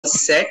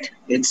set.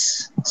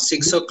 It's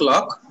 6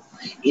 o'clock.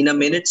 In a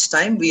minute's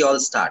time, we all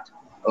start.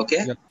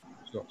 Okay?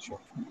 Yeah, sure.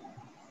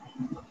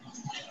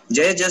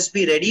 Jay, just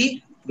be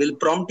ready. We'll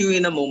prompt you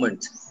in a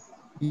moment.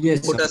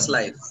 Yes, Put sir. us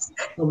live.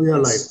 So we are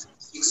live.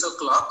 6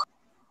 o'clock.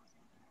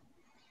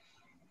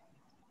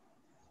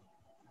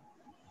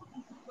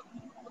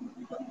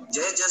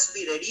 Jay, just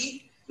be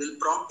ready. We'll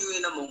prompt you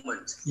in a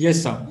moment.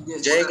 Yes, sir.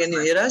 Jay, can you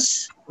hear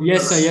us?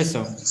 Yes, sir. Yes,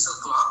 sir. 6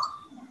 o'clock.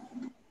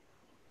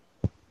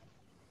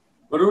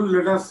 Varun,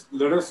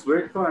 let us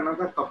wait for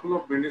another couple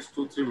of minutes,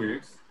 2-3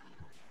 minutes.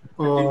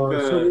 I think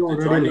the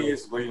joining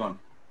is going on.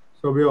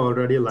 So we are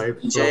already live.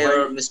 So Jay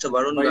or Mr.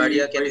 Varun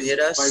Gadia, can you hear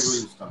us?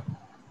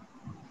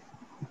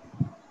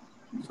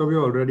 So we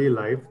are already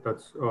live.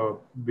 That's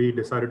we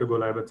decided to go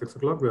live at 6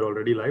 o'clock. We're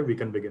already live. We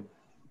can begin.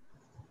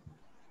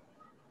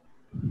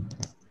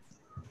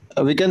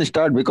 We can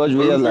start because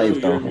we are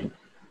live now.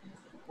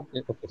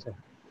 Okay, sir.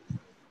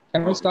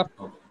 Can we start?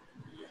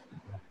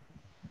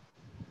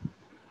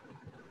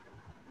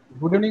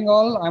 Good evening,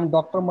 all. I'm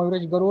Dr.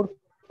 Mayuresh Garur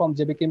from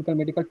JB Chemical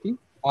Medical Team.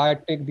 I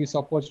take this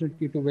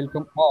opportunity to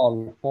welcome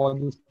all for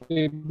this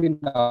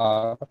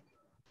webinar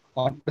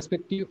on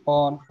perspective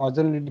on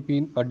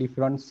Azelnidipine, a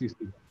different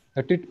CCB.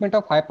 The treatment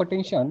of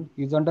hypertension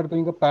is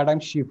undergoing a paradigm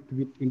shift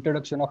with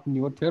introduction of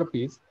newer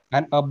therapies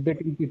and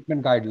updating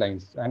treatment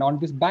guidelines. And on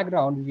this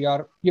background, we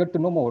are here to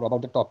know more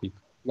about the topic.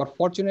 We are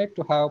fortunate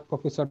to have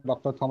Professor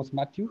Dr. Thomas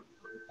Matthew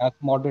as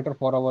moderator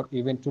for our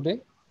event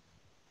today.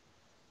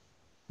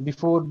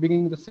 Before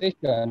beginning the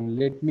session,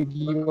 let me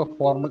give a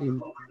formal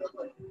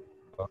introduction.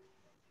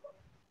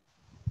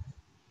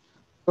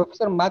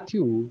 Professor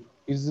Matthew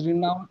is a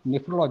renowned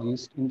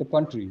nephrologist in the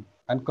country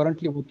and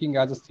currently working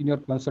as a senior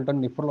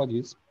consultant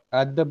nephrologist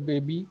at the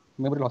Baby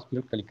Memorial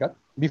Hospital, Calicut.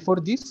 Before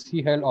this,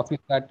 he held office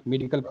at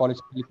Medical College,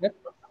 Calicut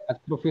as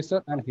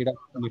professor and head of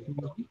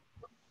nephrology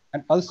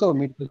and also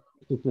medical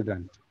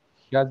superintendent.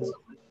 He has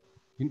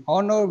been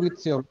honored with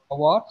several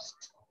awards,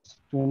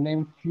 to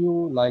name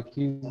few, like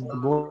his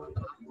board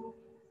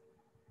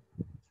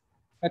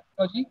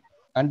Technology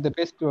and the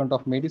Best Student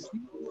of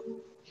Medicine.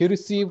 He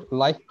received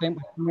Lifetime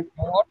Achievement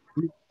Award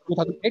in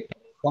 2008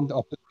 from the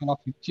Association of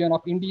Physicians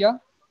of India,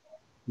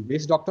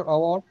 Best Doctor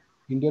Award,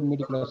 Indian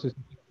Medical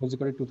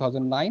Association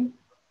 2009,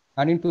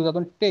 and in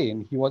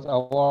 2010 he was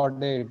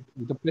awarded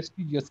with the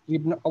prestigious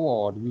Scribner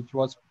Award, which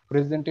was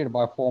presented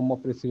by former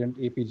President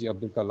APJ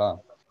Abdul Kalam.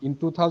 In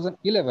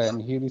 2011,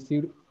 he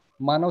received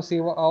Manav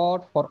Seva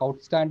Award for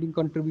outstanding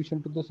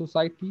contribution to the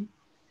society.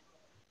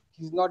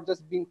 He's not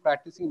just been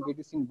practicing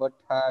medicine, but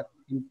has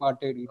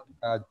imparted it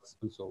as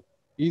also.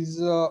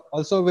 He's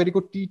also a very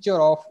good teacher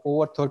of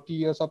over 30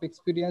 years of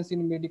experience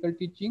in medical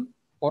teaching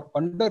for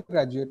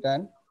undergraduate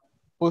and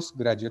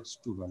postgraduate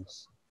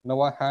students.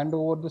 Now I hand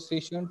over the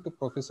session to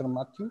Professor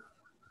Matthew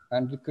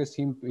and request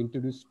him to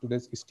introduce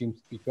today's esteemed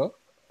speaker.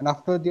 And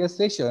after their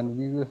session,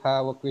 we will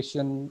have a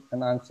question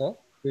and answer.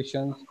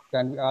 Questions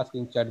can be asked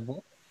in chat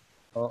box.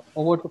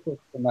 Over to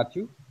Professor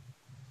Matthew.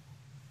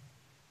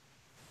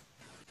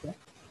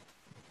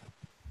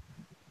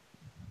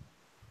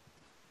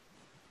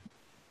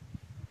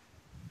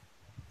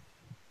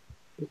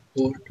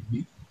 Over to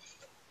me.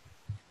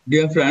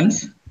 Dear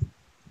friends,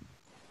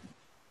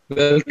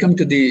 welcome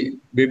to the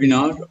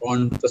webinar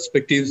on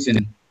perspectives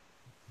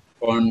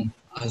on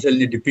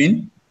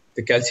Azelnidipine,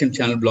 the calcium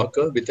channel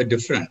blocker with a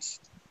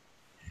difference.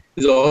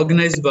 It is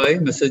organized by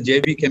Mr.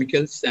 JB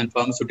Chemicals and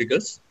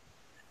Pharmaceuticals.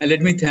 And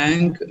let me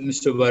thank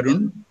Mr.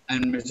 Varun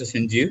and Mr.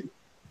 Sanjeev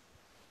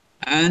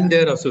and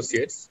their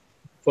associates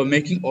for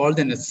making all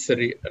the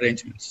necessary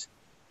arrangements.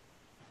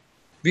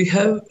 We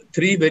have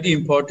three very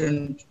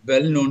important,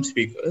 well-known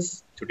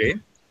speakers today.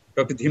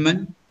 Dr.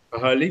 Dhiman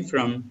Pahali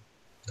from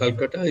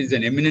Calcutta is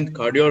an eminent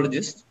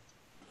cardiologist,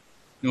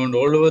 known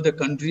all over the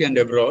country and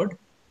abroad.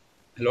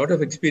 A lot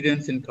of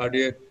experience in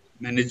cardiac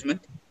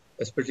management,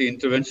 especially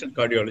interventional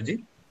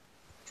cardiology.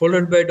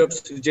 Followed by Dr.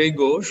 Sujay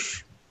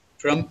Ghosh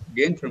from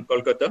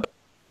Kolkata.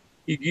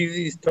 He gives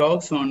his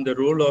talks on the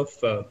role of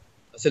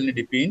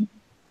Azelnidipine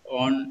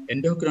on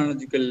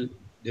endocrinological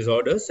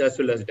disorders as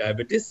well as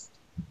diabetes.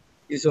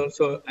 He is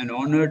also an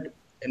honored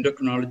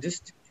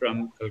endocrinologist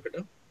from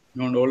Calcutta,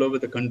 known all over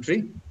the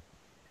country.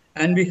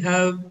 And we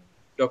have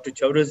Dr.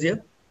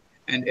 Chaurasia,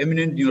 an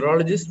eminent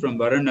neurologist from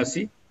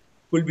Varanasi,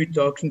 who will be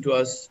talking to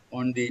us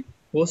on the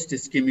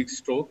post-ischemic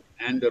stroke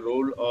and the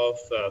role of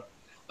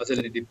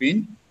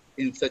Azelnidipine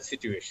in such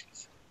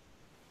situations.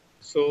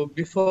 So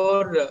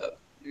before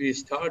we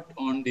start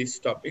on these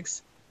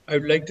topics, I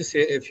would like to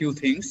say a few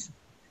things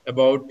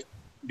about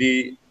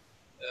the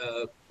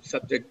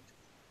subject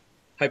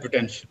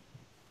hypertension.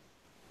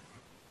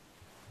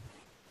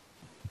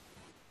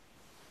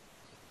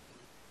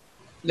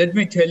 Let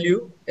me tell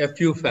you a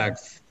few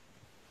facts.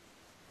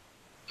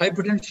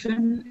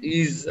 Hypertension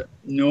is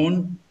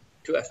known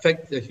to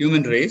affect the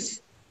human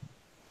race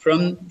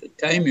from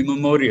time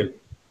immemorial. It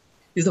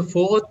is the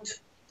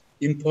fourth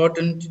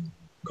important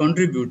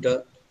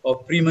contributor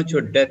of premature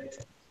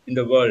death in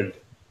the world.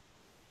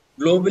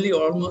 Globally,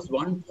 almost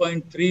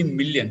 1.3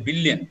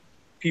 billion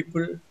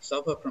people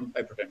suffer from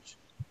hypertension.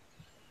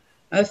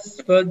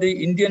 As per the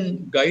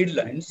Indian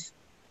guidelines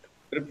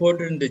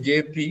reported in the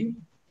JP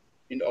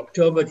in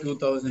October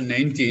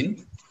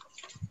 2019,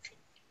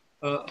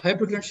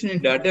 hypertension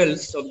in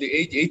adults of the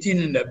age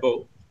 18 and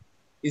above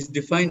is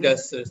defined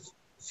as a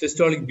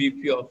systolic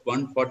BP of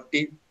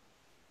 140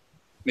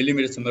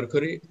 millimeters of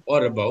mercury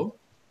or above,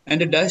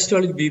 and a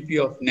diastolic BP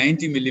of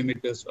 90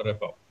 millimeters or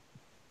above.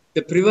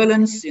 The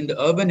prevalence in the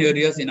urban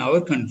areas in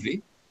our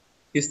country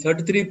is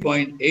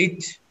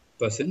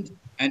 33.8%,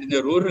 and in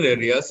the rural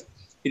areas,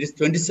 it is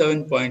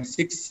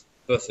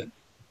 27.6%,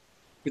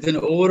 with an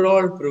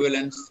overall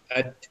prevalence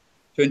at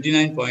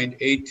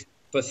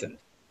 29.8%.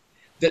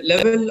 The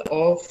level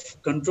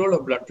of control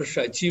of blood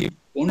pressure achieved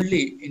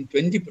only in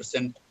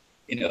 20%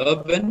 in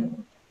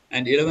urban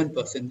and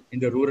 11% in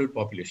the rural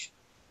population.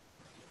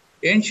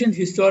 Ancient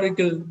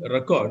historical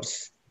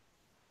records,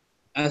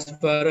 as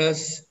far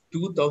as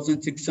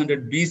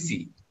 2600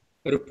 BC,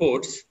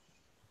 reports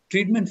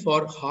treatment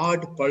for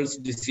hard pulse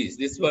disease.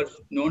 This was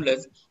known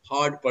as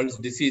hard pulse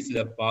disease in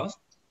the past,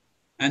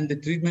 and the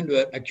treatment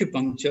were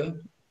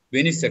acupuncture,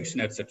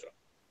 venesection, etc.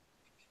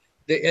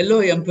 The Yellow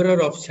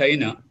Emperor of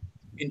China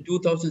in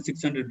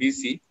 2600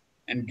 BC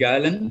and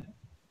Galen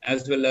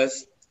as well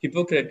as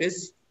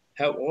Hippocrates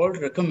have all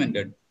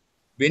recommended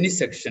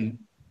venesection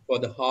for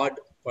the hard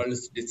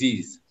pulse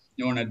disease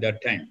known at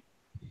that time.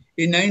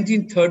 In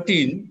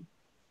 1913,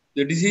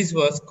 the disease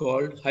was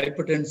called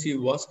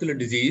hypertensive vascular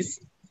disease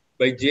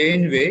by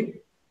Janeway,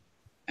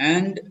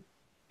 and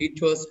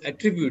it was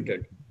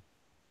attributed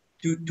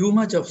to too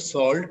much of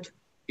salt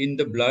in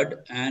the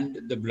blood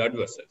and the blood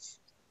vessels.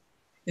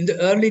 In the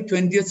early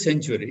 20th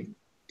century,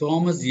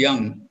 Thomas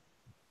Young,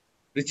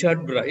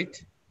 Richard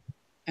Bright,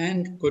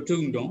 and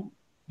Cotugno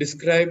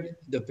described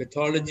the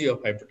pathology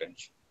of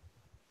hypertension.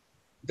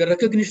 The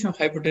recognition of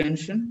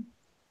hypertension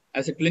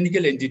as a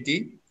clinical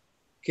entity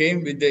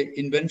came with the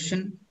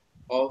invention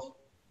of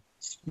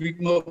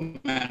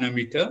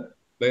sphygmomanometer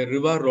by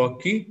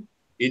Riva-Rocchi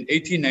in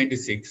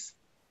 1896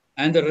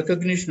 and the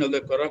recognition of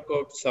the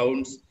Coracout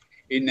sounds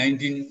in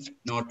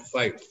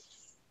 1905.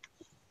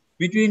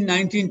 Between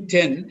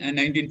 1910 and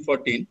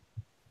 1914,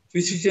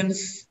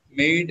 physicians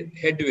made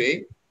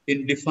headway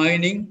in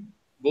defining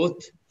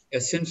both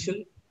essential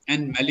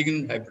and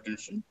malignant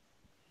hypertension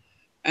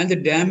and the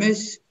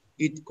damage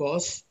it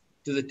caused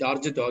to the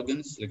target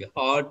organs like the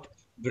heart,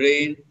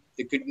 brain,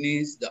 the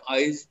kidneys, the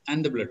eyes,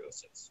 and the blood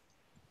vessels.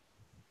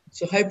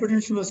 So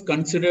hypertension was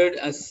considered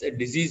as a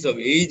disease of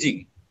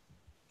aging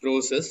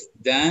process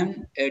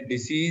than a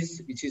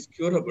disease which is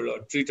curable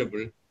or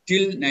treatable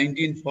till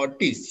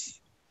 1940s.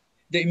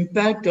 The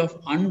impact of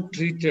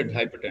untreated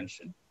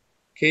hypertension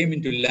came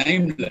into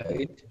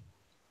limelight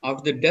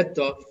after the death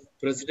of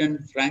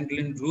President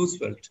Franklin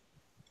Roosevelt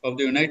of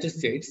the United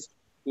States,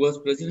 who was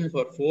president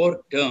for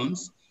 4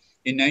 terms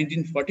in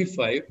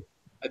 1945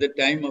 at the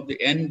time of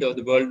the end of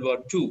the World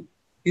War II.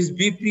 His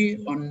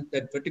BP on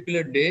that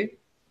particular day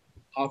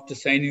after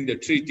signing the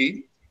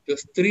treaty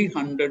was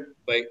 300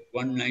 by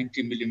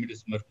 190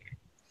 millimeters mercury.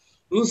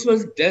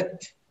 Roosevelt's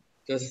death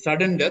was a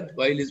sudden death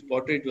while his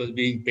portrait was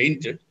being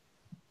painted,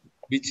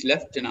 which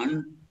left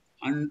an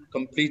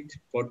incomplete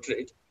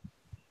portrait.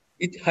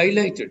 It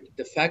highlighted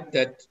the fact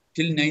that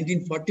till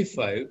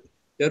 1945,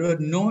 there were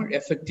no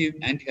effective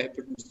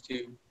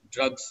antihypertensive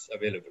drugs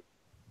available.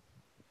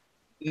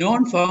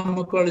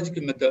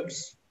 Non-pharmacological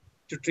methods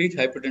to treat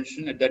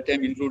hypertension at that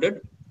time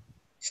included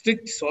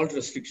strict salt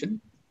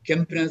restriction,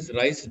 Kempner's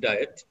rice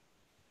diet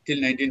till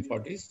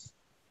 1940s,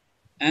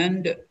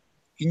 and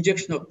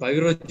injection of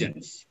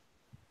pyrogens,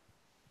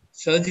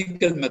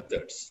 surgical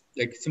methods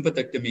like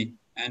sympathectomy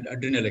and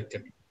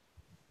adrenalectomy.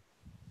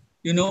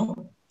 You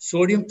know,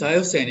 sodium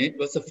thiocyanate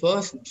was the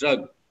first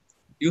drug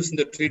used in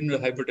the treatment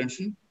of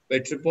hypertension by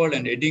Trippol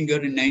and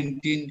Edinger in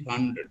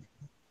 1900.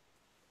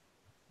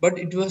 But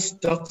it was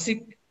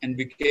toxic and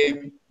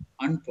became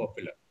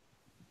unpopular.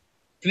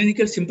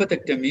 Clinical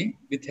sympathectomy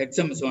with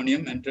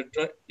hexamazonium and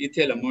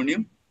tetraethyl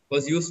ammonium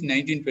was used in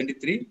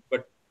 1923,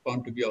 but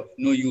found to be of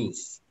no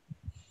use.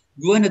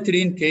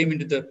 Guanethrin came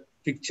into the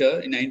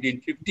picture in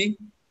 1950,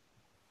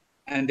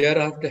 and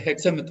thereafter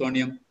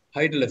hexamethonium,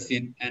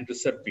 hydralazine, and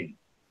reserpine.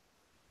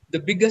 The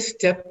biggest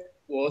step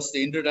was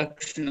the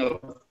introduction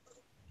of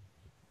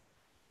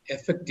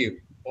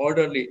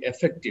orderly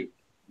effective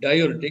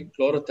diuretic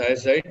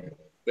chlorothiazide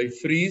by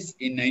Fries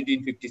in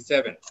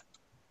 1957.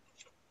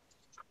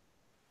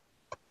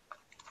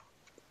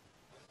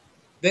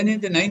 Then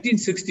in the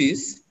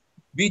 1960s,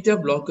 beta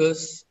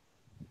blockers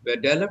were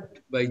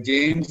developed by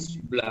James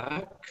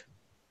Black,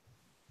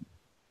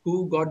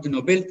 who got the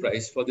Nobel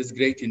Prize for this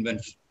great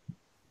invention.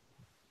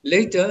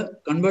 Later,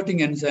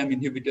 converting enzyme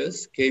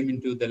inhibitors came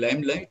into the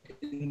limelight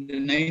in the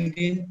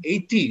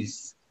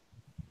 1980s.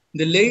 In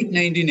the late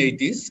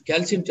 1980s,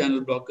 calcium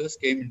channel blockers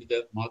came into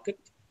the market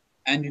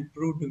and it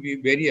proved to be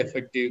very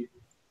effective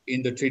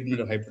in the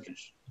treatment of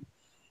hypertension.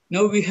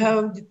 Now we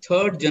have the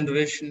third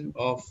generation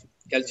of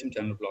calcium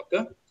channel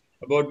blocker,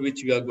 about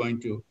which we are going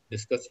to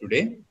discuss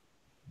today.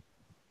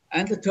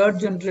 And the third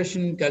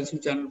generation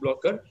calcium channel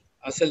blocker,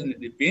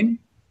 Azelnidipine,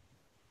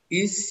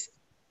 is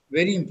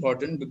very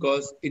important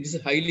because it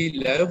is highly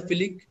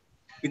lyophilic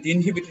with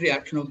inhibitory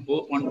action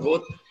on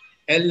both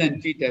L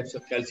and T types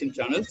of calcium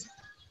channels,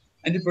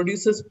 and it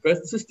produces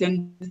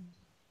persistent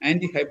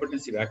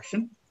antihypertensive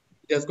action.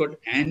 It has got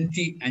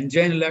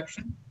anti-anginal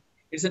action.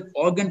 It's an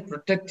organ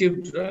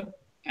protective drug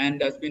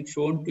and has been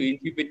shown to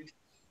inhibit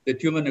the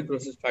tumor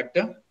necrosis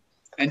factor,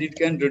 and it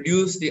can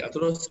reduce the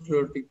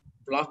atherosclerotic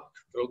plaque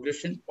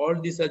progression.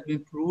 All this has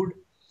been proved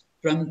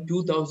from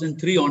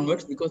 2003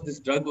 onwards because this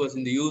drug was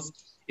in the use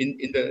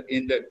in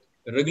the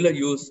regular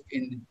use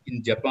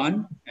in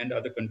Japan and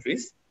other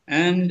countries.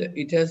 And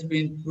it has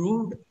been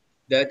proved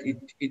that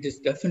it is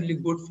definitely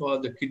good for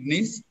the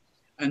kidneys,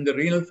 and the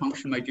renal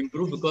function might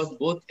improve because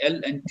both L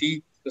and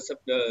T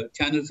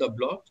channels are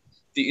blocked.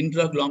 The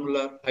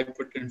intraglomerular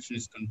hypertension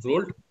is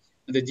controlled,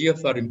 and the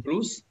GFR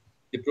improves,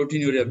 the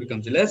proteinuria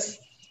becomes less,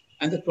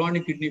 and the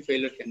chronic kidney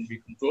failure can be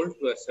controlled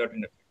to a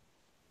certain effect.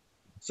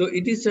 So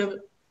it is a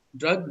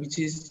drug which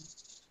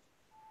is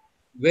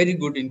very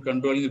good in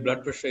controlling the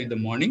blood pressure in the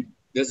morning.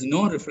 There's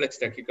no reflex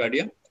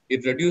tachycardia.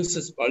 It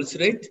reduces pulse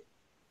rate,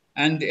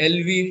 and the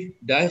LV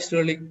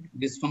diastolic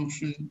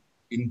dysfunction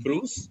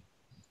improves.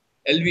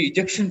 LV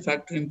ejection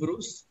factor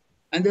improves,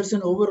 and there's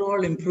an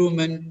overall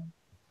improvement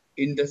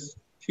in the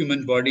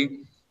human body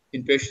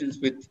in patients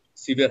with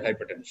severe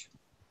hypertension.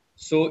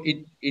 So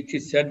it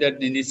is said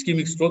that in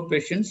ischemic stroke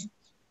patients,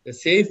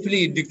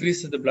 safely it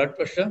decreases the blood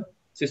pressure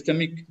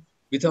systemic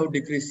without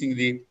decreasing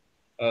the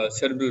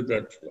cerebral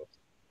blood flow.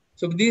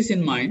 So with this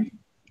in mind,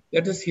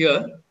 let us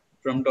hear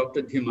from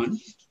Dr. Dhiman,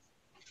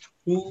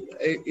 who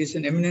is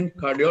an eminent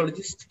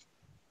cardiologist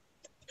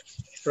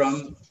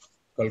from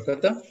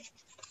Kolkata,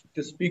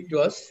 to speak to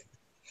us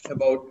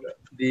about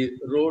the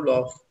role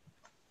of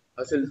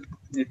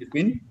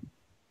Azelnidipine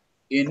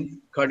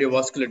in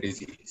cardiovascular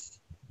disease.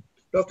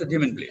 Dr.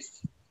 Dhiman,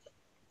 please.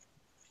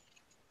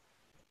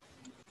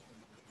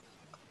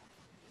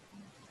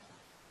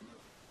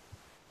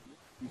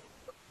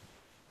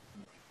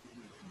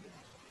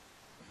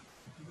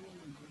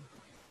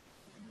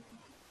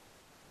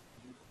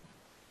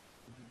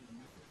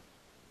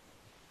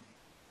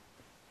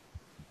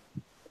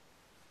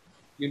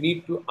 You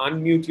need to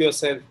unmute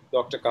yourself,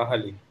 Dr.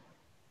 Kahali.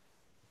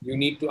 You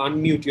need to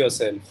unmute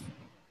yourself.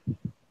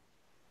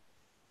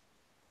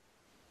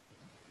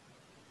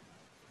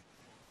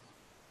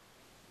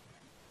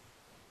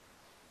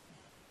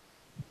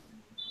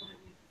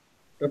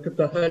 Dr.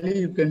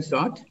 Kahali, you can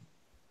start.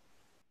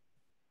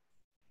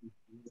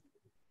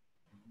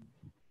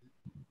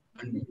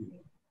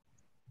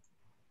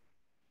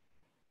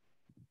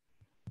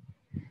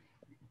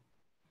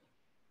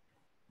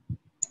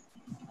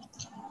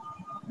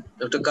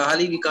 Dr.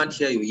 Kahali, we can't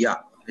hear you. Yeah,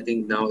 I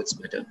think now it's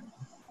better.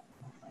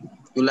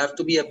 You'll have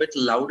to be a bit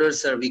louder,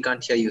 sir. We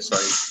can't hear you,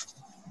 sorry.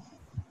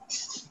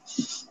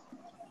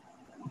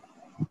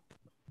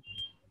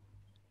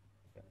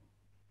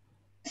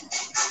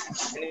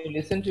 Can you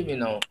listen to me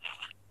now?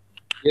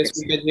 Yes,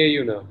 we can hear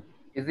you now.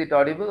 Is it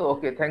audible?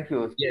 Okay, thank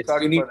you. Yes,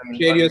 sorry you need for the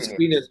to share your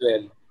screen as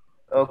well.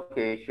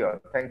 Okay, sure.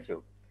 Thank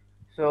you.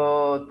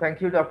 So thank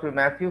you, Dr.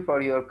 Matthew,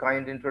 for your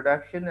kind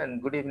introduction,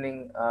 and good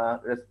evening,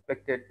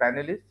 respected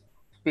panelists,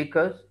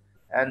 speakers,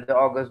 and the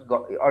august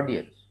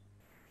audience.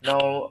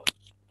 Now,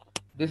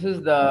 this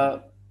is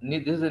a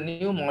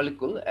new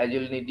molecule,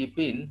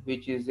 Azelnidipine,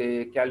 which is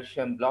a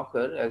calcium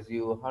blocker, as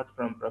you heard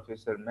from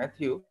Professor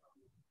Matthew,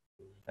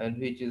 and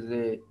which is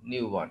a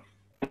new one.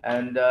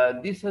 And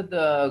these are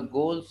the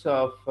goals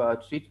of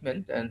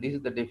treatment, and this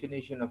is the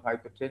definition of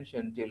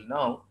hypertension till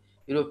now.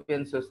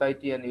 European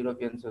Society and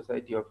European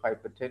Society of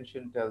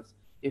Hypertension tells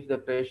if the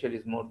pressure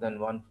is more than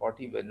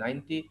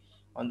 140/90.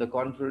 On the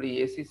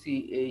contrary,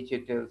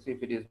 ACC-AHA tells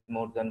if it is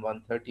more than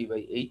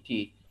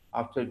 130/80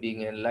 after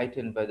being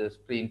enlightened by the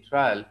SPRINT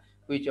trial,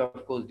 which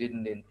of course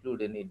didn't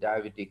include any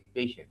diabetic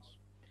patients.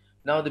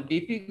 Now, the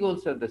BP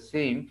goals are the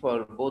same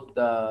for both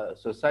the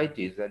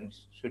societies and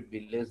should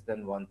be less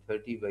than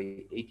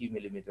 130/80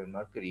 millimeter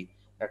mercury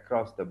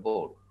across the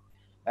board.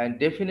 And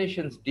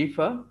definitions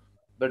differ,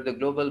 but the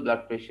global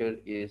blood pressure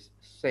is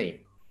same.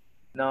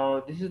 Now,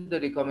 this is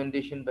the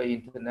recommendation by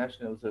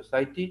International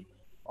Society.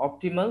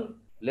 Optimal,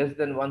 less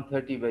than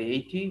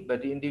 130/80,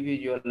 but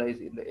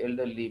individualized in the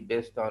elderly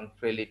based on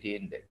frailty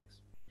index.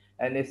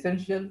 And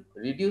essential,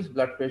 reduce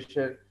blood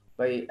pressure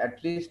by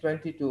at least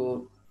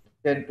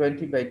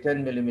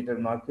 20/10 millimeter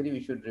mercury.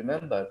 We should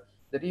remember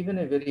that even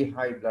a very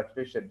high blood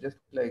pressure, just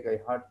like I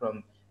heard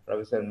from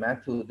Professor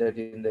Matthew, that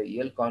in the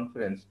Yale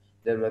conference,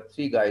 there were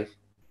three guys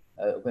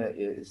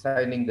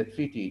signing the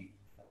treaty,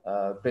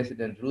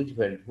 President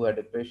Roosevelt, who had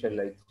a pressure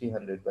like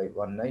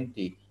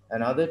 300/190,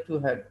 and other two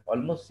had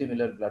almost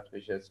similar blood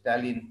pressure,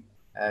 Stalin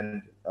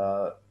and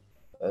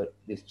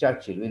this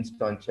Churchill,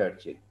 Winston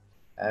Churchill.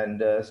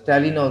 And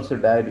Stalin also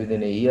died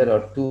within a year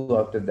or two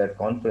after that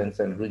conference,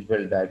 and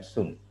Roosevelt died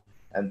soon.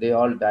 And they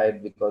all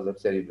died because of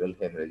cerebral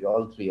hemorrhage,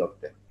 all three of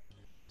them.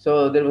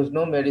 So there was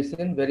no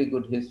medicine, very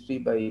good history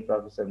by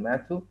Professor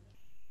Matthew.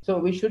 So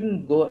we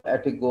shouldn't go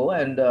at a go,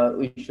 and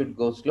we should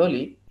go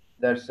slowly.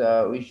 That's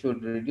we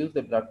should reduce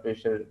the blood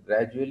pressure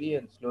gradually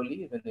and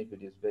slowly, even if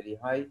it is very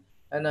high.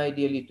 and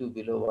ideally to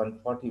below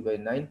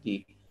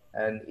 140/90,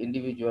 and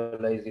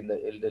individualized in the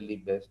elderly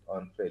based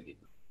on frailty.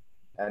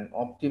 And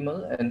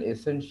optimal and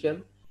essential,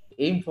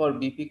 aim for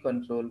BP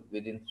control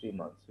within 3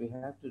 months. We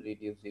have to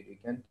reduce it. We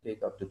can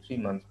take up to 3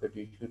 months, but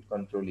we should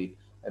control it,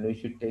 and we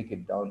should take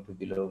it down to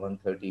below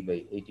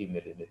 130/80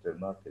 millimeter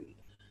mercury.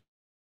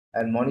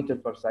 And monitor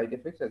for side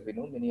effects. As we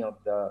know, many of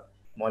the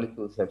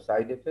molecules have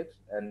side effects,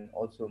 and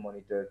also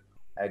monitor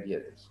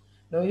adherence.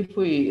 Now, if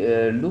we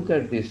look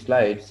at this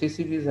slide,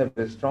 CCBs have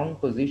a strong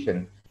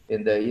position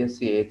in the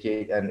ASCH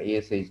and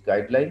ASH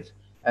guidelines,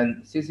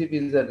 and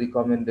CCBs are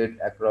recommended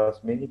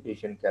across many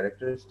patient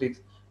characteristics.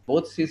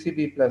 Both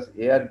CCB plus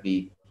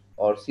ARB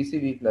or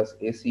CCB plus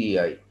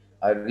ACEI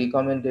are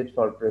recommended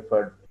for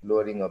preferred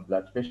lowering of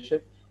blood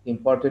pressure.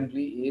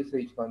 Importantly,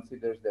 ASH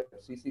considers that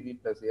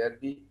CCB plus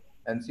ARB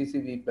and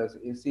CCB plus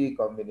ACE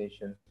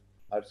combinations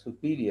are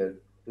superior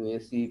to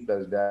ACE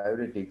plus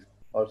diuretics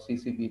or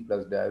CCB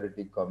plus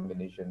diuretic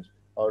combinations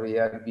or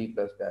ARB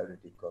plus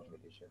diuretic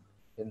combination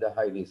in the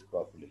high risk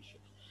population.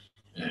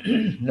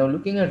 Now,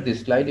 looking at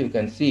this slide, you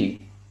can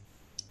see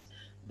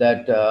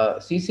that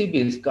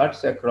CCBs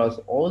cuts across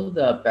all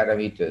the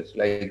parameters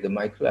like the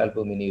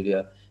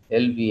microalbuminuria,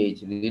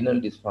 LVH,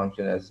 renal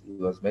dysfunction, as he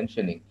was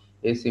mentioning,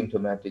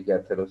 asymptomatic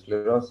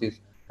atherosclerosis,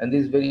 and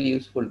this very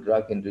useful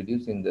drug in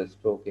reducing the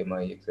stroke,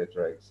 MI,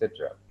 etc.,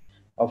 etc.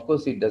 Of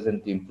course, it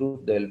doesn't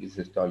improve the LV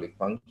systolic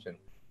function,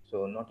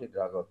 so not a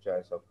drug of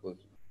choice, of course,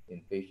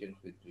 in patients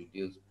with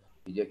reduced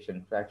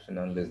ejection fraction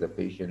unless the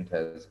patient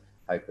has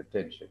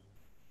hypertension.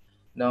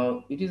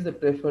 Now, it is the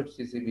preferred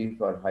CCB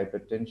for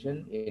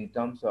hypertension in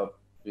terms of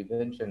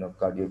prevention of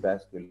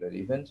cardiovascular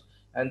events,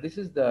 and this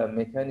is the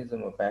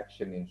mechanism of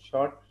action. In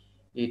short,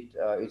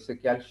 it's a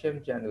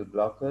calcium channel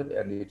blocker,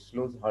 and it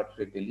slows heart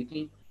rate a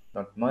little,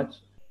 not much,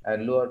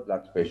 and lower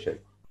blood pressure.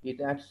 It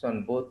acts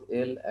on both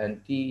L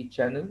and T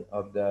channel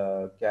of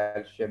the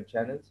calcium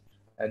channels,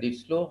 and it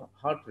slows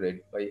heart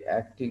rate by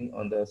acting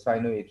on the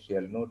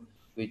sinoatrial node,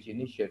 which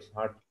initiates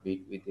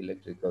heartbeat with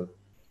electrical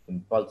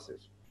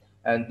impulses.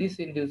 And this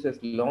induces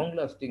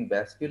long-lasting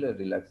vascular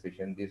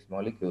relaxation, this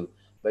molecule,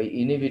 by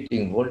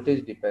inhibiting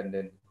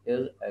voltage-dependent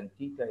L and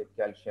T-type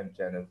calcium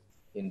channels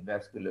in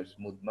vascular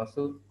smooth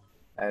muscle,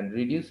 and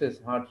reduces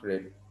heart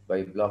rate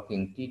by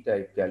blocking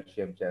T-type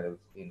calcium channels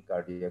in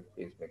cardiac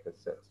pacemaker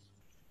cells.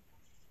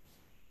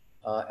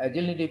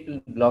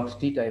 Azelnidipine blocks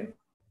T-type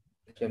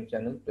calcium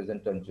channel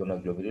present on zona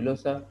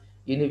glomerulosa,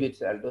 inhibits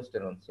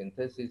aldosterone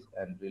synthesis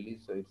and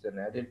release, so it's an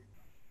added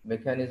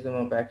mechanism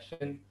of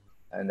action.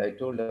 And I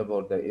told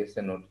about the S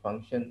node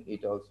function.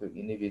 It also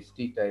inhibits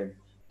T-type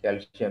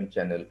calcium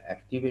channel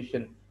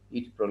activation.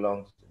 It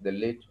prolongs the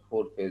late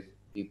four-phase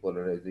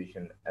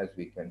depolarization, as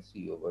we can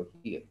see over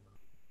here.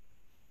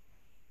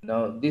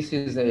 Now, this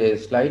is a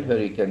slide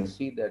where you can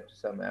see that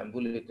some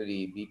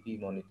ambulatory BP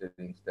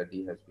monitoring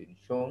study has been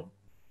shown,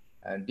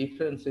 and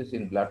differences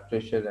in blood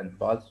pressure and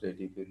pulse rate.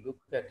 If you look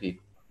at it,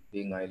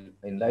 being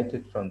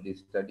enlightened from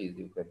these studies,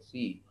 you can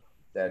see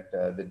that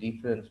the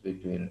difference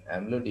between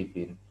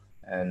amlodipine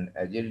and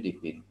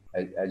azelnidipine,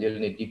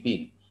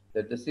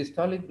 that the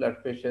systolic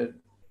blood pressure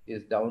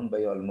is down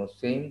by almost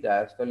same,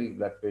 diastolic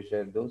blood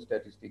pressure, though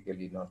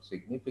statistically not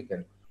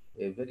significant,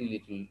 a very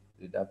little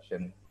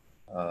reduction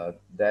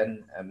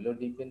than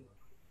amlodipine.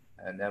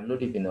 And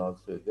amlodipine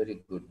also a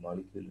very good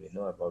molecule. We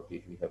know about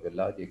it. We have a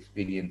large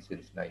experience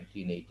since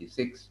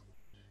 1986.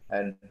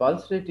 And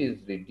pulse rate is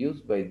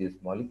reduced by this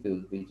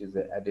molecule, which is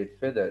the added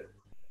feather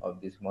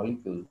of this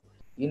molecule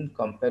in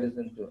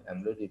comparison to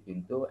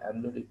amlodipine. Though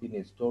amlodipine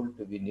is told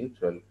to be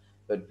neutral,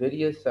 but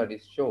various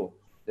studies show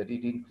that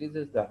it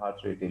increases the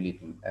heart rate a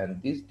little.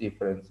 And this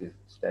difference is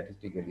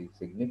statistically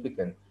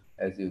significant,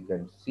 as you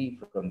can see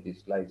from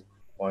this slide,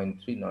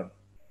 0.305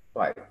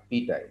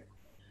 p time.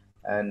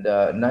 And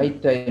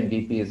nighttime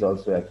BP is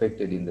also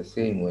affected in the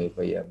same way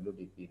by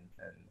amlodipine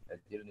and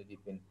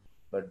azelnidipine,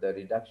 but the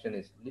reduction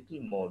is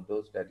little more,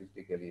 though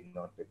statistically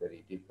not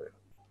very different.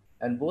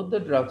 And both the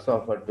drugs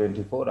offer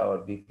 24-hour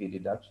BP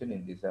reduction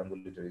in this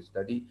ambulatory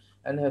study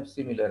and have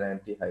similar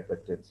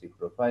antihypertensive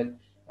profile.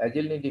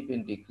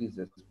 Azelnidipine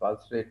decreases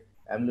pulse rate,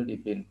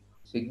 amlodipine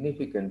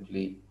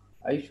significantly,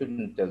 I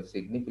shouldn't tell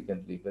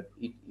significantly, but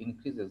it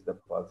increases the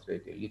pulse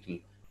rate a little.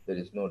 There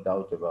is no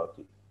doubt about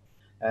it.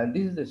 And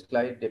this is a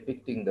slide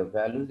depicting the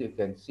values. You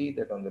can see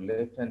that on the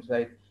left-hand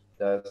side,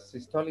 the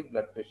systolic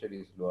blood pressure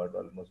is lowered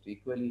almost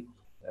equally.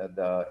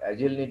 The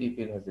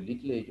azelnidipine has a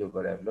little edge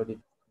over amlodipine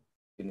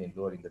in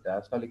lowering the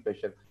diastolic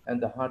pressure,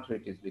 and the heart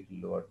rate is little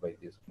lowered by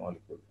this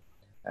molecule.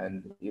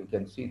 And you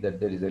can see that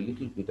there is a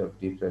little bit of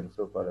difference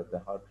so far as the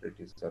heart rate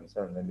is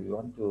concerned. And we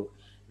want to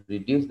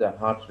reduce the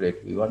heart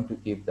rate. We want to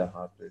keep the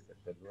heart rate at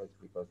the lowest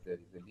because there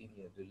is a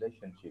linear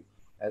relationship.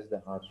 As the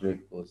heart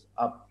rate goes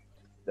up,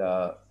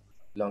 the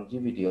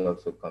longevity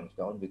also comes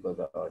down because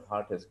our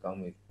heart has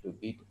come to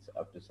beat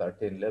up to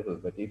certain level.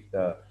 But if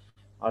the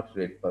heart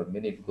rate per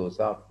minute goes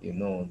up, you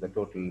know, the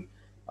total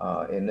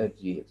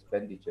energy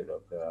expenditure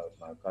of the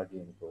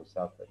myocardium goes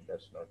up, and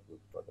that's not good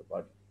for the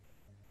body.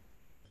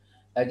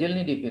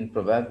 Azelnidipine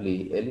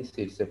probably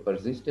elicits a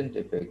persistent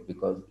effect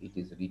because it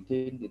is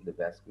retained in the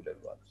vascular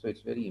wall. So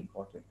it's very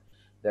important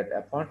that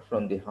apart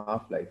from the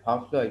half-life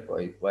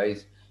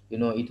wise,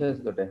 it has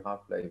got a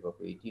half-life of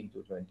 18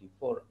 to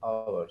 24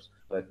 hours,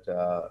 but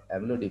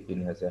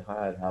amlodipine has a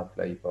higher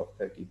half-life of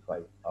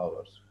 35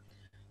 hours.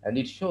 And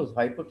it shows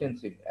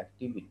hypotensive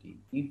activity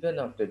even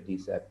after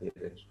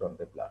disappearance from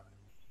the blood.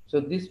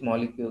 So this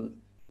molecule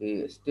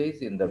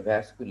stays in the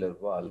vascular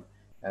wall,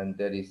 and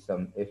there is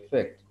some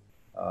effect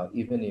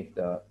even if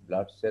the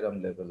blood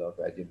serum level of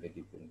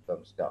azelnidipine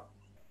comes down.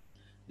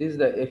 This is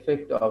the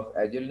effect of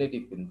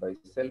azelnidipine by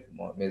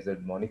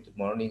self-measured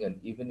morning and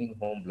evening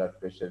home blood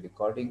pressure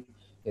recording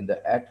in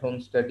the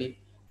at-home study.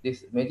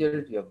 This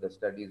majority of the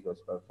studies was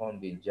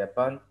performed in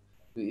Japan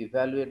to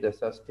evaluate the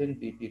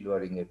sustained BP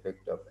lowering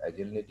effect of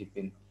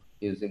azelnidipine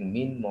using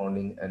mean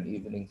morning and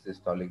evening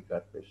systolic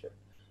blood pressure.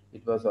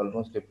 It was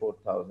almost a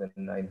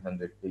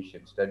 4,900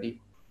 patient study,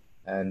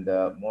 and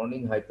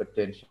morning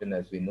hypertension,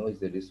 as we know,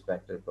 is a risk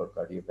factor for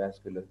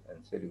cardiovascular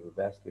and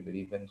cerebrovascular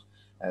events.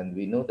 And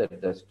we know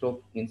that the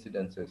stroke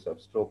incidences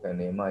of stroke and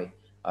MI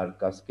are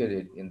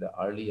cascaded in the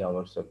early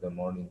hours of the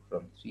morning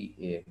from 3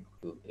 a.m.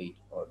 to 8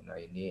 or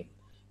 9 a.m.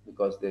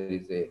 because there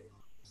is a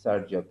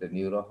surge of the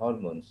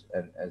neurohormones,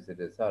 and as a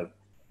result,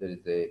 there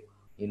is a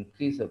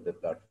increase of the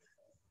blood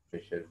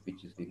pressure,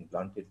 which is being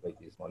blunted by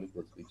these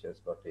molecules, which has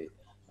got a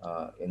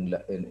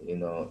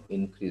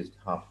increased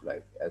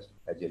half-life as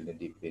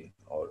azelnidipine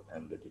or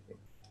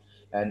amlodipine.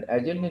 And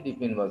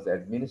azelnidipine was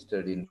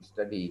administered in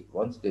study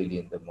once daily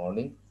in the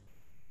morning.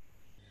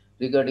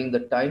 Regarding the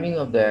timing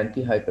of the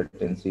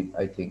antihypertensive,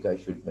 I think I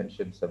should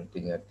mention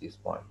something at this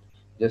point.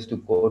 Just to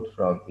quote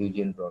from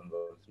Eugene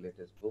Braunwald's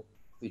latest book,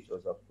 which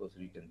was of course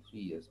written 3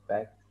 years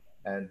back,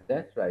 and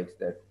that writes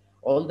that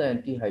all the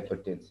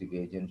antihypertensive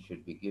agents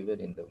should be given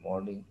in the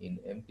morning in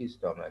empty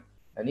stomach,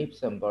 and if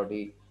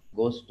somebody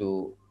goes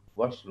to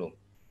washroom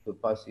to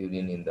pass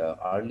urine in the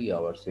early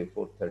hours, say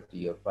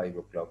 4:30 or 5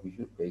 o'clock, we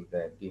should take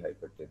the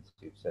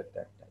antihypertensives at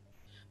that time.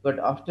 But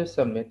after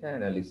some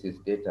meta-analysis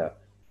data,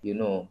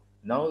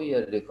 now we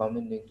are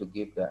recommending to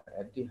give the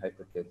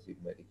antihypertensive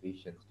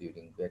medications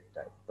during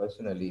bedtime.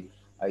 Personally,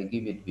 I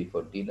give it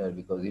before dinner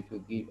because if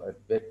you give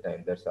at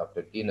bedtime, that's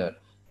after dinner,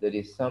 there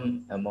is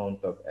some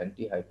amount of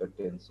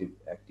antihypertensive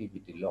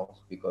activity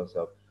lost because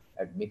of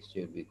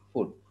admixture with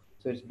food.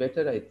 So it's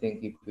better, I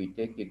think, if we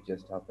take it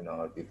just half an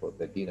hour before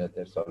the dinner.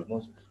 That's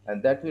almost,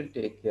 and that will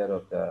take care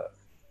of the,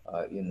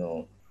 uh, you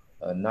know,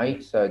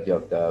 night surge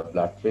of the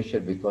blood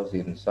pressure because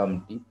in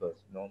some deepers,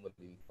 normally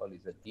we call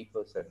it a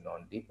deepers and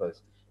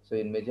non-deepers. So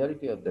in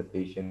majority of the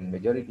patient,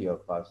 majority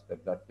of us, the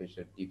blood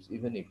pressure dips,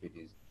 even if it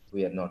is,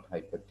 we are not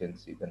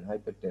hypertensive, and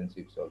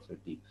hypertensive is also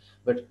deep.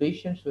 But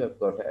patients who have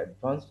got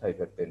advanced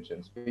hypertension,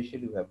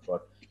 especially who have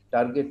got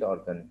target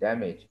organ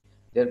damage,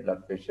 their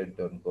blood pressure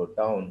don't go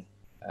down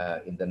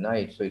in the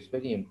night. So it's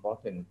very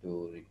important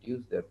to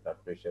reduce their blood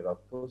pressure, of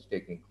course,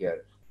 taking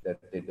care that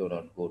they do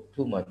not go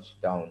too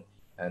much down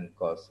and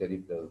cause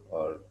cerebral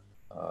or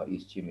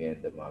ischemia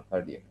in the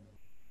myocardium.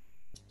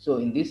 So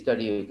in this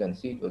study, you can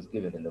see it was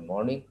given in the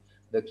morning.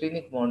 The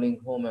clinic morning,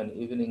 home and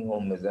evening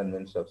home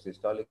measurements of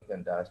systolic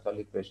and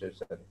diastolic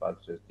pressures and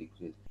pulse rates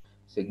decreased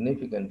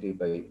significantly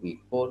by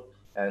week 4.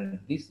 And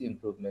these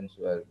improvements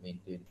were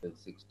maintained till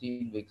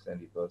 16 weeks, and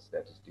it was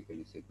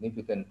statistically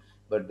significant.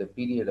 But the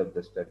period of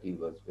the study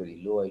was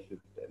very low, I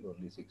should tell,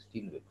 only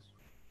 16 weeks.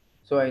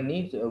 So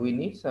we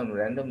need some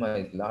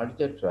randomized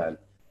larger trial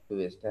to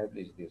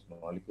establish this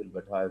molecule.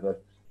 But however,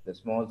 the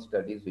small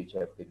studies which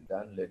have been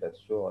done let us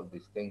show all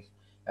these things.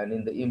 And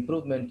in the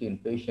improvement in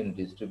patient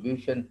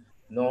distribution,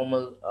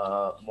 normal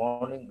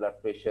morning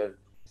blood pressure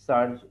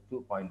surged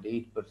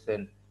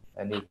 2.8%,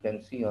 and you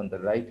can see on the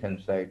right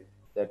hand side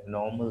that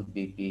normal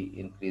BP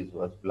increase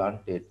was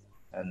blunted,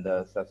 and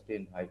the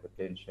sustained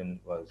hypertension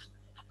was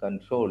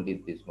controlled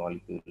in this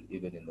molecule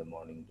even in the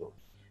morning dose.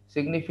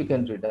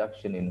 Significant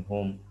reduction in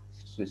home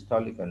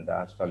systolic and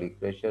diastolic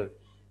pressure,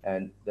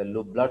 and the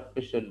low blood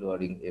pressure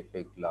lowering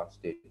effect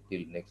lasted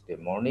till next day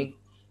morning.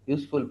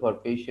 Useful for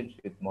patients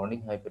with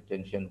morning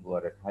hypertension who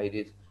are at high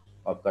risk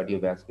of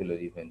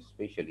cardiovascular events,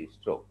 especially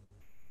stroke.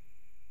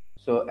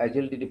 So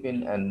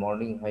azelnidipine and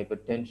morning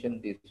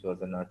hypertension, this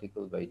was an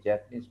article by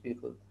Japanese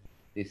people.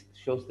 This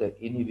shows the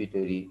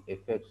inhibitory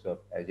effects of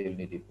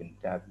azelnidipine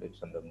tablets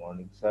on the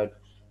morning surge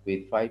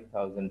with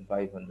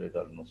 5,500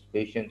 almost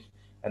patients.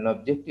 An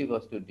objective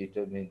was to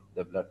determine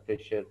the blood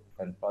pressure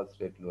and pulse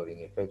rate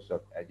lowering effects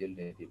of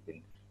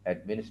azelnidipine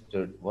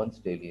administered once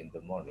daily in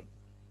the morning.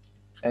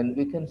 And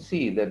we can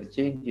see that the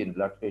change in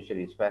blood pressure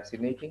is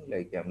fascinating,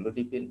 like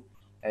amlodipine,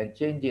 and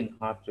change in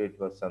heart rate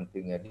was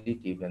something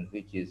additive and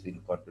which is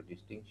in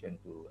contradistinction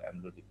to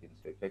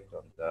amlodipine's effect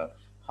on the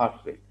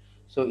heart rate.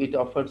 So it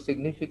offered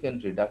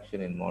significant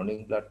reduction in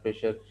morning blood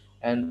pressure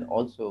and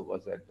also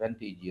was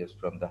advantageous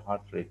from the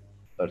heart rate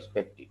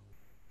perspective.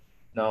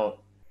 Now,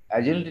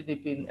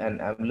 azelnidipine and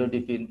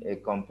amlodipine, a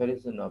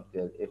comparison of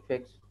their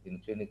effects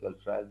in clinical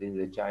trial. This is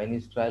a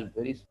Chinese trial,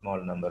 very small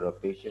number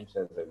of patients,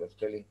 as I was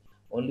telling,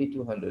 only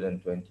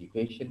 220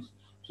 patients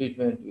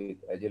treatment with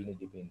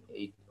azelnidipine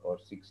 8 or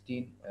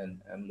 16 and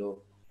amlo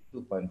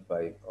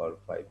 2.5 or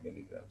 5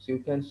 milligrams. You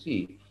can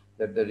see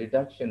that the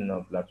reduction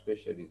of blood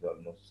pressure is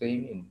almost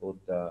same in both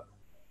the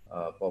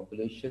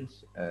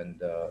populations,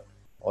 and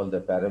all the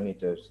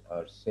parameters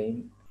are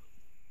same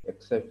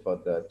except for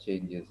the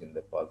changes in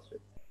the pulse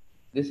rate.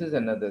 This is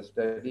another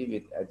study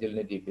with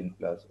azelnidipine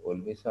plus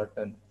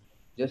olmesartan.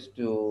 Just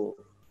to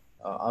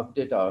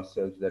update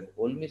ourselves that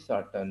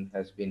olmesartan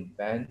has been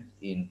banned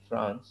in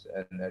France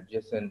and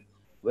adjacent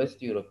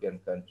West European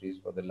countries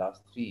for the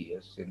last 3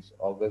 years since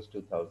August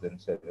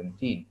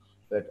 2017.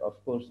 But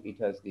of course, it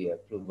has the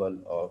approval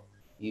of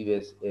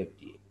US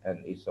FDA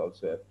and it's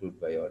also approved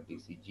by our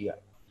DCGI.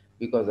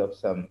 Because of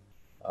some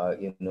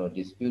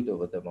dispute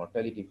over the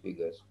mortality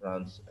figures,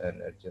 France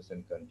and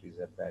adjacent countries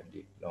have banned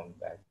it long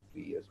back,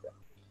 3 years back.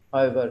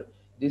 However,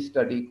 this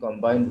study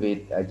combined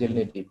with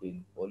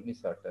azelnidipine,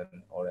 olmesartan,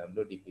 or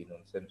amlodipine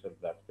on central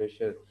blood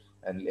pressure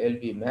and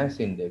LV mass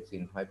index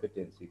in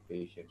hypertensive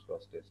patients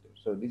was tested.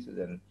 So this is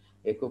an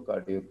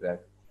echocardiograph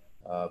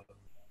uh,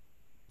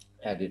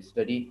 added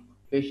study.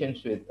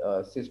 Patients with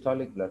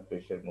systolic blood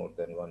pressure more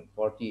than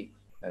 140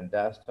 and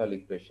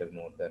diastolic pressure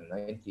more than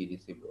 90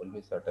 received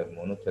olmesartan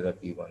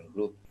monotherapy, one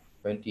group,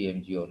 20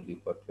 mg only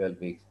for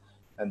 12 weeks.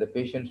 And the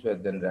patients were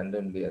then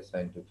randomly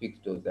assigned to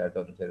fixed dose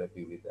add-on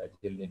therapy with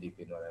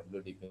azelnidipine or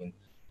amlodipine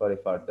for a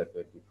further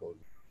 24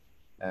 weeks.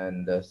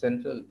 And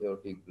central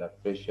aortic blood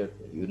pressure,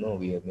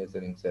 we are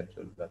measuring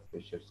central blood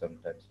pressure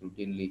sometimes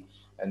routinely,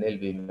 and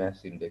LV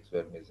mass index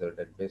were measured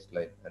at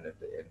baseline and at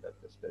the end of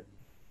the study.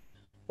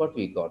 What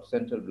we got,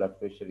 central blood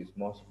pressure is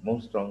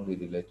most strongly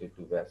related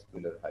to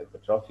vascular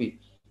hypertrophy,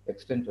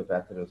 extent of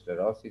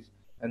atherosclerosis,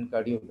 and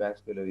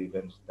cardiovascular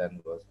events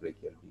than was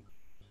brachial BP.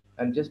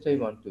 And just I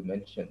want to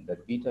mention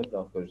that beta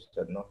blockers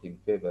are not in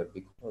favor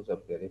because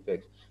of their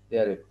effects. They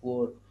are a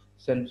poor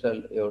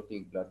central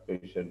aortic blood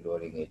pressure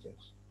lowering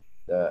agents.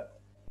 The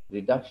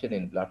reduction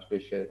in blood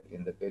pressure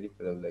in the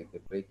peripheral, like the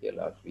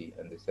brachial artery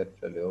and the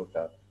central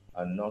aorta,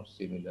 are not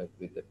similar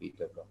with the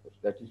beta blockers.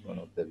 That is one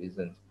of the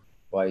reasons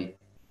why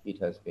it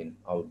has been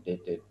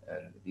outdated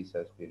and this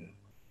has been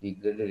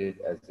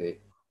degraded as a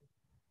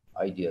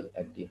ideal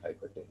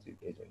antihypertensive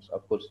agents.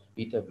 Of course,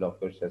 beta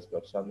blockers has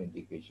got some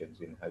indications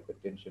in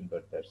hypertension,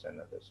 but that's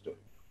another story.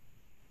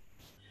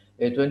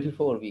 A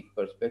 24-week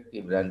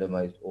perspective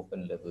randomized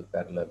open label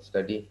parallel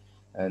study,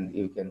 and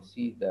you can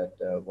see that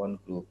one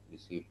group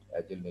received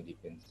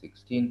azelnidipine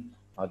 16,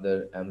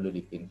 other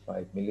amlodipine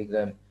 5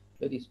 milligram,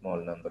 very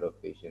small number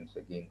of patients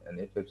again,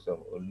 and effects of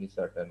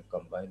olmesartan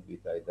combined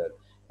with either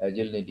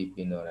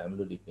azelnidipine or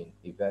amlodipine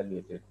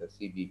evaluated the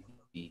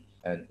CBP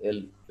and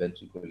L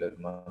ventricular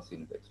mass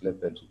index, left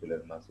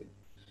ventricular mass index.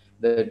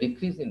 The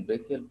decrease in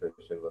brachial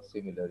pressure was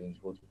similar in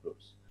both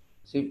groups.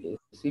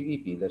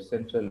 CBP, the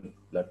central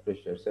blood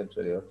pressure,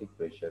 central aortic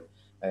pressure,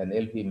 and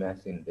LV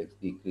mass index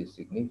decreased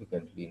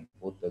significantly in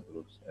both the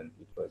groups, and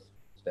it was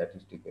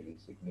statistically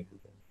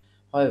significant.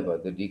 However,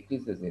 the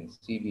decreases in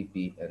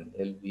CBP and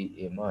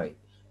LVMI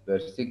were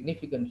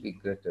significantly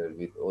greater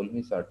with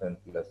olmesartan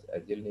plus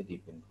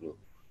azelnidipine group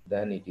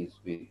than it is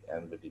with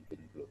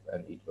amlodipine group,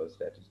 and it was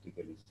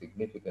statistically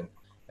significant.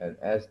 And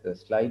as the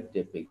slide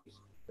depicts,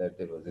 that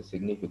there was a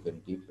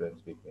significant difference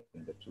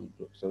between the two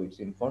groups. So it's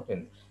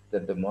important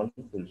that the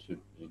molecule should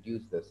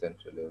reduce the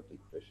central aortic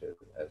pressure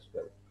as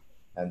well.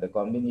 And the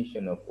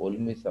combination of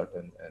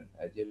olmesartan and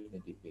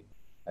azelnidipine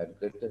had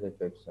greater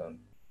effects on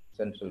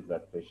central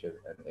blood pressure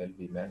and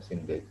LV mass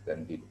index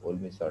than did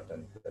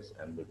olmesartan plus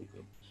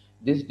amlodipine.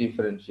 These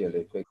differential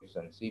effects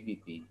on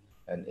CBP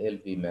and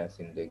LV mass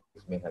index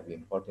may have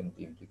important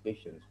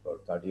implications for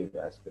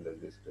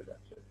cardiovascular risk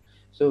reduction.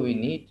 So we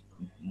need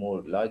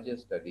more larger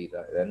study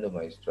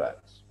randomized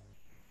trials.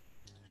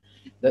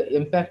 The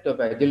impact of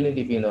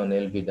azelnidipine on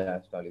LV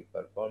diastolic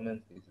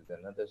performance. This is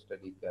another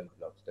study,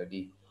 CalBlock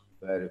study,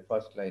 where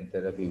first-line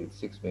therapy with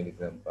 6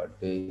 milligram per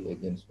day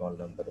against small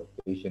number of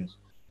patients,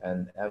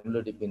 and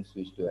amlodipine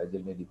switched to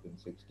azelnidipine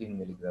 16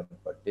 milligram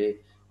per day.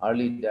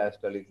 Early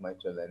diastolic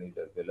mitral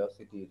annular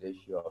velocity,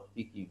 ratio of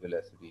peak E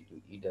velocity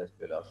to E dash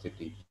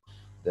velocity,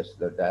 that's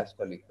the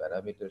diastolic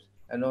parameters,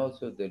 and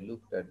also they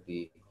looked at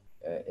the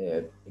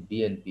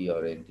BNP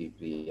or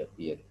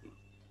NT-BNP.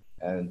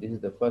 And this is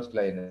the first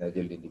line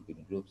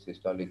azelnidipine group.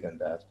 Systolic and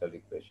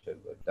diastolic pressure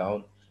were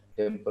down.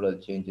 Temporal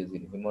changes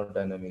in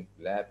hemodynamic,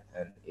 lab,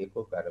 and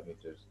echo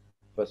parameters.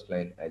 First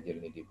line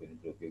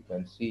azelnidipine group. You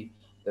can see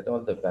that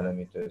all the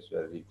parameters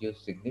were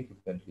reduced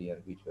significantly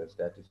and which were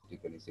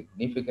statistically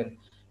significant.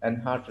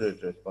 And heart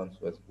rate response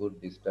was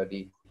good. This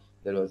study,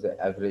 there was an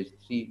average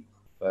 3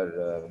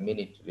 per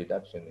minute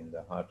reduction in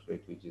the heart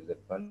rate, which is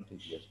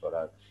advantageous for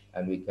us.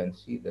 And we can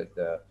see that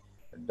the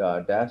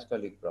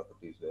diastolic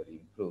properties were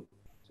improved.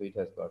 So it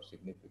has got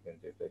significant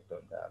effect on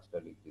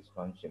diastolic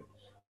dysfunction.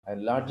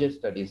 And larger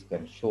studies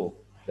can show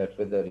that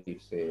whether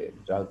it's a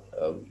drug,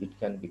 it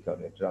can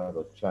become a drug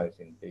of choice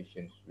in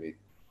patients with,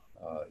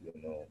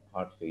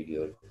 heart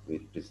failure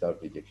with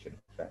preserved ejection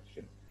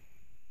fraction,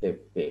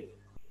 PEP.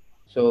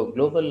 So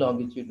global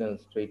longitudinal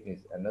strain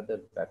is another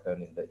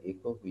pattern in the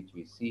echo, which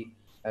we see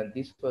and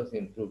this was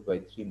improved by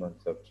 3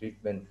 months of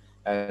treatment,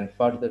 and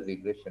further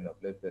regression of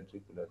left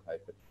ventricular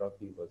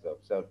hypertrophy was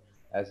observed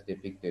as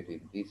depicted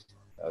in this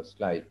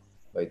slide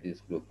by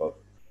this group of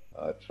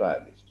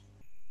trialists.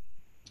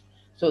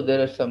 So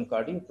there are some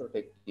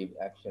cardioprotective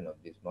action of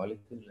this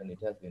molecule, and it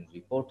has been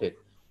reported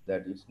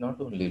that it not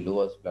only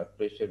lowers blood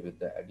pressure with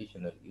the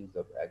additional use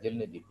of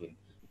azelnidipine,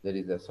 there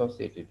is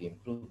associated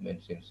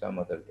improvements in some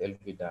other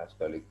LV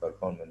diastolic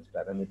performance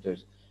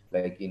parameters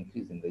like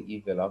increase in the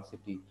E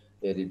velocity,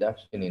 a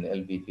reduction in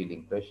LV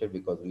filling pressure,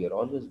 because we are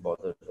always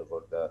bothered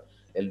about the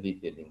LV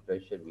filling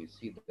pressure. We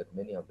see that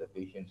many of the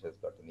patients has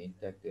got an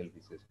intact LV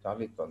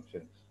systolic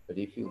function, but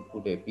if you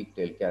put a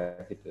pigtail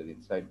catheter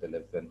inside the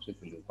left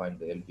ventricle, you find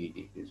the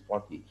LVD is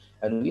 40.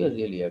 And we are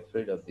really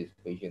afraid of this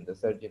patient. The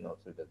surgeon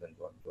also doesn't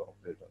want to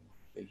operate on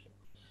this patient.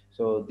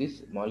 So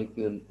this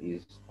molecule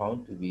is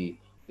found to be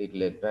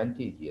little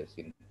advantageous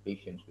in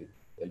patients with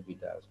LV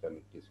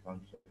diastolic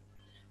dysfunction.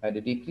 And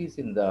a decrease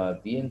in the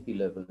BNP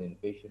level in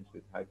patients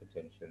with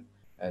hypertension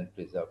and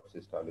preserved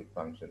systolic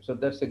function. So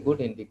that's a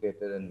good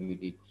indicator, and we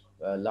did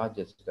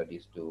larger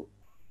studies to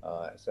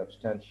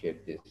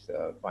substantiate this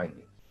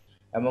finding.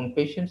 Among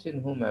patients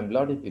in whom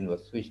amlodipine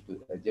was switched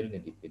to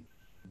azelnidipine,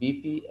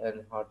 BP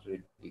and heart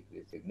rate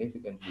decreased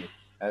significantly,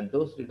 and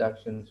those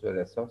reductions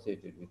were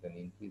associated with an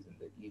increase in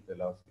the E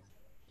velocity.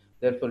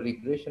 Therefore,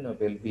 regression of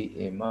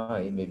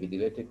LVMI may be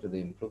related to the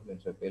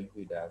improvements of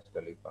LV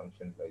diastolic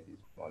function by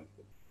this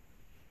molecule.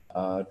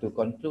 To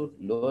conclude,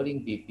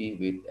 lowering BP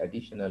with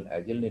additional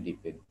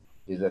azelnidipine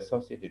is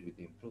associated with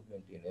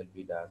improvement in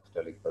LV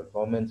diastolic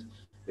performance,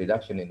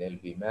 reduction in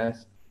LV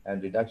mass,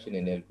 and reduction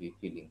in LV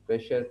filling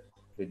pressure,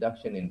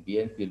 reduction in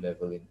BNP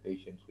level in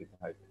patients with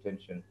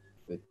hypertension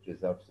with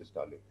preserved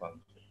systolic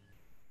function.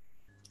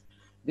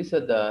 These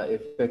are the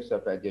effects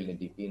of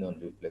azelnidipine on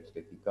reflex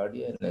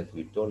tachycardia, and as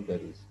we told, there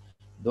is,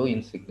 though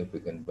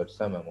insignificant, but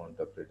some amount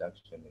of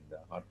reduction in the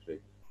heart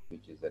rate,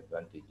 which is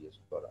advantageous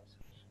for us.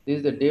 This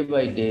is the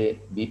day-by-day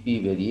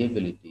BP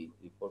variability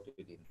reported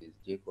in this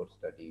J-code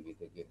study with,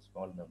 again,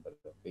 small number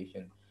of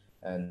patients,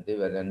 and they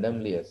were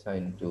randomly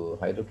assigned to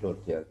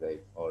hydrochlorothiazide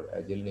or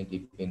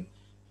azelnidipine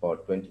for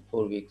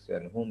 24 weeks,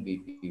 and home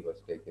BP was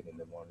taken in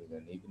the morning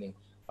and evening.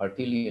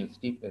 Arterial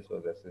stiffness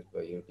was assessed by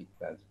aortic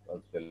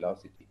pulse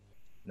velocity.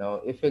 Now,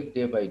 effect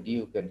day by day,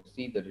 you can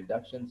see the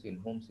reductions in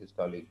home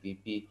systolic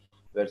BP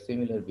were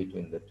similar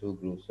between the two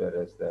groups,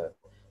 whereas the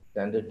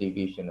standard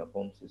deviation of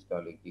home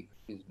systolic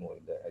decreased more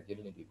in the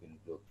azelnidipine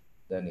group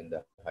than in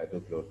the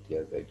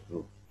hydrochlorothiazide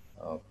group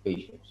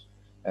patients.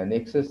 And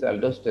excess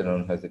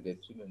aldosterone has a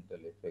detrimental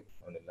effect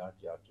on a large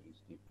artery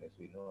stiffness.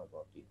 We know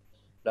about it.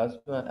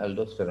 Plasma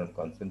aldosterone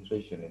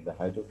concentration in the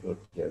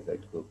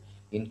hydrochlorothiazide group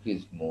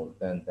increased more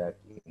than that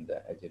in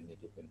the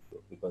azelnidipine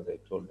group, because I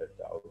told at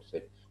the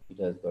outset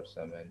it has got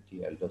some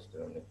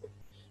anti-aldosterone effect.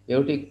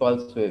 Aortic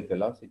pulse wave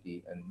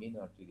velocity and mean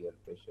arterial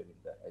pressure in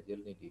the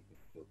azelnidipine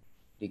group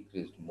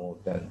decreased more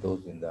than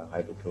those in the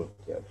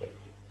hydrochlorothiazide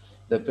group.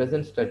 The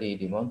present study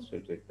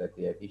demonstrated that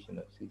the addition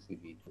of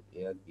CCB to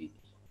ARB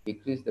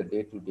decreased the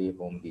day-to-day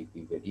home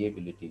BP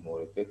variability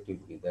more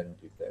effectively than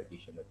did the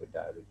addition of a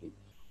diuretic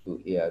to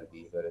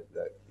ARB, whereas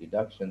the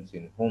reductions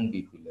in home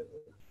BP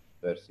level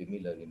were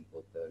similar in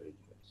both the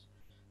regimens.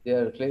 They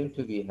are claimed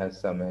to be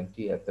has some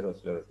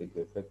anti-atherosclerotic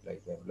effect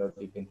like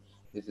amlodipine.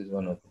 This is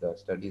one of the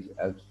studies,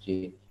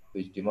 ALPS-J,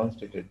 which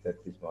demonstrated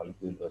that this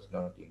molecule was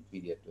not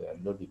inferior to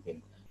amlodipine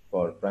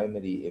for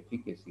primary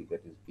efficacy,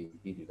 that is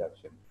BP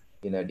reduction,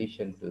 in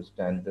addition to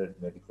standard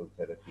medical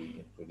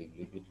therapy, including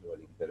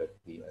lipid-lowering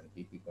therapy and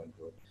BP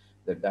control.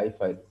 The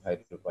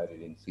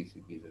dihydropyridine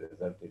CCBs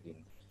resulted in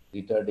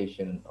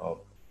retardation of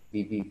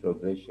BP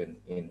progression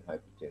in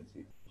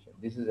hypertensive patients.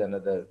 This is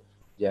another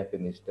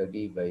Japanese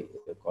study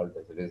called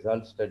as a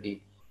result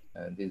study,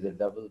 and this is a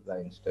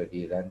double-blind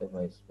study,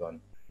 randomized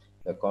one.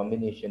 The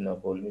combination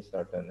of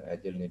olmesartan and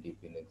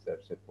azelnidipine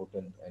exerts a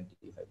potent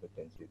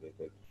antihypertensive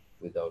effect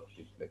without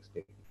reflex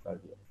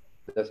tachycardia.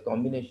 Thus,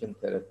 combination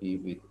therapy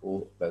with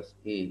O plus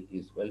A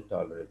is well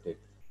tolerated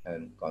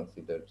and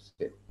considered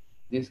safe.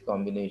 This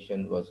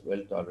combination was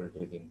well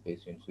tolerated in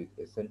patients with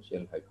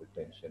essential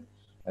hypertension,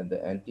 and the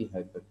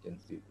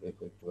antihypertensive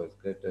effect was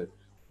greater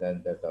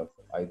than that of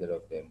either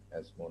of them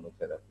as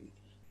monotherapy.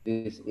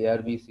 This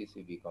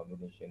ARB-CCB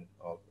combination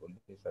of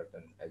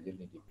olmesartan and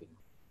azelnidipine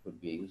could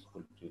be a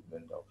useful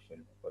treatment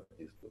option for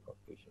this group of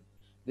patients.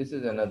 This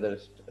is another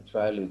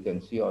trial. You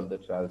can see all the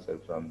trials are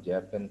from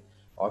Japan.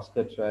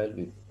 Oscar trial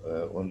with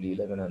only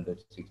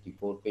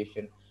 1164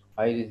 patients,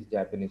 high-risk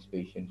Japanese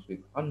patients with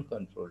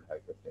uncontrolled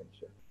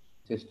hypertension.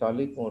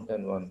 Systolic more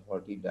than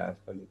 140,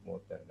 diastolic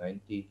more than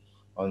 90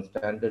 on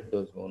standard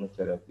dose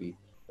monotherapy.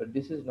 But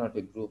this is not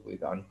a group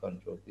with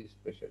uncontrolled. This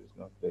pressure is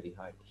not very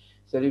high.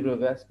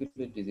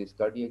 Cerebrovascular disease,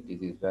 cardiac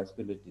disease,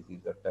 vascular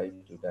disease, or type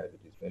 2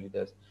 diabetes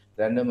mellitus,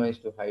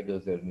 randomized to high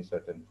dose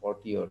olmesartan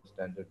 40 or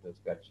standard dose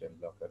calcium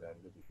blocker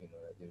amlodipine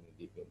or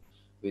azelnidipine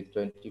with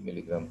 20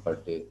 milligram per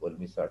day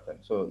olmesartan.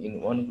 So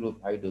in one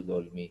group high dose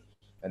olmi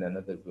and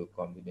another group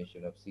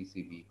combination of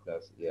CCB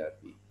plus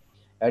ARB.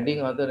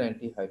 Adding other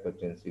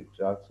antihypertensive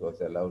drugs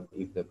was allowed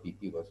if the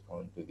BP was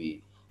found to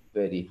be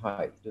very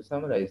high. To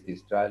summarize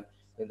this trial,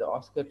 in the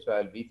Oscar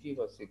trial, BP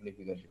was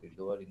significantly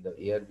lower in the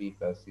ARB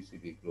plus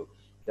CCB group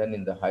than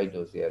in the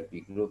high-dose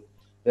ARB group.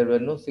 There were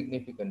no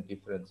significant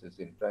differences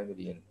in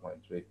primary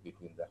endpoint rate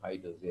between the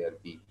high-dose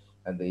ARB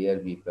and the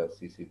ARB plus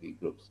CCB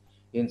groups.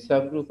 In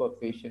subgroup of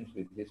patients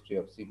with history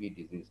of CB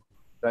disease,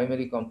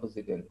 primary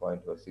composite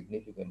endpoint was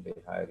significantly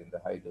higher in the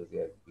high-dose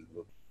ARB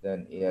group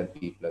than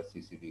ARB plus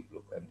CCB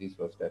group, and this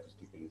was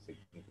statistically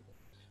significant.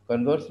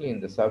 Conversely, in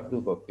the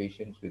subgroup of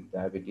patients with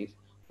diabetes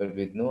but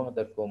with no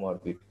other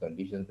comorbid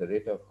conditions, the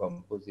rate of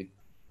composite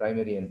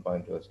primary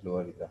endpoint was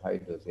lower in the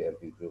high-dose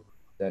ARB group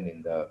than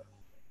in the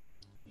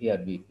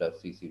ARB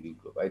plus CCB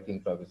group. I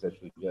think Professor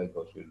Sujay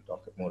Ghosh will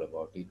talk more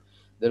about it.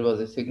 There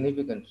was a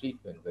significant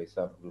treatment by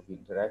subgroup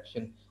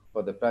interaction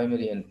for the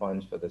primary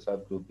endpoints for the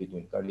subgroup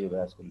between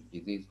cardiovascular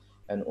disease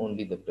and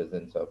only the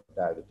presence of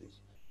diabetes.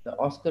 The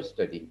Oscar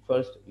study,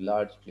 first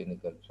large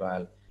clinical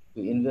trial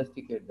to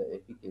investigate the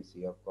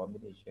efficacy of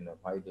combination of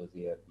high-dose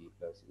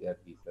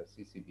ARB plus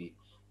CCB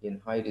in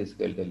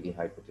high-risk elderly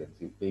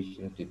hypertensive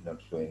patients, did not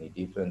show any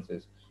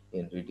differences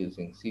in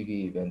reducing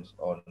CV events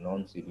or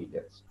non-CV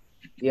deaths.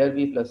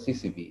 ARB plus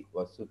CCB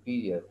was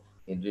superior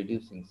in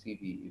reducing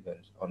CV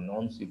events or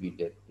non-CV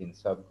death in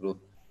subgroup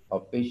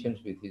of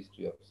patients with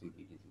history of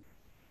CV disease.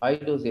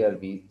 High-dose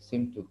ARB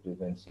seemed to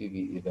prevent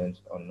CV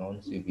events or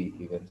non-CV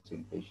events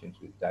in patients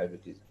with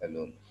diabetes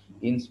alone,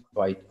 in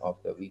spite of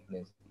the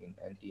weakness in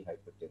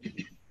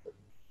antihypertensive.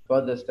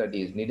 Further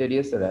study is needed.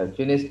 Yes, sir, I have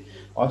finished.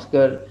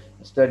 Oscar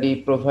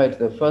study provides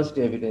the first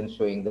evidence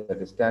showing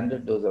that a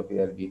standard dose of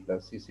ARB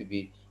plus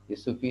CCB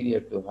is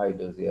superior to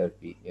high-dose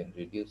ARB in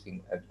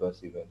reducing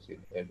adverse events in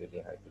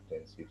elderly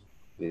hypertensives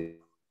with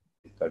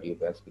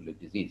cardiovascular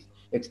disease.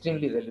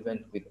 Extremely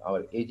relevant with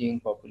our aging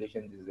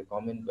population. This is a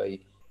comment by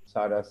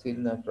Sarah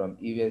Sirna from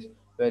US,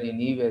 where in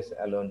US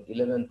alone,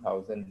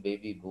 11,000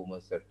 baby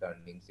boomers are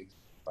turning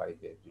 65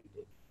 every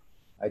day.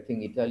 I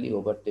think Italy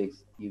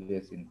overtakes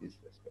US in this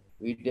respect.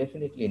 We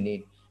definitely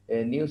need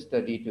a new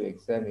study to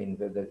examine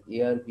whether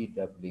ARB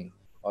doubling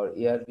or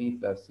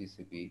ARB plus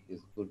CCB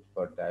is good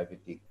for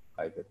diabetic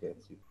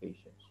hypertensive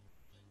patients.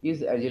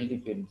 Is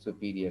Azelnidipine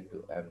superior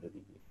to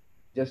amlodipine?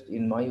 Just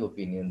in my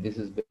opinion, this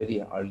is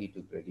very early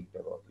to predict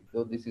about it.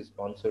 Though this is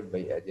sponsored by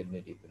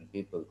Azelnidipine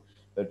people,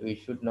 but we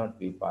should not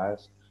be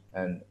biased.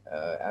 And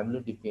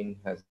amlodipine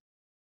has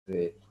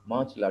a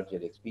much larger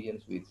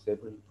experience with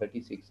several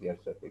 36 years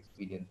of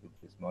experience with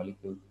this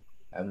molecule,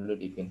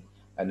 amlodipine.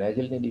 And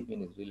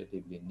Azelnidipine is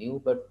relatively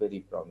new but very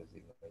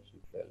promising, I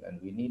should tell.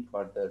 And we need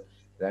further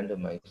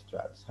randomized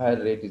trials.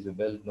 Higher rate is a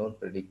well-known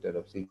predictor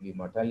of CV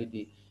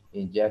mortality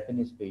in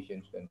Japanese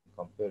patients when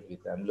compared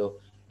with AMLO.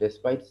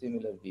 Despite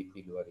similar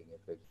BP lowering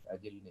effects,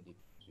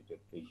 Azelnidipine-treated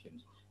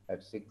patients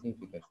had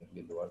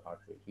significantly lower heart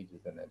rate, which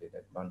is an added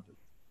advantage.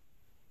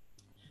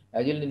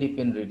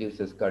 Azelnidipine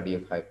reduces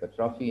cardiac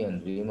hypertrophy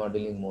and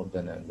remodeling more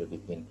than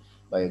amlodipine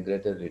by a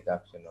greater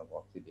reduction of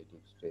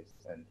oxidative stress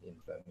and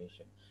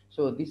inflammation.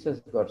 So this has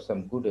got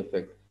some good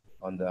effect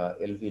on the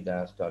LV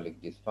diastolic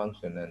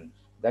dysfunction, and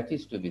that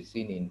is to be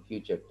seen in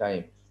future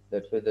time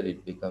that whether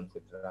it becomes a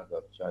drug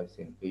of choice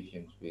in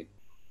patients with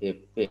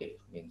HAPE,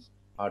 means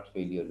heart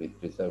failure with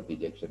preserved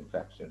ejection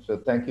fraction. So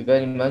thank you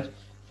very much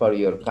for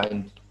your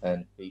kind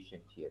and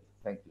patient hearing.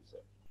 Thank you, sir.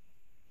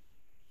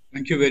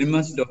 Thank you very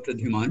much, Dr.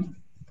 Dhiman.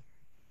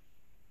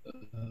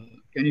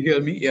 Can you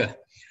hear me? Yeah.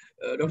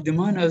 Dr.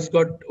 Dhiman has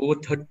got over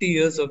 30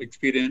 years of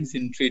experience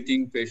in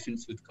treating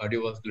patients with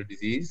cardiovascular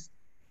disease.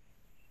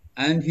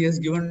 And he has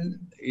given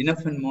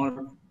enough and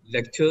more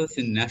lectures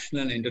in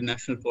national and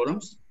international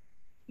forums.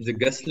 He's a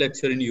guest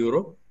lecturer in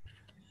Europe.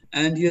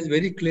 And he has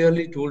very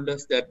clearly told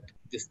us that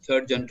this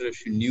third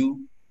generation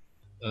new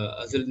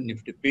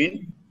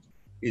Azelnidipine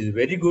is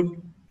very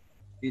good.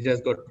 It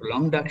has got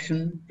prolonged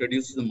action,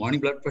 reduces the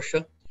morning blood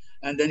pressure,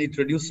 and then it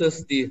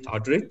reduces the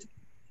heart rate.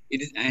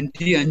 It is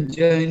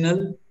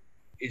anti-anginal,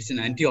 it's an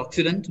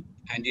antioxidant,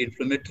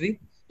 anti-inflammatory,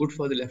 good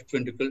for the left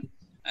ventricle,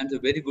 and a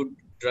very good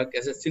drug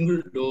as a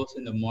single dose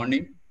in the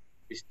morning,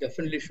 which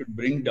definitely should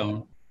bring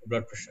down the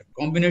blood pressure.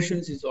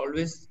 Combinations is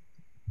always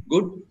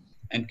good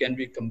and can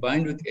be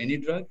combined with any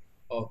drug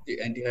of the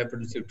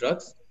antihypertensive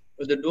drugs,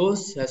 but the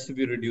dose has to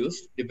be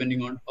reduced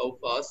depending on how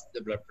fast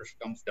the blood pressure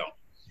comes down.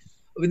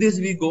 With this,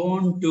 we go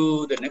on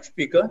to the next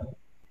speaker.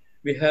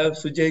 We have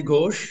Sujay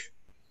Ghosh.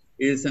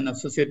 He is an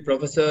associate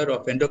professor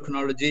of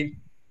endocrinology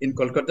in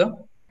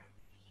Kolkata.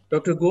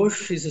 Dr.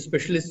 Ghosh is a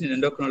specialist in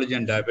endocrinology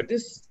and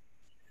diabetes,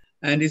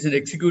 and is an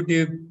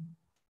executive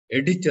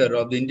editor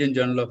of the Indian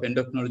Journal of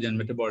Endocrinology and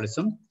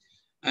Metabolism.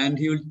 And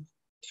he will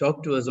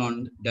talk to us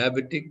on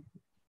diabetic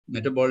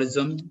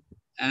metabolism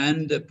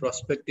and the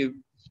prospective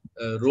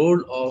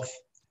role of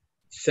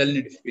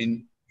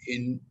Azelnidipine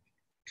in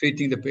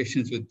treating the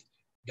patients with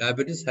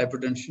diabetes,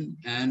 hypertension,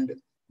 and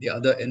the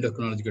other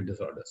endocrinological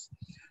disorders.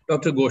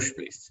 Dr. Ghosh,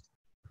 please.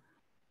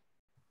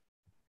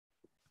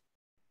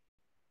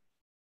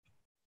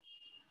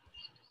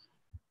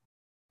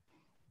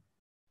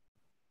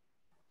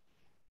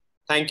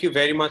 Thank you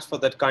very much for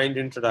that kind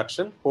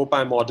introduction. Hope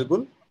I'm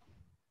audible.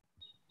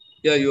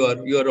 Yeah, you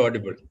are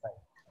audible.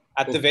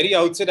 At the very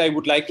outset, I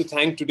would like to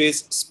thank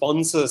today's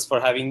sponsors for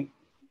having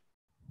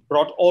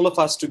brought all of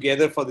us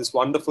together for this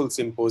wonderful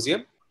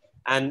symposium.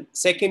 And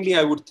secondly,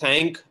 I would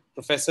thank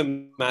Professor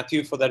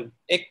Matthew for that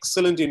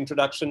excellent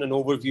introduction and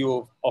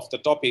overview of the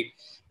topic,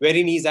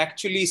 wherein he's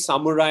actually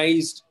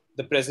summarized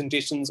the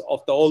presentations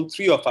of all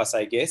three of us,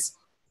 I guess.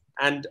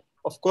 And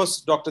of course,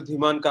 Dr.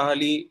 Dhiman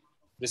Kahali,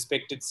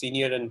 respected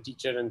senior and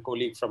teacher and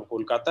colleague from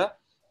Kolkata,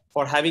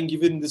 for having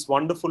given this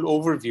wonderful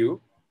overview,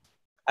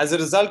 as a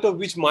result of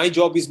which my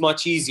job is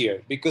much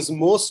easier because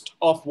most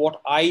of what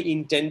I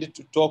intended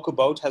to talk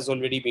about has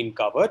already been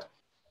covered.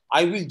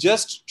 I will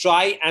just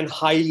try and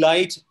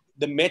highlight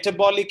the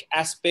metabolic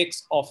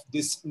aspects of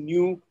this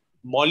new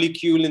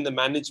molecule in the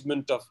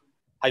management of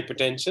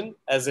hypertension,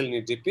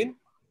 Azelnidipine,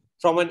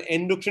 from an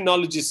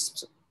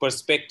endocrinologist's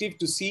perspective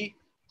to see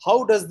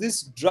how does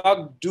this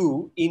drug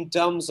do in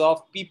terms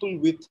of people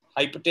with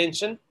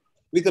hypertension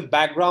with a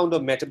background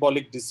of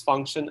metabolic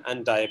dysfunction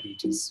and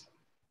diabetes.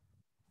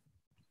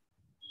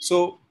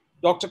 So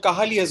Dr.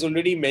 Kahali has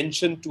already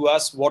mentioned to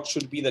us what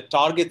should be the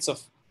targets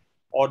of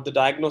or the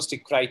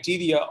diagnostic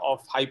criteria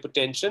of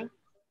hypertension.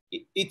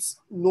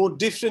 It's no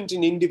different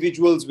in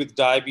individuals with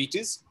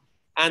diabetes,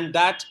 and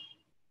that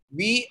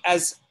we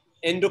as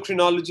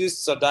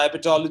endocrinologists or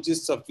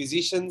diabetologists or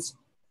physicians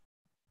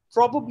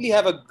probably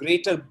have a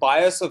greater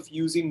bias of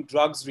using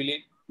drugs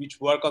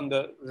which work on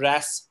the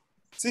RAS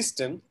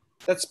system.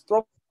 That's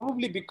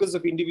probably because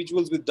of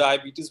individuals with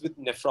diabetes with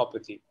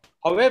nephropathy.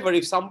 However,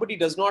 if somebody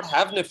does not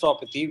have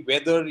nephropathy,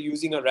 whether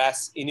using a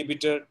RAS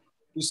inhibitor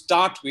to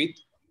start with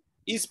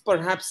is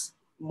perhaps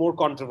more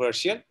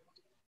controversial.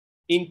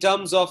 In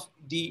terms of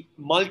the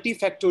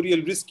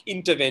multifactorial risk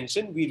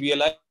intervention, we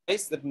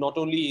realize that not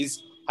only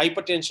is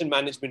hypertension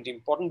management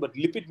important, but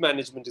lipid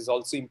management is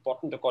also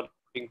important according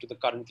to the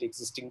currently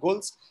existing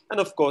goals, and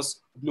of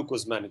course,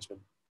 glucose management.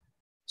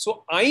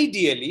 So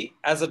ideally,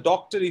 as a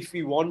doctor, if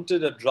we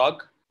wanted a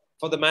drug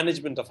for the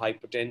management of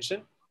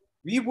hypertension,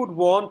 we would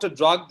want a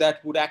drug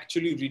that would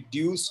actually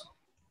reduce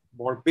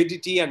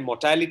morbidity and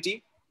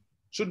mortality,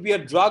 should be a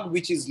drug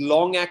which is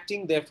long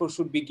acting, therefore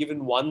should be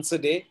given once a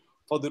day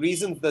for the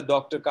reasons that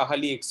Dr.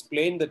 Kahali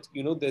explained, that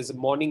there's a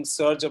morning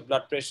surge of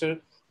blood pressure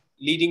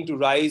leading to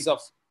rise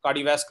of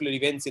cardiovascular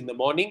events in the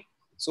morning.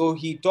 So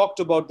he talked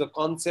about the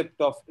concept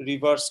of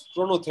reverse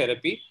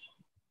chronotherapy,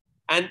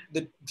 and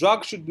the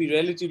drug should be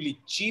relatively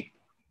cheap,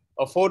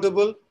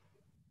 affordable,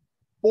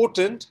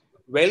 potent,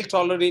 well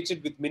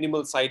tolerated with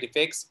minimal side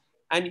effects,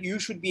 and you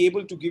should be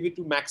able to give it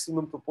to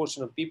maximum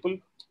proportion of people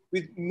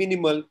with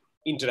minimal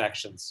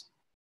interactions.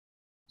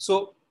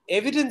 So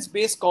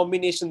evidence-based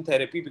combination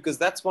therapy, because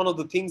that's one of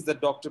the things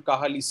that Dr.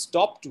 Kahali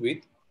stopped with.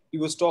 He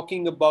was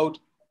talking about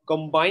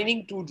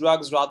combining two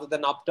drugs rather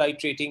than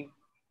up-titrating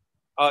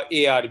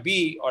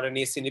ARB or an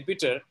ACE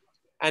inhibitor.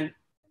 And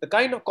the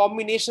kind of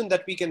combination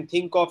that we can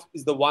think of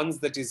is the ones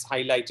that is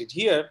highlighted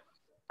here.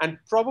 And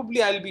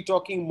probably I'll be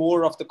talking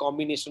more of the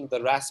combination of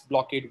the RAS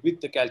blockade with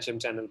the calcium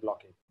channel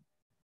blockade.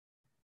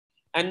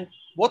 And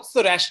what's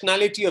the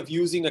rationality of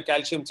using a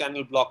calcium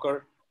channel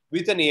blocker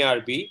with an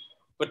ARB,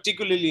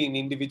 particularly in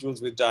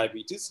individuals with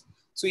diabetes?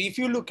 So if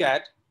you look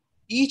at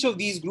each of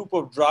these group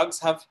of drugs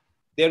have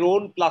their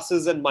own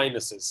pluses and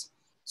minuses.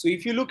 So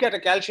if you look at a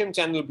calcium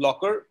channel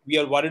blocker, we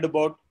are worried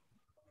about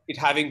it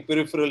having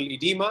peripheral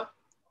edema.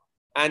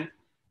 And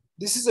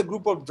this is a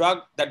group of drug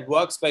that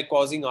works by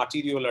causing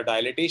arteriolar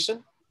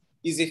dilatation,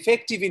 is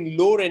effective in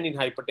low renin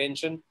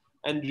hypertension,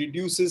 and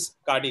reduces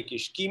cardiac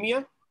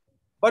ischemia.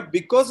 But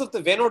because of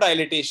the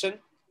venodilatation,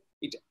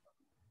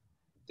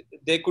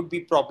 there could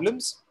be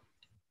problems.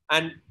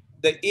 And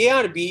the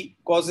ARB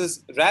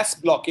causes RAS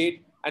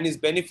blockade and is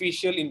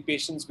beneficial in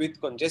patients with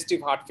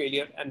congestive heart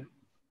failure and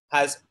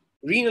has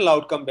renal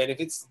outcome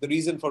benefits, the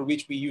reason for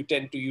which we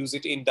tend to use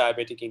it in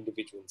diabetic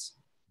individuals.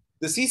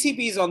 The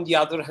CCBs, on the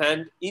other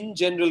hand, in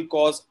general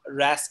cause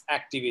RAS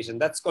activation.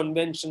 That's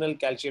conventional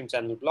calcium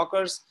channel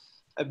blockers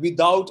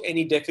without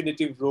any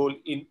definitive role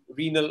in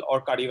renal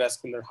or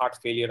cardiovascular heart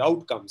failure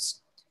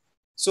outcomes.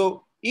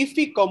 So if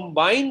we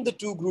combine the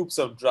two groups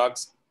of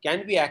drugs,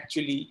 can we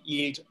actually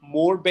yield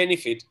more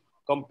benefit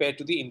compared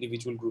to the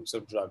individual groups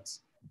of drugs?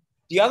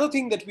 The other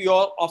thing that we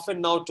all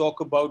often now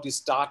talk about is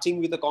starting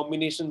with a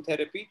combination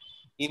therapy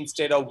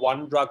instead of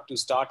one drug to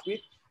start with.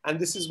 And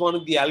this is one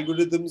of the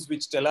algorithms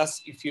which tell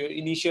us if your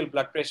initial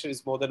blood pressure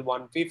is more than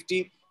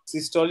 150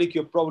 systolic,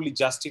 you're probably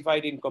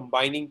justified in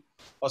combining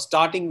or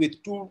starting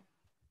with two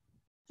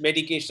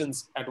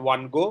medications at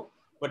one go.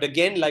 But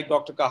again, like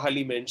Dr.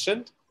 Kahali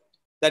mentioned,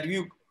 that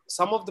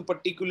some of the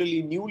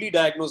particularly newly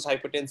diagnosed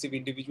hypertensive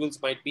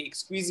individuals might be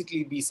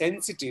exquisitely be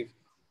sensitive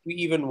to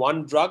even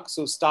one drug.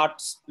 So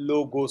start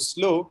low, go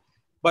slow.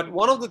 But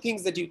one of the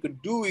things that you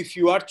could do if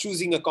you are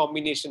choosing a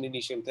combination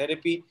initial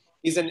therapy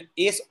is an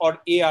ACE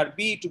or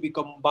ARB to be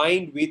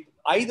combined with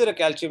either a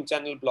calcium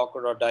channel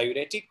blocker or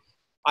diuretic.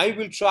 I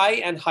will try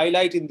and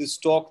highlight in this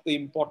talk the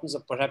importance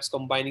of perhaps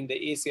combining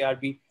the ACE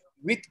ARB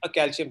with a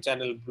calcium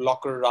channel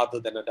blocker rather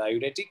than a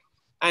diuretic.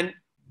 And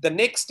the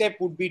next step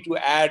would be to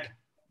add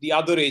the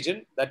other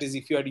agent. That is,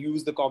 if you had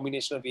used the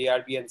combination of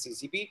ARB and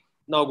CCB,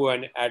 now go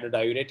and add a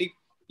diuretic.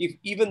 If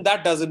even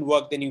that doesn't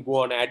work, then you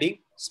go on adding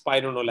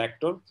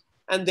spironolactone,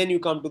 and then you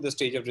come to the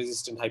stage of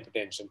resistant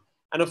hypertension.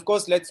 And of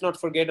course, let's not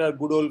forget our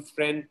good old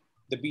friend,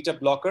 the beta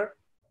blocker,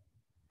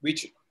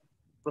 which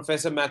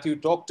Professor Matthew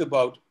talked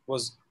about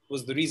was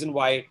the reason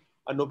why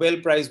a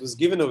Nobel Prize was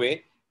given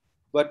away.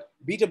 But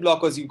beta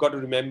blockers, you've got to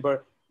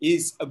remember,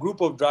 is a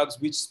group of drugs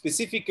which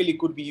specifically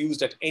could be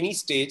used at any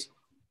stage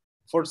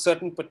for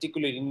certain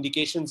particular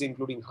indications,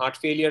 including heart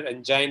failure,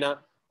 angina,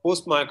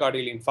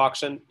 post-myocardial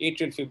infarction,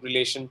 atrial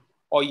fibrillation,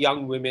 or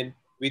young women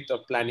with or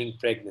planning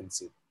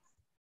pregnancy.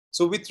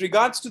 So with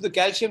regards to the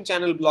calcium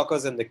channel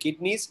blockers and the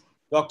kidneys,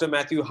 Dr.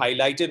 Matthew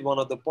highlighted one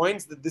of the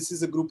points that this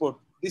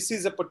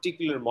is a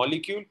particular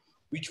molecule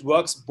which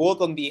works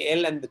both on the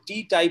L and the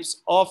T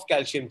types of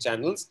calcium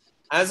channels,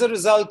 as a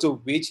result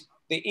of which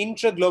the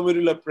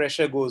intraglomerular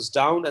pressure goes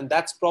down, and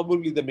that's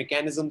probably the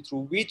mechanism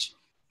through which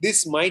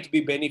this might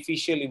be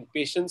beneficial in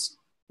patients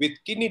with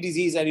kidney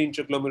disease and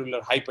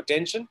intraglomerular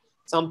hypertension,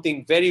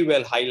 something very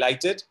well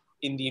highlighted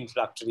in the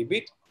introductory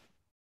bit.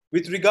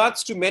 With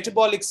regards to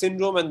metabolic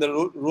syndrome and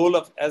the role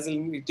of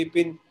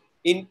azelnidipine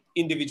in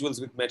individuals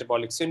with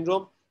metabolic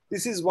syndrome,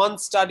 this is one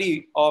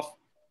study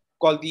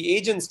called the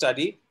AGENT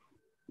study.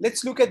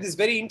 Let's look at this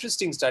very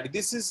interesting study.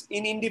 This is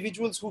in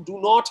individuals who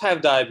do not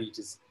have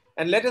diabetes.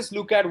 And let us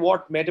look at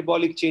what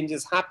metabolic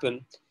changes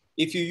happen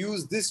if you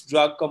use this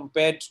drug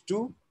compared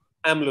to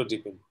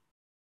amlodipine.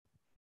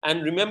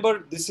 And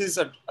remember, this is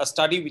a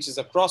study which is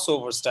a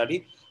crossover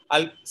study.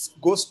 I'll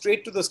go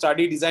straight to the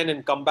study design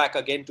and come back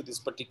again to this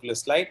particular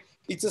slide.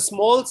 It's a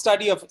small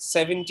study of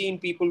 17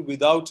 people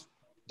without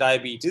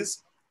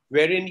diabetes,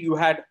 wherein you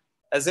had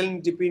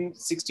azelnidipine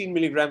 16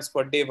 milligrams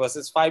per day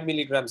versus 5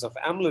 milligrams of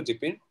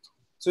amlodipine.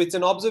 So it's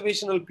an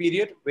observational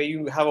period where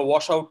you have a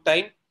washout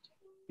time.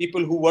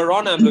 People who were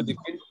on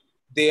amlodipine,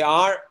 they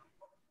are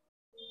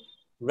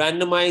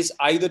randomized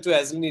either to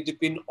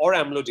azelnidipine or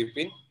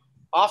amlodipine.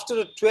 After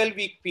a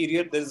 12-week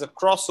period, there is a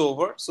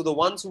crossover. So the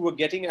ones who were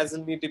getting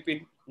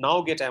azelnidipine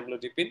now get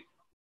amlodipine,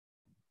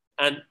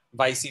 and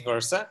vice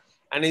versa.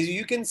 And as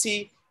you can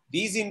see,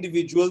 these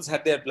individuals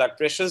had their blood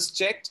pressures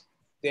checked,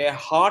 their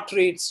heart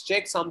rates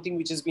checked, something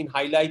which has been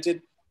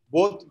highlighted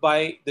both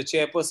by the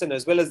chairperson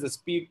as well as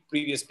the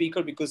previous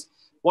speaker, because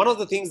one of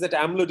the things that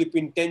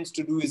amlodipine tends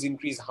to do is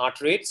increase heart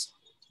rates.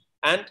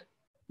 And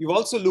you've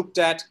also looked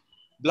at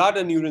blood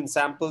and urine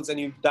samples, and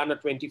you've done a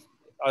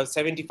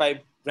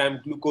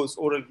 75-gram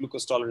oral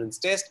glucose tolerance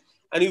test,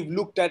 and you've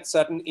looked at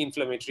certain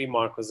inflammatory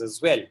markers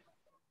as well.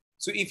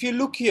 So if you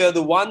look here,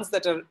 the ones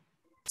that are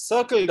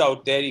circled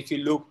out there, if you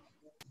look,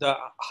 the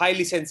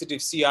highly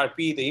sensitive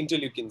CRP, the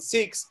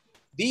interleukin-6,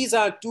 these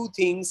are two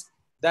things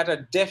that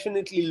are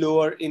definitely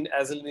lower in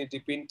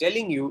azelnidipine,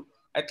 telling you,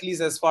 at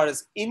least as far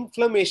as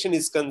inflammation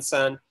is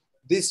concerned,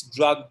 this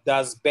drug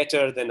does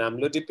better than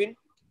amlodipine.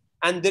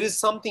 And there is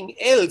something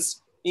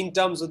else in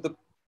terms of the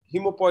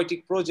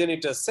hemopoietic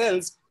progenitor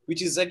cells,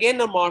 which is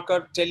again a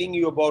marker telling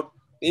you about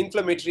the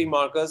inflammatory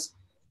markers.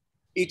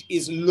 It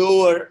is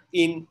lower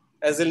in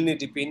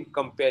azelnidipine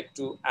compared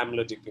to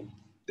amlodipine.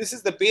 This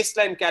is the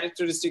baseline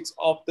characteristics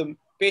of the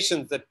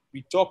patients that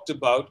we talked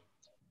about.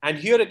 And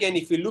here again,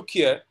 if you look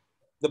here,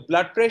 the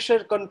blood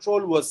pressure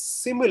control was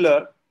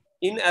similar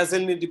in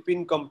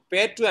azelnidipine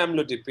compared to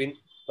amlodipine,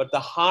 but the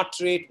heart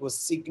rate was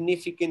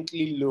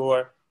significantly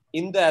lower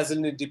in the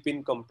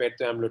azelnidipine compared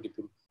to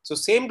amlodipine. So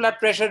same blood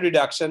pressure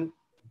reduction,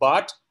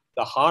 but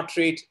the heart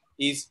rate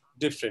is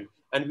different.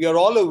 And we are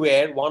all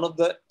aware, one of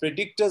the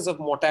predictors of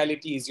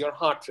mortality is your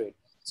heart rate.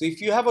 So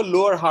if you have a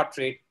lower heart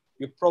rate,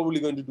 you're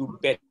probably going to do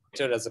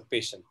better as a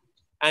patient.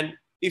 And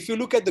if you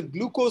look at the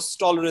glucose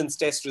tolerance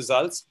test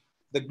results,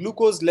 the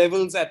glucose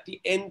levels at the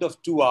end of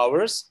 2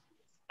 hours,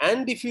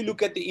 and if you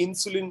look at the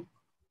insulin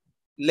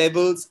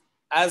levels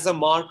as a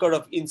marker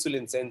of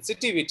insulin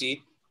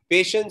sensitivity,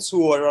 patients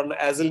who were on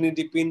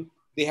azelnidipine,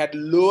 they had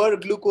lower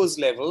glucose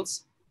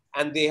levels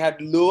and they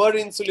had lower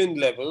insulin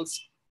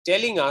levels,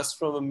 telling us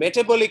from a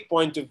metabolic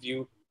point of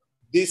view,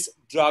 this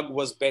drug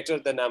was better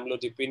than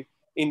amlodipine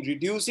in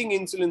reducing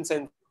insulin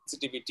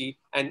sensitivity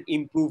and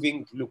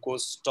improving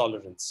glucose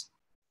tolerance.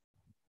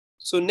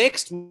 So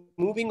next,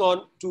 moving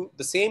on to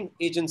the same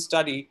AGENT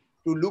study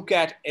to look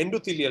at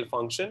endothelial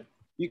function,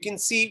 you can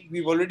see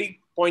we've already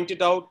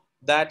pointed out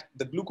that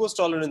the glucose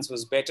tolerance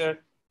was better,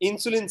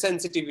 insulin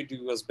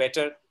sensitivity was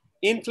better,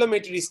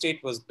 inflammatory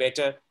state was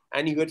better,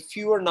 and you had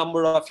fewer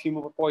number of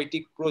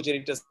hemopoietic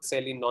progenitor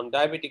cell in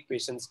non-diabetic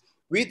patients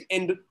with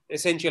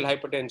essential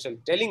hypertension,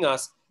 telling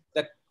us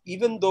that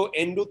even though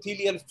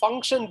endothelial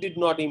function did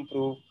not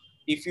improve,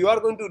 if you are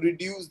going to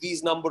reduce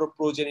these number of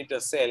progenitor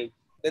cell,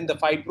 then the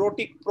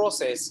fibrotic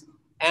process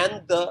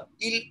and the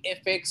ill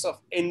effects of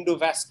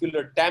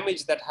endovascular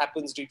damage that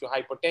happens due to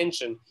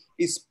hypertension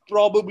is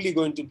probably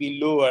going to be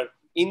lower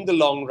in the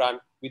long run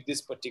with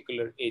this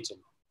particular agent.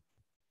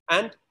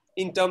 And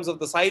in terms of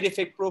the side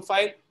effect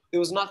profile, there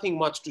was nothing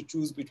much to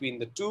choose between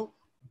the two,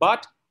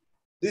 but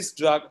this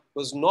drug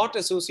was not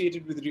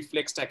associated with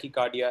reflex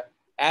tachycardia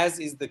as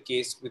is the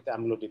case with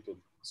amlodipine.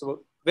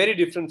 So very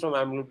different from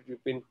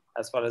amlodipine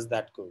as far as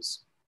that goes.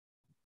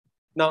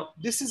 Now,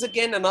 this is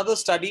again another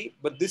study,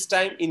 but this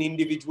time in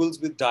individuals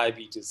with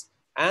diabetes.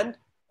 And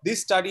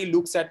this study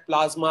looks at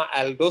plasma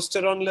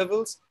aldosterone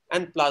levels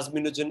and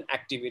plasminogen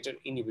activator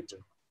inhibitor,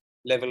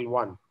 level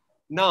 1.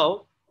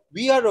 Now,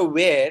 we are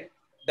aware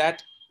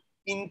that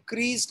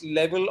increased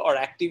level or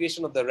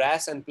activation of the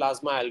RAS and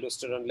plasma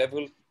aldosterone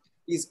level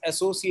is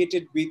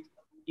associated with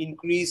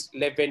increased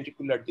left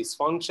ventricular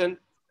dysfunction,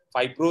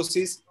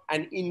 fibrosis,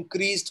 and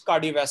increased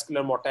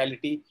cardiovascular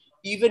mortality,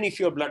 even if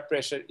your blood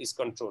pressure is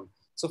controlled.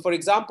 So for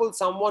example,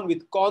 someone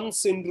with Conn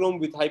syndrome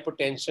with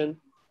hypertension,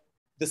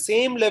 the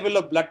same level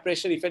of blood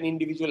pressure if an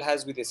individual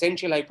has with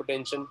essential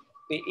hypertension,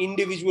 the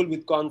individual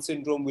with Conn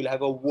syndrome will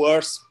have a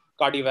worse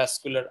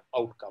cardiovascular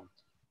outcome.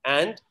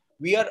 And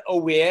we are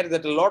aware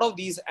that a lot of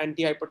these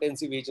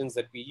antihypertensive agents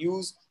that we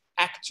use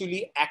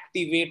actually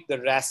activate the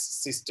RAS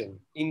system,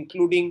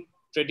 including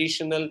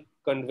traditional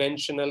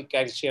conventional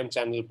calcium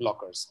channel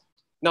blockers.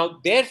 Now,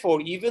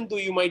 therefore, even though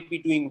you might be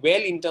doing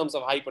well in terms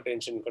of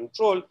hypertension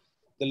control,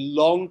 the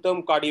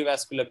long-term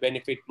cardiovascular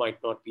benefit might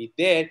not be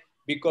there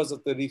because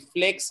of the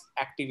reflex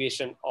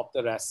activation of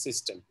the RAS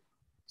system.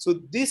 So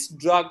this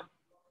drug,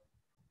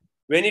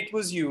 when it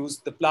was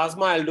used, the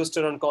plasma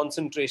aldosterone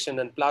concentration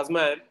and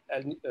plasma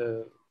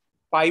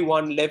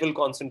Pi1 level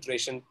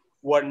concentration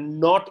were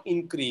not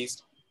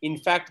increased. In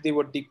fact, they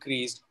were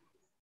decreased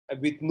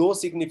with no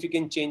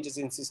significant changes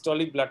in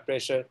systolic blood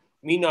pressure,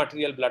 mean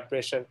arterial blood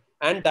pressure,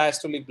 and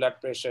diastolic blood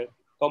pressure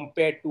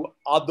compared to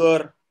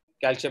other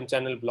calcium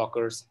channel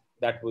blockers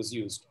that was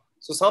used.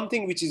 So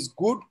something which is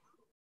good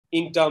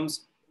in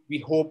terms, we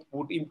hope,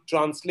 would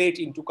translate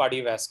into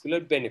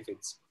cardiovascular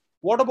benefits.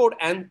 What about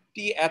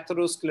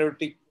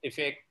anti-atherosclerotic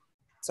effect?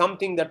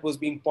 Something that was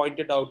being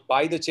pointed out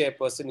by the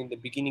chairperson in the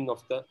beginning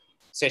of the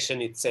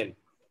session itself.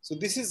 So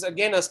this is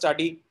again a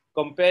study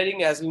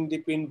comparing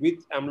azelnidipine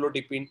with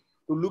amlodipine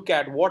to look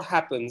at what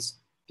happens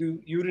to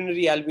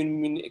urinary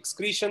albumin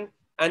excretion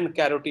and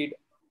carotid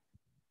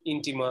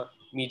intima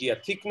media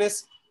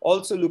thickness.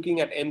 Also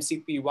looking at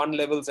MCP1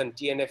 levels and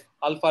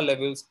TNF-alpha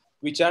levels,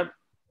 which are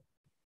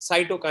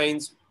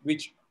cytokines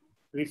which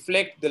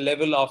reflect the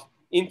level of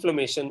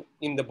inflammation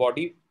in the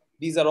body.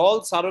 These are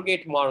all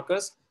surrogate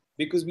markers.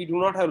 Because we do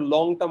not have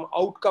long-term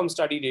outcome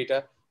study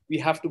data, we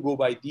have to go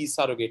by these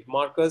surrogate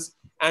markers.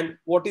 And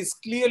what is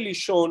clearly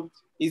shown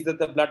is that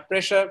the blood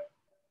pressure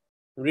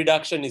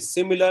reduction is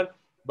similar,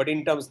 but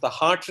in terms of the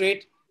heart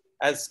rate,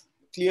 as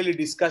clearly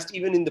discussed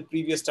even in the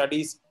previous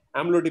studies,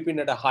 amlodipine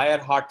had a higher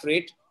heart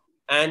rate.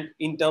 And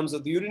in terms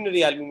of the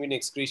urinary albumin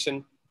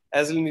excretion,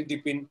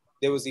 azelnidipine,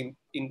 there was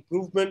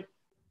improvement,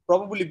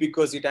 probably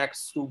because it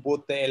acts through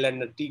both the L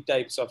and the T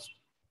types of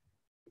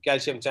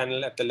calcium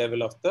channel at the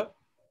level of the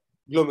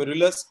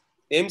glomerulus.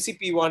 The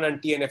MCP1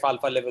 and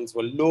TNF-alpha levels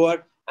were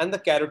lower, and the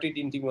carotid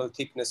intimal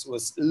thickness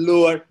was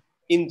lower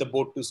in the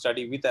BOAT2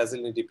 study with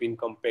azelnidipine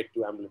compared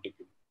to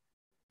amlodipine.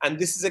 And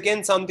this is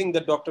again something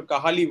that Dr.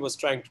 Kahali was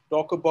trying to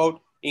talk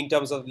about in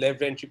terms of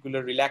left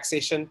ventricular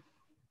relaxation.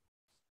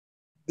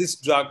 This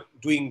drug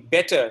doing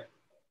better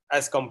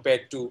as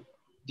compared to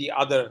the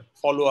other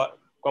follow-up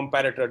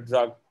comparator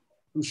drug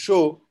to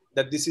show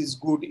that this is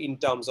good in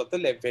terms of the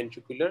left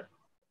ventricular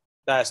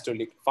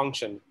diastolic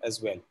function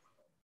as well,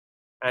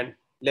 and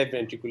left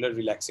ventricular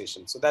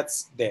relaxation. So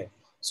that's there.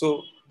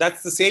 So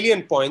that's the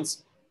salient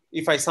points.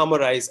 If I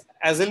summarize,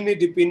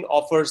 azelnidipine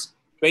offers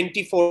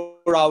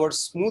 24-hour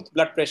smooth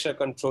blood pressure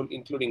control,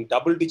 including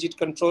double-digit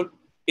control.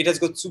 It has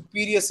got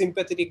superior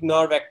sympathetic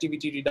nerve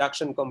activity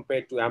reduction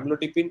compared to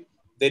amlodipine.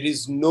 There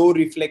is no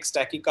reflex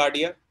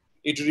tachycardia.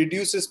 It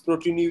reduces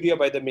proteinuria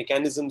by the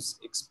mechanisms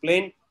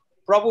explained.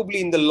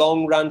 Probably in the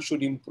long run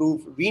should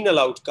improve renal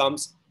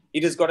outcomes.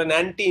 It has got an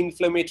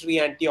anti-inflammatory,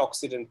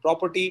 antioxidant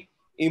property,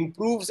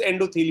 improves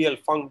endothelial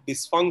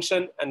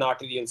dysfunction and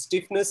arterial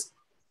stiffness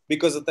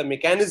because of the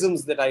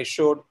mechanisms that I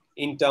showed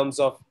in terms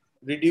of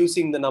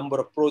reducing the number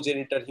of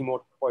progenitor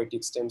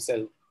hematopoietic stem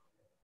cell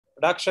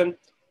production.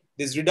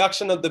 This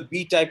reduction of the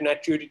B-type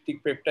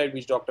natriuretic peptide,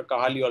 which Dr.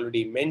 Kahali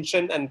already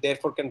mentioned, and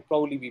therefore can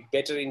probably be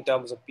better in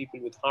terms of people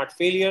with heart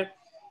failure.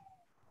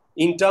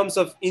 In terms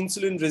of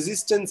insulin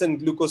resistance and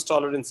glucose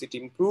tolerance, it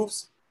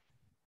improves.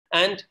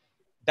 And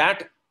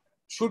that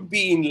should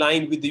be in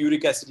line with the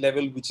uric acid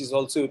level, which is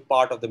also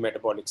part of the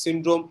metabolic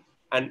syndrome,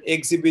 and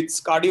exhibits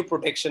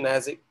cardioprotection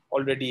as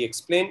already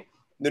explained.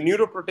 The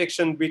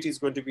neuroprotection bit is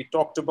going to be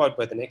talked about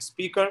by the next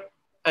speaker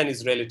and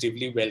is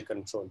relatively well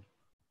controlled.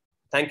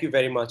 Thank you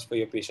very much for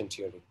your patient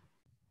hearing.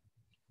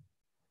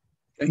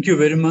 Thank you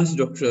very much,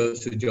 Dr.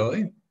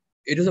 Sujoy.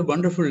 It is a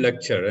wonderful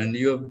lecture, and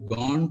you have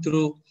gone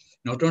through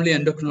not only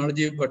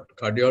endocrinology, but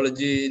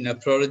cardiology,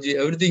 nephrology,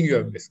 everything you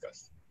have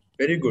discussed.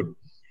 Very good.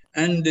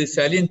 And the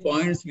salient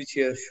points which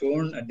you have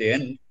shown at the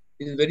end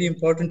is very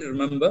important to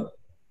remember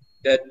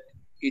that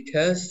it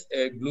has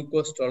a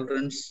glucose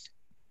tolerance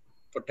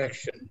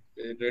protection.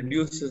 It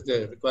reduces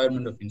the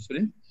requirement of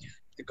insulin.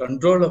 The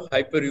control of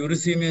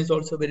hyperuricemia is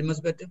also very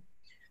much better.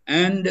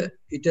 And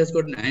it has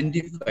got an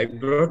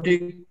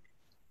anti-fibrotic,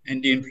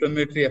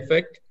 anti-inflammatory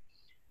effect.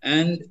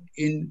 and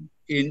in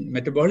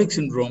metabolic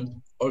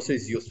syndrome also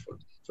is useful.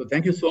 So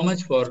thank you so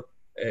much for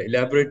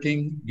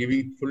elaborating,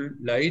 giving full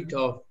light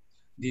of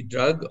the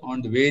drug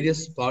on the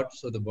various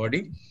parts of the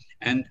body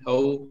and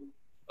how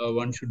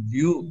one should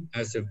view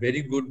as a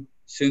very good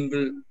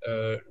single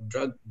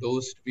drug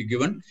dose to be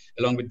given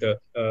along with the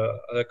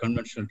other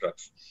conventional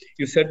drugs.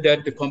 You said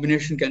that the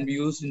combination can be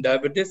used in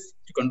diabetes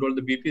to control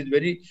the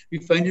BP. We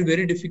find it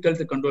very difficult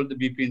to control the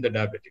BP in the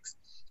diabetics.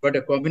 But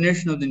a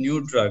combination of the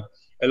new drug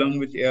along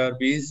with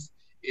ARBs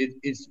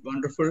is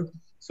wonderful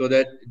so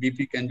that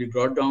BP can be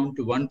brought down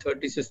to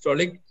 130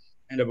 systolic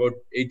and about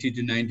 80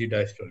 to 90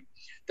 diastolic.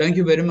 Thank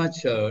you very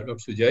much, Dr.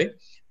 Sujay.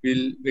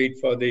 We'll wait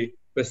for the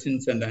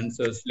questions and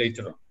answers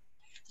later on.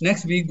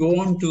 Next, we go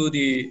on to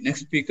the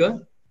next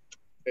speaker.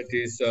 That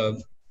is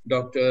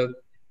Dr.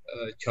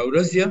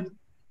 Chaurasia.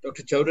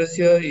 Dr.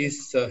 Chaurasia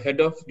is head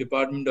of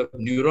Department of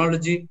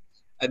Neurology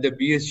at the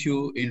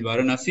BSU in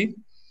Varanasi.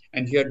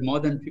 And he had more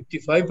than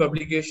 55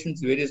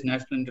 publications, various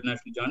national and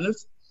international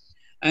journals.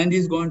 And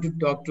he's going to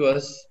talk to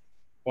us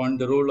on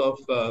the role of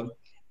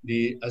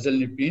the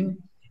Azelnidipine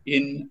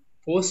in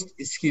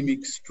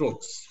post-ischemic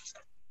strokes.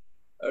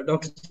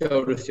 Dr.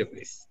 Chaurasia,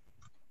 please.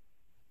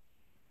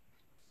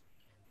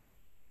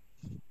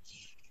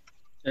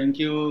 Thank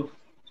you,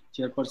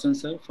 Chairperson,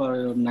 sir, for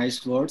your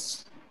nice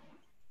words.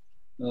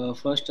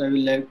 First, I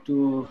would like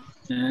to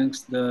thank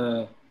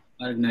the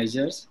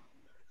organizers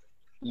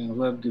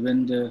who have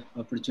given the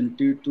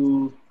opportunity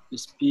to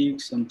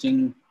speak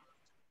something.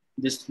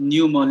 This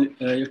new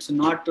molecule, it's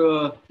not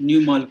a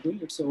new molecule,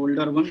 it's an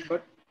older one,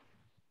 but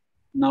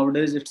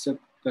nowadays it's a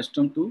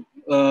custom to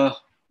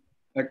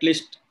at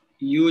least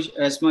use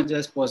as much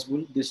as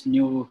possible this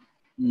new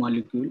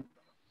molecule.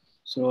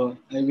 So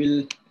I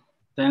will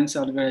thanks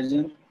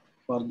organizer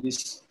for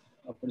this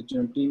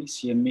opportunity,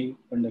 CME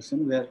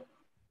conduction, where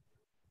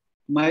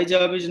my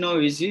job is now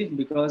easy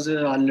because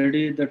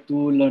already the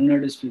two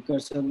learned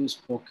speakers have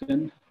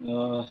spoken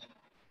about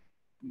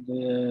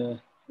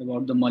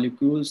the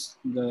molecules,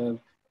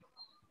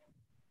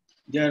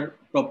 their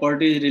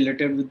properties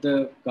related with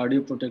the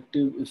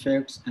cardioprotective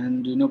effects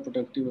and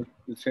renoprotective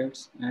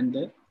effects, and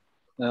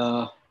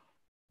the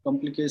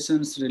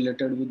complications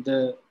related with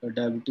the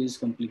diabetes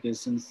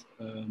complications,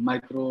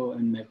 micro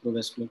and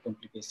macrovascular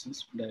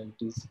complications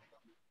diabetes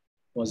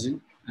causing,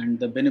 and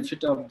the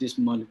benefit of these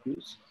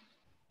molecules.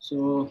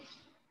 So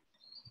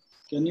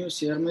can you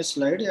share my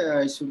slide?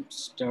 I should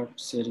start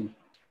sharing.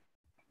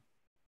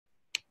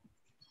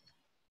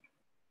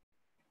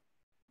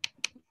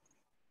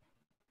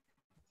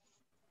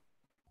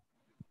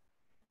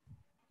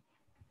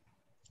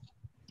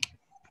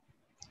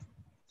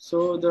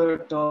 So the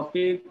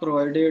topic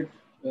provided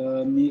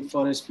me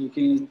for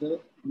speaking is the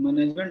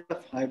management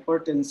of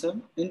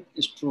hypertension in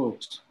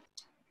strokes.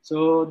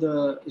 So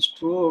the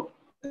stroke,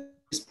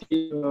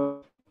 speak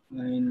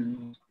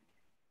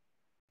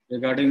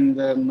regarding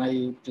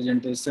my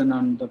presentation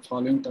on the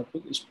following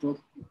topic,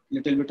 stroke,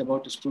 little bit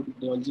about stroke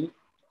etiology.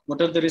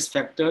 What are the risk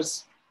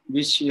factors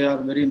which are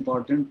very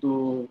important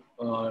to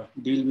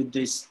deal with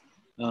these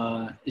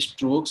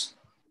strokes?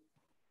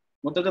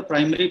 What are the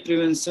primary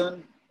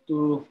prevention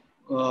to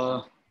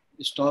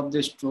stop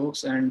the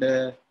strokes, and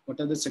what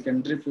are the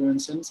secondary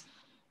preventions,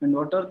 and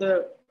what are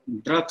the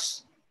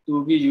drugs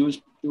to be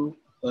used to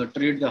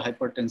treat the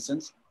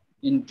hypertension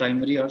in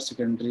primary or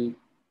secondary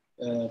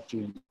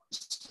prevention?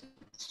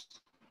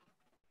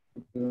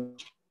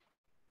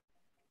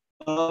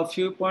 A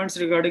few points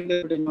regarding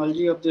the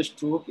epidemiology of the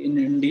stroke in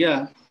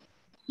India.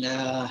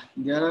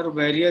 There are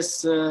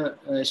various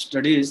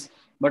studies,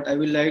 but I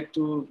would like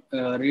to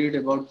read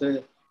about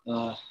the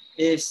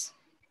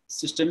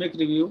systemic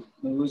review,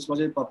 which was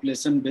a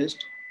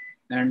population-based,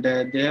 and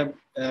they have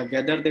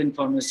gathered the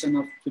information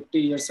of 50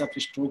 years of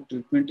stroke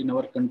treatment in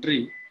our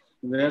country,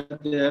 where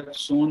they have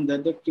shown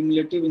that the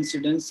cumulative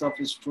incidence of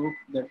stroke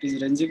that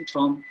is ranging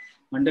from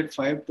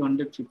 105 to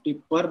 150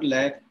 per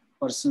lakh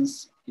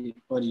persons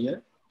per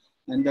year,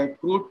 and the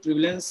crude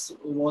prevalence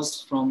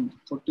was from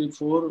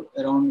 44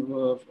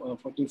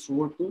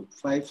 to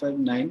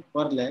 559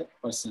 per lakh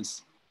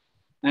persons.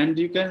 And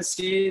you can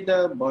see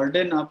the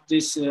burden of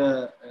this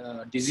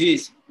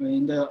disease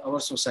in our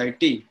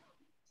society.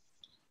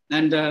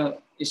 And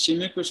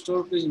ischemic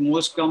stroke is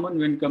most common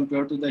when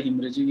compared to the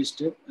hemorrhagic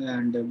stroke.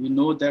 And we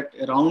know that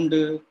around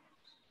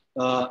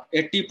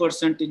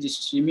 80% is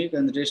ischemic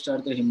and the rest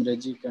are the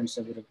hemorrhagic and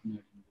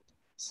subarachnoid.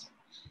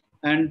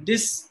 And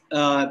this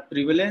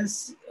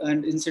prevalence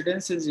and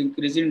incidence is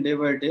increasing day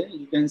by day.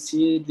 You can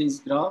see this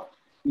graph,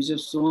 which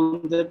has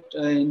shown that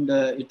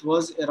it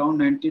was around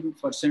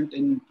 19%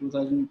 in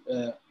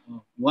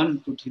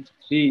 2001 to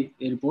 3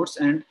 reports,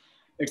 and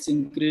it's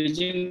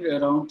increasing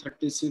around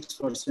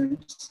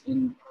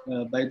 36%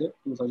 by the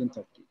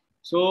 2030.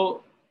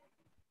 So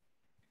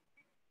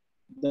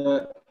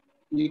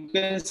you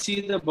can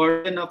see the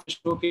burden of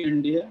stroke in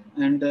India,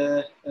 and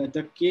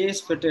the case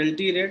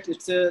fatality rate,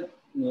 it's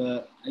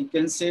I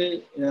can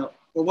say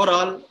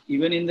overall,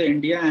 even in the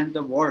India and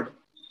the world,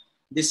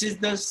 this is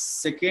the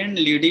second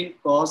leading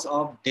cause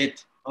of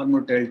death or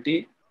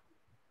mortality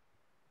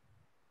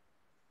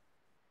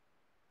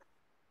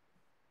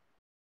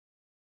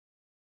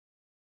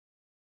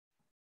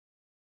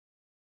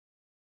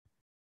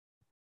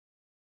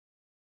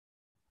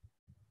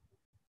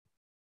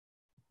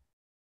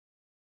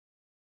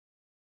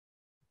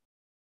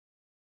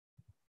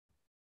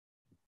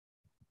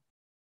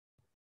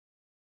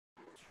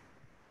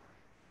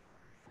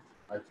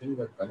I think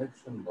the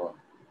connection gone.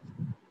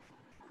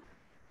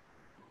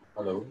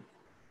 Hello?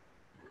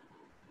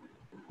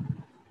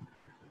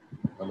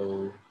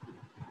 Hello?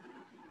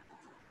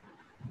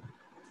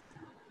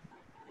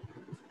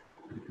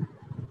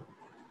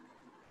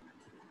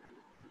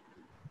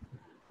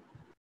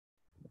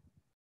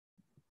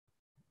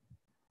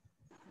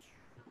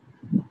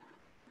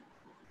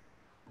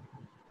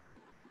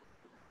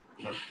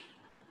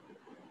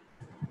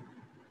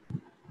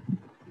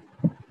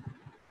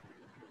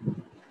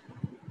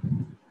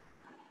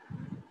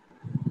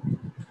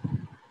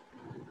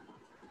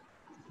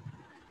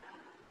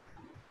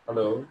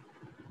 Hello?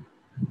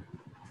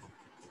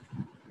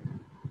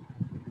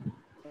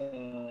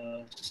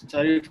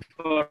 Sorry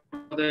for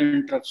the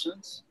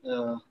interruptions.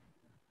 The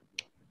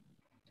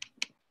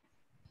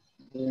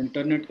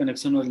internet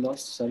connection was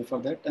lost. Sorry for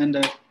that.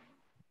 And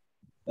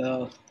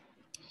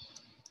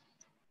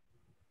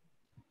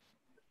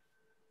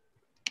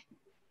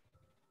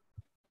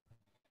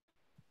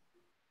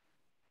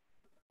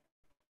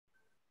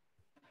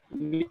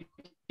we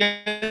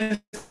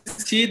can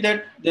see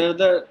that there are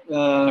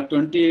the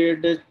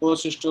 28 days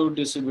post-stroke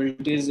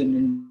disabilities in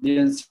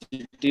Indian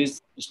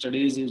cities.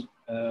 Studies is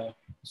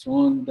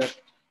shown that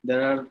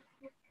there are,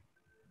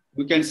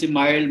 we can see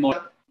mild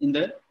in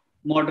the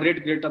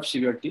moderate grade of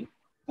severity,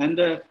 and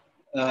the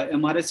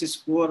MRS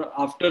score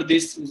after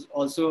this is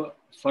also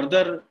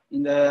further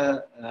in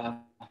the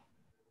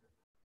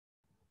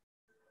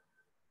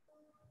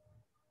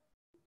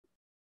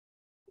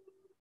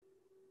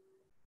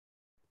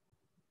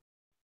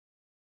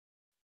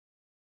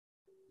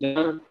there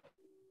are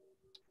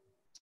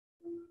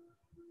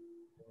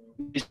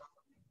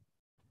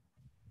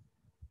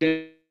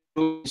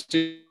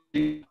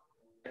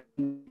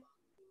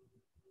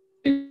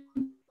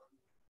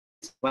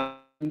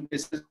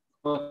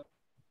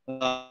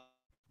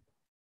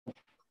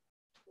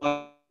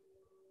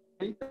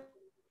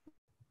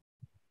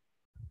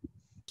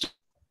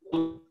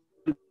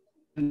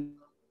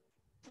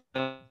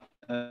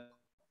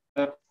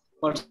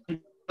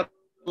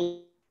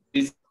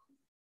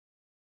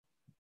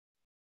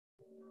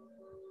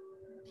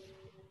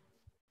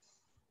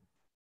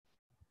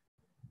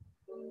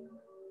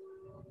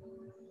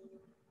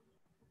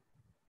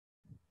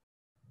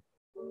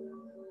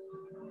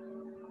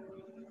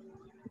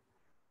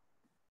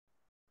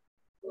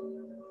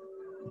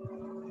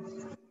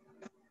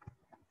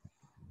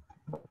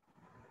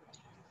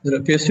There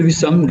appears to be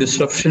some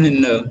disruption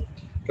in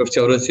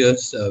Professor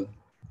Chaurasia's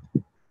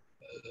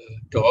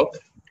talk.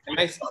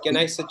 Can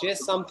I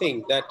suggest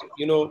something that,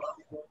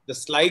 the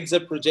slides are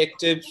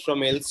projected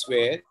from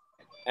elsewhere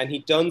and he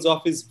turns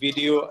off his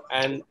video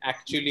and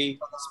actually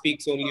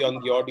speaks only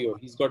on the audio.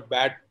 He's got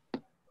bad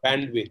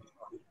bandwidth.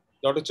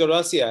 Dr.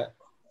 Chaurasia,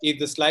 if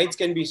the slides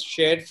can be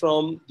shared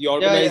from the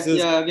organizers.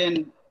 Yeah,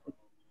 again.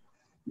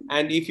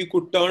 And if you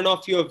could turn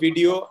off your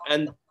video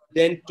and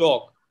then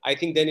talk, I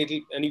think then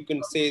and you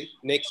can say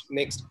next,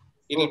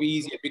 it'll be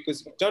easier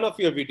because turn off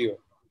your video.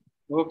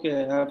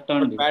 Okay, I have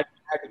turned it. Bad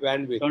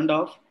bandwidth. Turned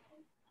off.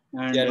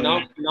 And yeah,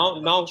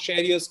 now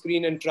share your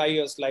screen and try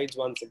your slides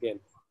once again.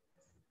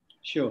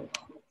 Sure.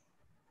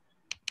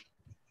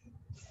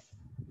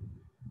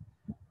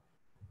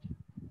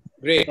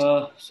 Great.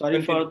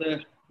 Sorry for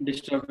the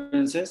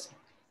disturbances.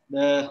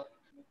 I'm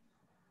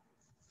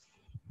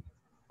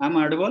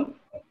audible?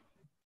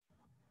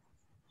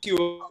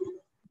 You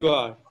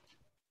are.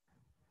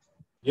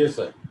 Yes,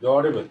 sir. You're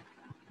audible.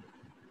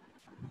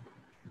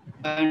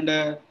 And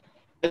as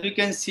you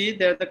can see,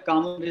 there are the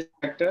common risk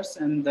factors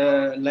and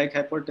like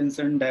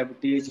hypertension,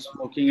 diabetes,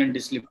 smoking, and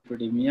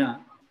dyslipidemia.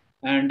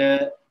 And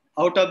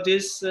out of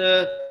this,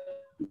 very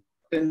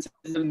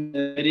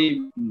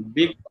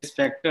big risk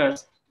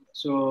factors.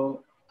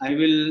 So I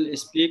will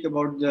speak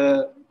about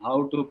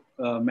how to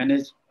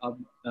manage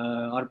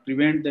or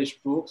prevent the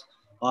strokes,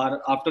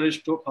 or after a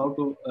stroke, how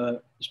to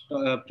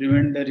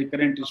prevent the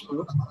recurrent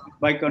strokes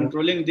by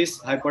controlling this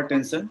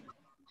hypertension.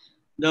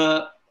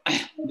 There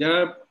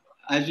are,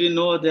 as we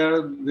know, there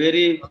are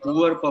very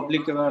poor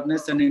public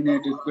awareness and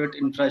inadequate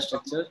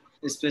infrastructure,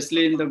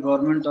 especially in the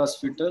government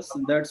hospitals.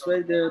 That's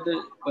why they're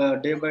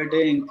day by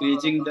day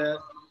increasing the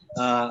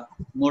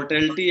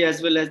mortality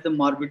as well as the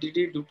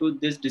morbidity due to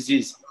this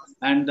disease.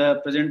 And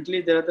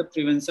presently, there are the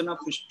prevention of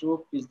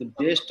stroke is the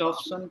best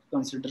option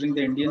considering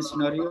the Indian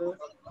scenario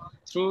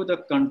through the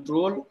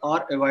control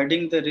or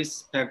avoiding the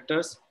risk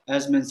factors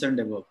as mentioned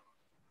above.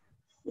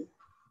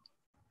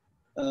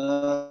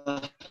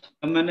 The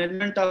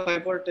management of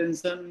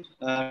hypertension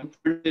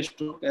to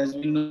stroke, as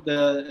we know,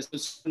 the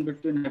association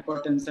between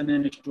hypertension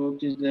and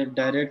stroke is the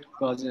direct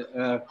causal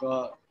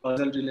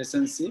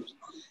relationship,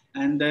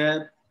 and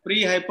the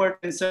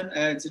pre-hypertension,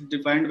 as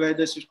defined by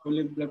the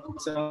systolic blood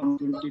pressure of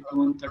 20 to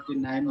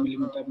 139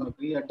 millimeter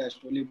mercury at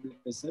diastolic blood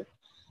pressure,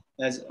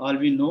 as all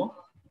we know.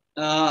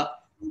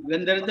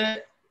 When there is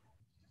the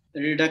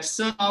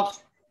reduction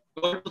of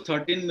 12 to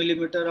 13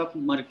 millimeter of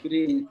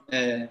mercury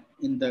in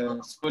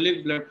the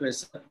systolic blood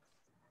pressure,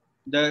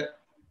 the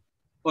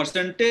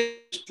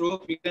percentage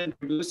stroke we can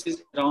reduce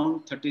is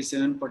around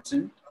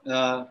 37%.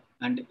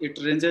 and it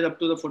ranges up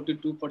to the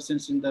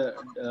 42% in the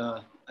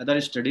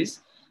other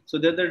studies. So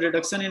that the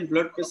reduction in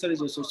blood pressure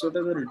is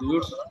associated with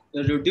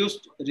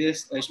reduced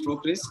risk,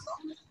 stroke risk,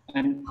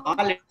 and all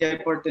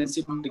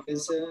antihypertensive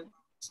medications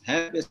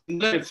have a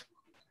similar effect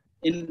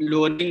in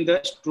lowering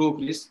the stroke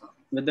risk,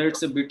 whether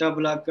it's a beta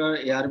blocker,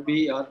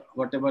 ARB, or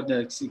whatever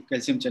the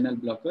calcium channel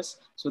blockers.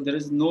 So there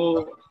is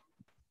no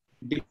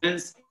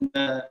difference in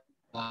the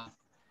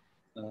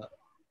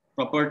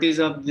properties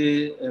of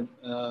the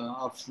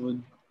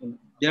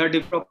there are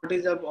different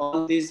properties of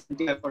all these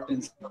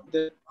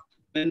antihypertensive.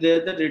 When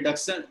there the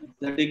reduction,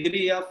 the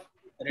degree of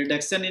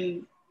reduction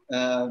in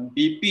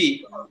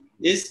BP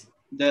is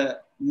the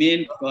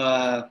main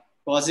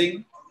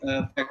causing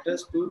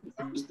factors to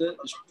reduce the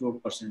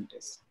stroke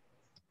percentage.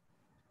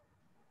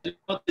 The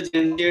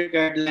GNZ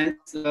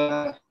guidelines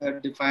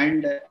have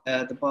defined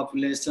the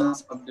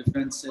populations of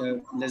different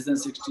less than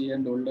 60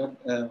 and older,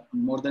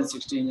 more than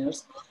 16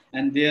 years,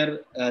 and there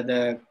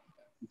the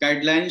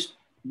guidelines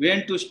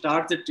when to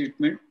start the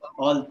treatment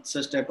all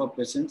such type of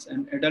patients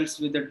and adults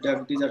with the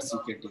diabetes or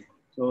CKD.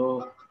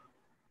 So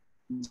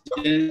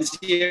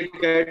GNZ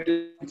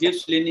guideline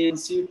gives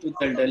leniency to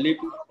the elderly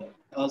people.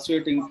 Also,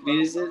 it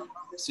increases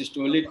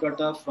systolic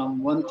cutoff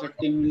from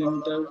 130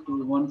 millimeter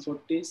to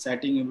 140,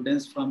 citing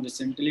evidence from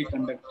recently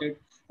conducted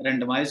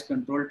randomized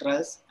control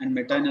trials and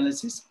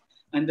meta-analysis.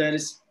 And there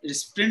is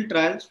sprint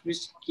trials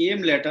which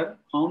came later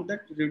found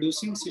that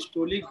reducing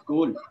systolic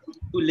goal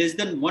to less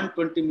than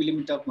 120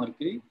 millimeter of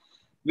mercury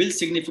will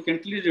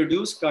significantly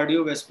reduce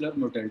cardiovascular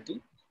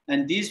mortality.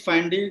 And these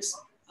findings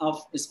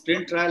of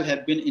sprint trial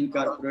have been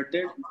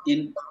incorporated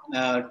in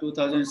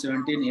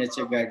 2017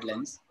 AHA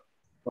guidelines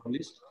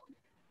published.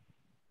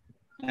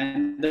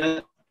 And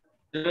the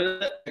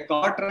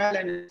CAR trial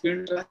and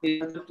sprint trial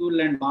are the two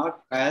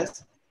landmark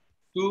trials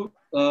to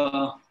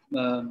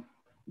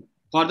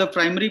for the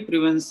primary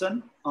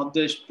prevention of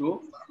the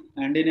stroke.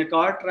 And in a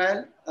CAR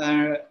trial,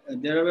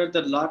 there were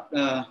the lot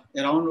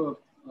around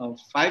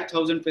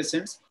 5,000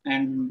 patients,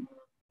 and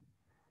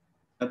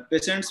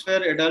patients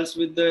were adults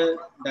with the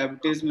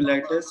diabetes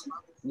mellitus,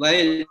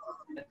 while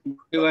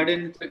divided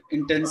into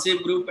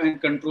intensive group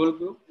and control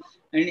group.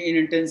 And in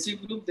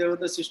intensive group, there was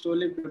the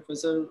systolic blood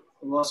pressure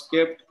was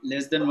kept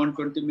less than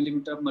 120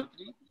 millimeter of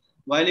mercury,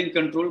 while in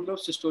control group,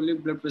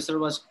 systolic blood pressure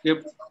was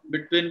kept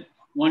between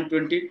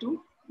 120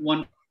 to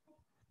 1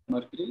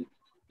 mercury.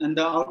 And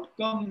the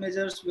outcome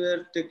measures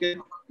were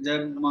taken: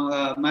 the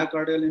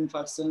myocardial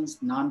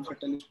infarctions,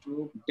 non-fatal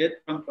stroke, death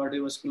from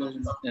cardiovascular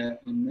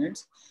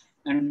events.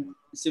 And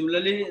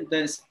similarly,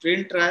 the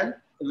sprint trial,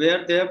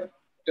 where they have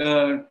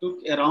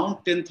took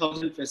around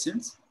 10,000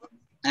 patients,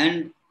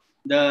 and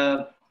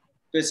the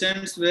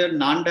patients were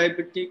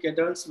non-diabetic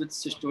adults with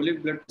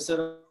systolic blood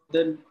pressure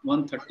than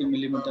 130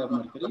 millimeter of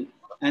mercury,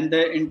 and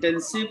the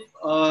intensive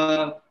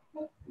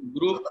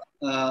group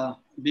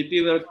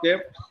BP were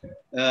kept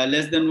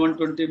less than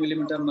 120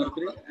 millimeter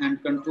mercury,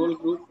 and control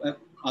group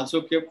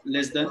also kept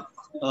less than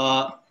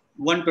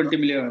 120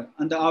 millimeter.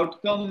 And the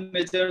outcome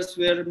measures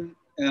were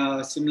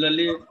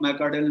similarly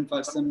myocardial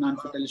infarction,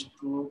 non-fatal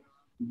stroke,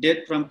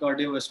 death from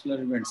cardiovascular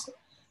events.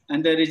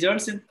 And the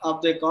results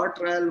of the CAR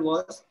trial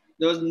was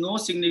there was no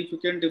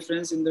significant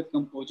difference in the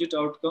composite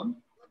outcome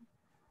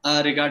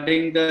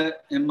regarding the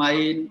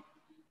MI,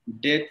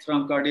 death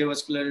from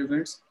cardiovascular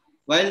events,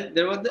 while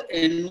there was the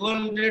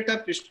annual rate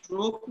of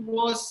stroke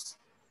was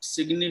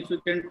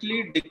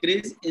significantly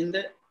decreased in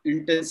the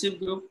intensive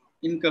group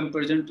in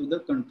comparison to the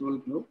control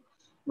group,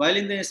 while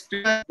in the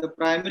sprint, the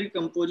primary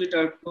composite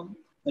outcome,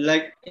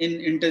 like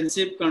in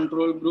intensive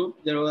control group,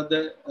 there was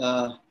the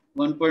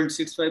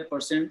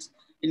 1.65%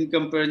 in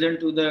comparison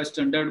to the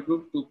standard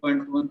group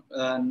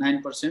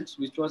 2.19%,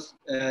 which was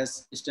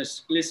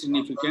statistically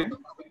significant.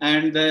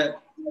 And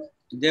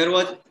there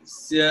was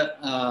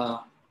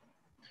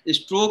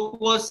stroke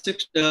was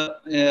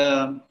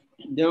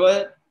there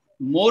were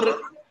more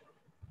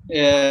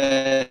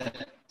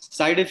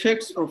side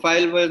effects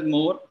profile was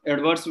more,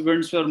 adverse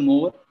events were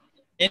more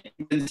in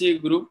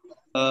intensive group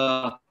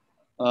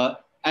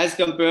as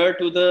compared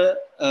to the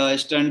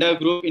standard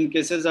group in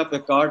cases of a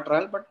CAR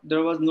trial, but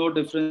there was no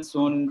difference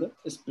shown in the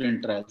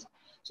sprint trials.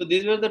 So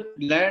these were the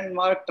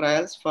landmark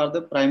trials for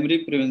the primary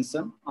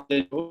prevention of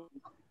the stroke.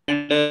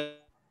 And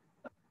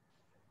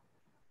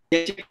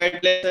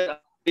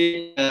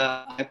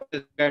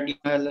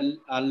guidelines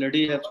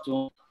already have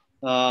shown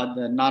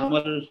the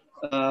normal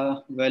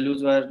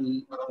values were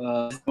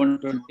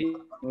 120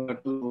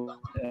 to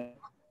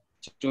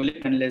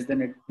systolic and less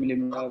than 8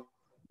 millimeter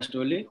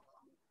systolic.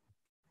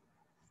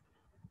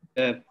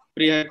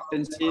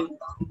 Pre-hypertensive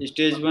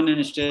stage 1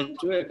 and stage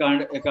 2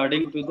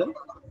 according to the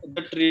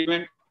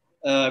treatment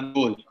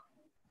goal.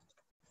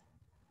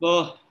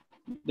 So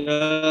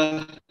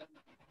the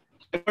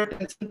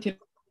hypertension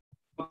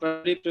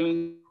primary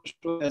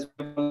prevention as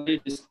we have already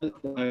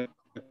discussed,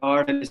 the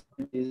CARD and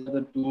these are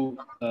the two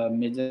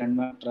major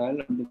landmark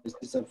trials on the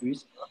basis of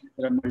which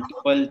there are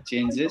multiple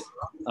changes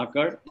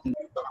occurred.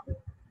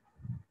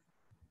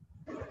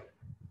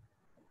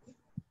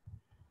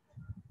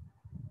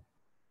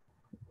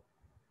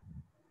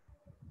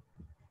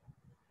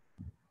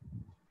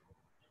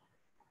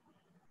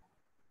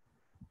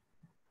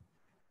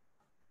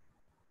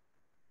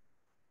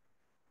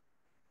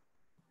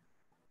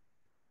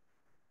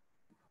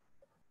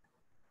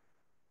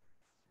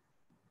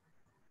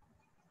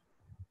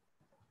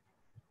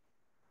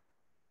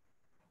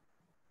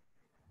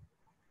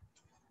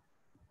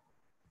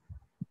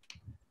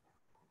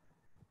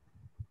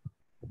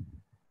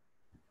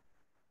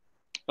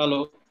 Hello.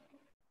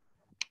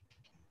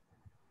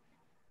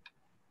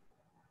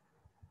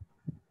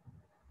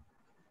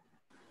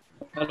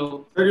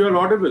 Hello. Sir, you are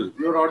audible.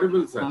 You are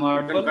audible, sir. I'm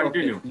audible? You can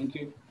continue. Okay, thank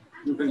you.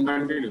 You can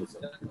continue,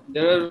 sir.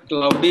 There are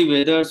cloudy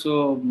weather,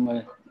 so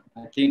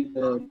I think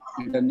the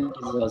internet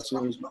is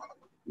also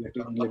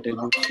getting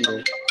little bit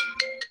slow.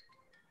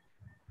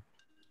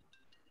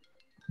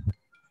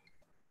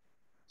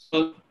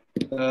 So,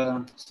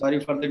 sorry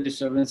for the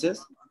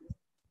disturbances.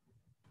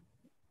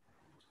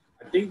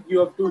 I think you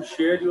have to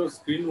share your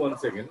screen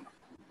once again,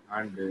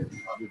 and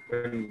you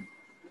can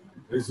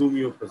resume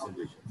your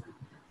presentation.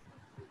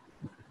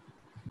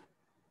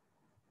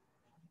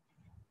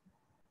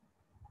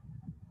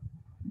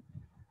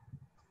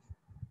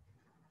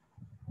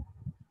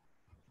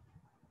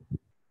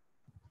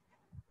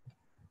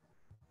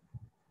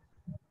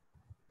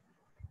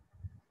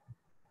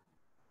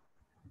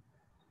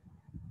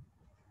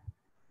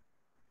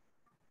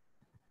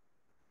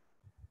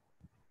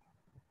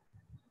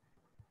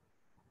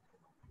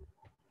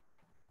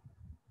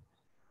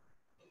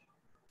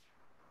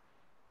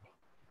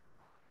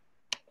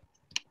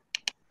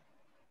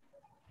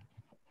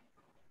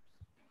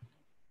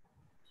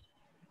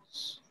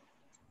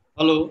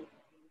 Hello.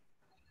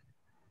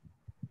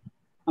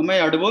 Am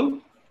I audible?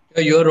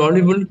 You are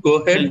audible. Go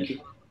ahead. Thank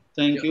you.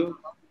 Thank you.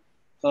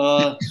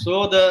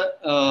 So the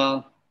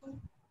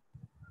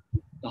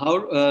how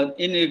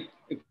in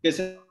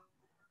cases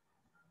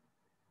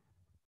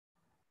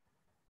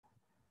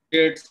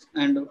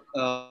and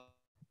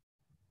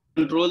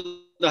control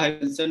the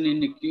hypertension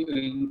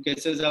in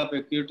cases of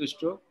acute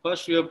stroke.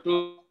 First, you have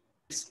to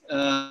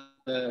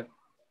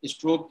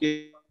stroke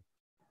take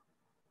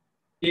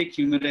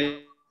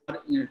humanization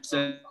in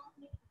itself.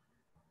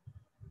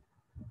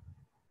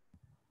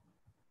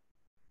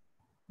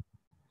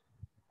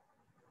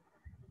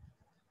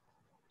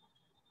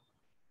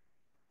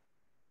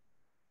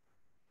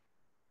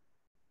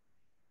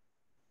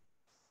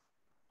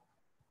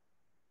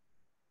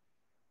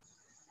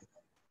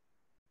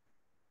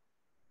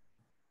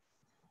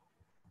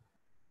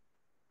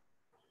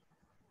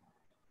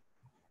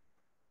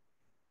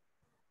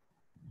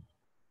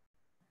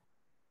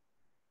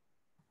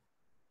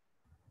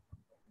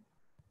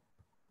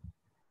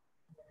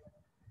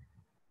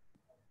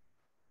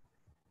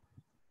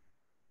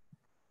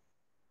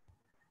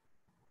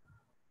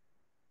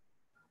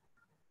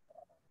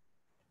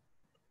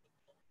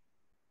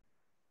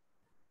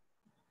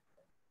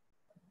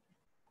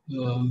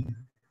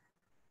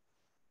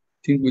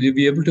 Think, will you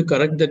be able to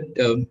correct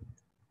that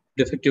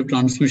defective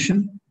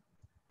transmission?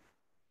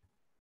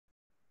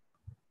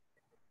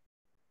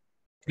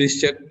 Please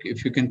check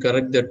if you can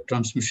correct that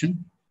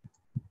transmission.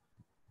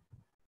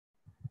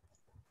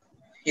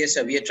 Yes,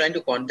 sir. We are trying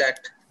to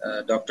contact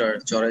Dr.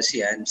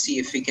 Chaurasia and see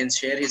if we can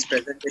share his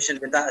presentation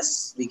with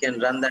us. We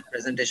can run that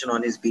presentation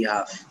on his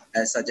behalf,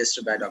 as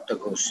suggested by Dr.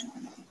 Ghosh.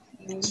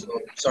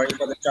 So sorry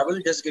for the trouble.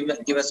 Just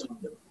give us a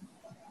moment.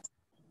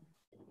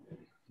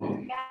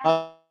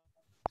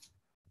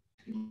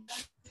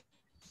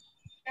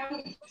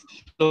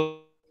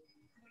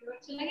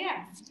 चला गया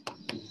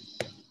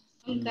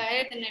उनका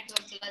है तो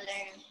network चला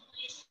जाएगा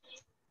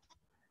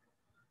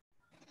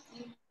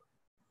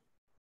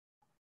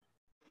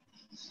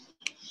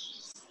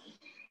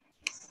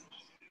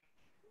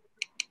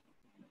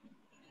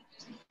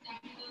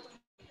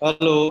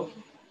Hello.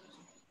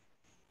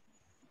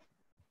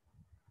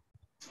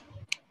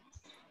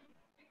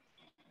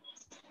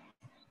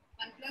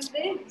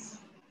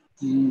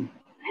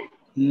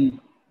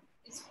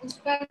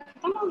 उसका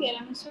खत्म हो गया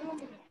ना शुरू हो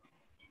गया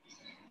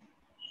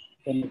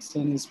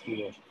Connection is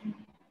poor.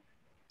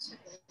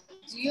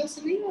 जियो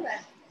से नहीं हो रहा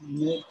है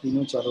मैं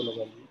तीनों चारों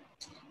लगा लिए.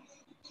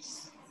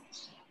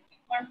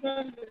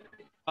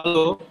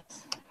 Hello.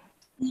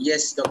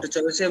 Yes, Dr.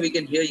 Chaurasia, we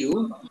can hear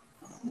you.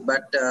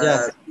 But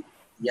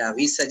yeah,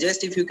 we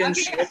suggest if you can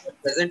share the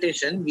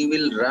presentation, we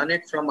will run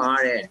it from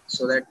our end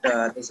so that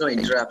there's no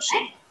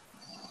interruption.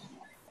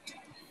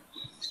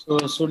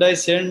 So should I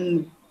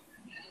send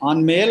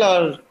on mail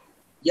or?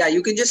 Yeah,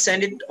 you can just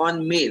send it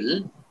on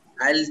mail.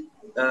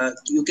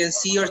 You can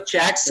see your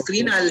chat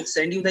screen. Okay. I'll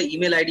send you the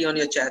email ID on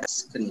your chat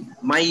screen.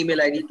 My email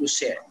ID to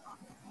share.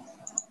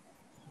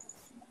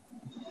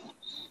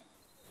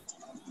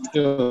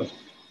 Sure.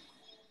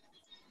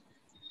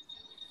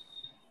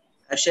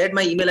 I've shared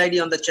my email ID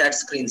on the chat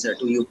screen, sir,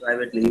 to you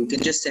privately. You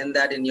can just send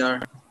that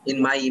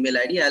in my email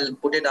ID. I'll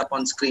put it up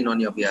on screen on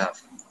your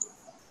behalf.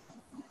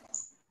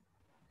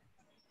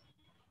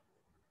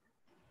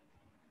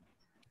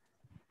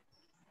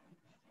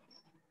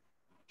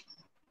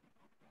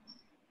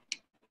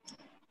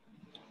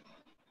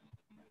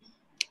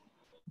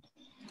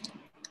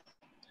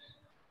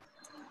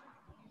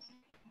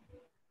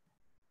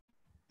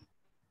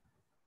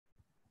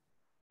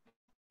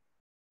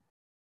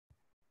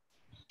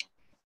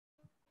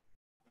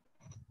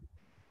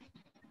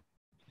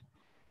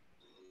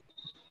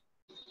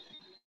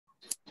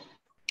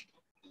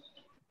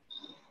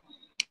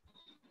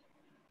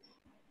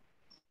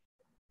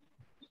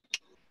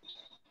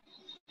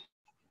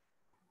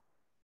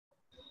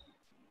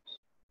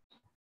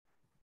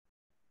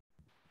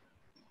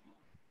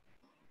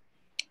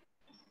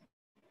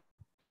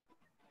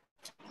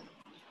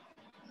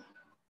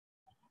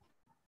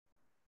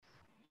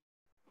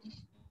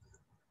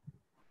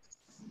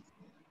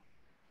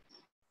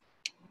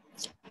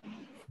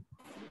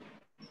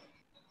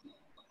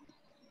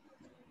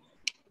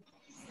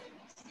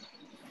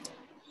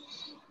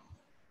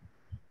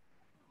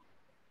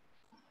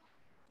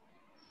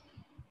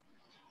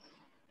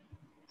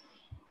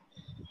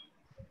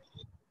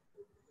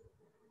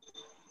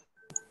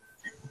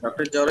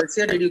 Dr.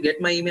 Chaurasia, did you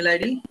get my email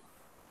ID?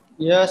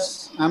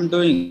 Yes, I'm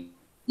doing.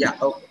 Yeah,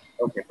 okay.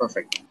 Okay,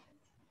 perfect.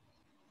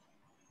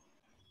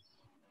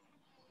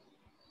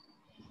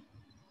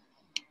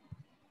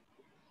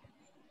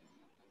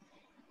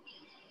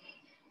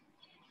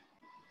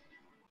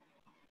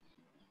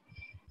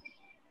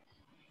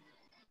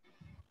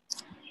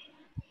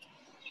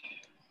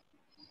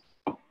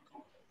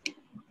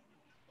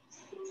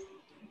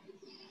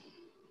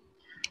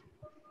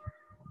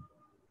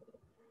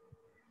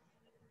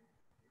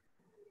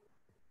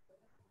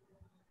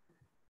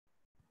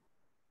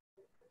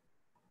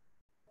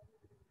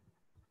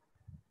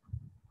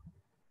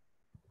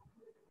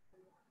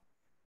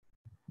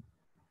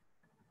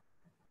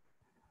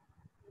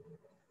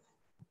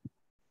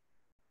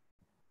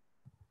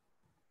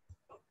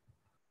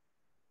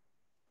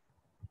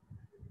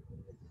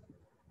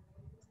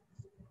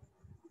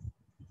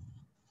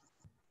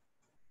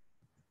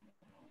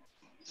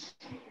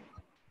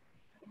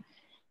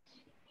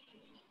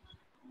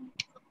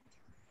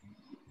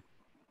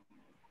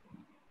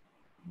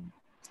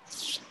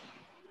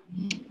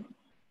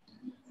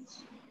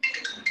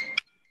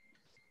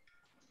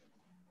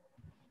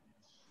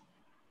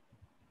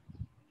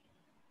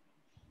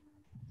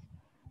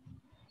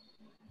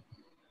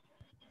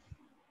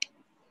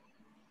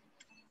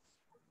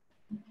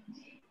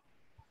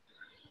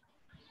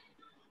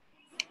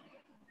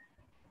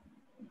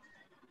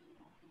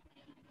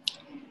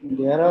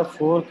 There are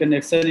 4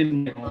 connections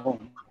in my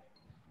home,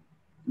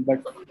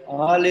 but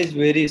all is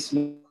very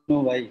slow.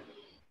 Why?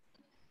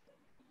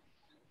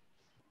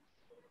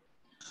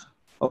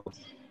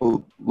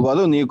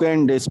 Varun, you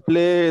can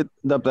display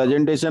the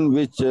presentation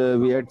which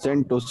we had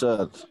sent to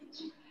sir.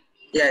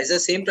 Yeah, it's the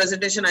same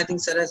presentation. I think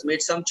sir has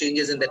made some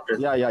changes in that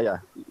presentation. Yeah.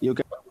 You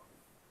can.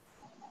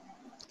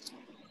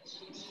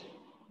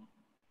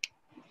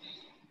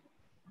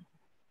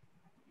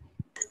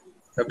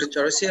 Dr.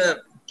 Chaurasia,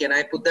 can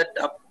I put that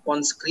up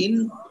on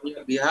screen on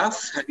your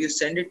behalf? Have you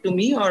sent it to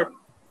me or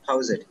how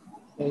is it?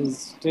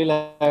 Still,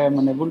 I am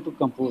unable to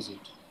compose it.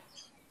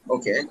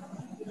 Okay.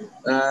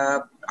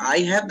 I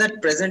have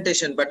that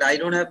presentation, but I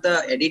don't have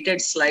the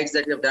edited slides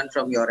that you have done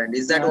from your end.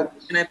 Is that okay?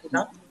 Can I put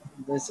up?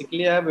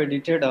 Basically, I have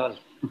edited all.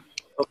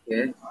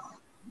 Okay.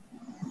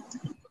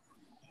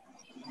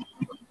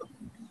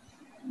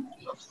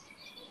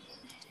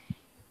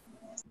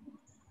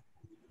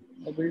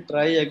 I will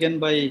try again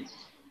by.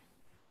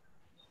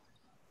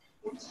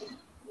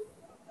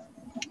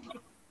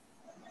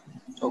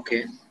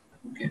 Okay.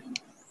 Okay.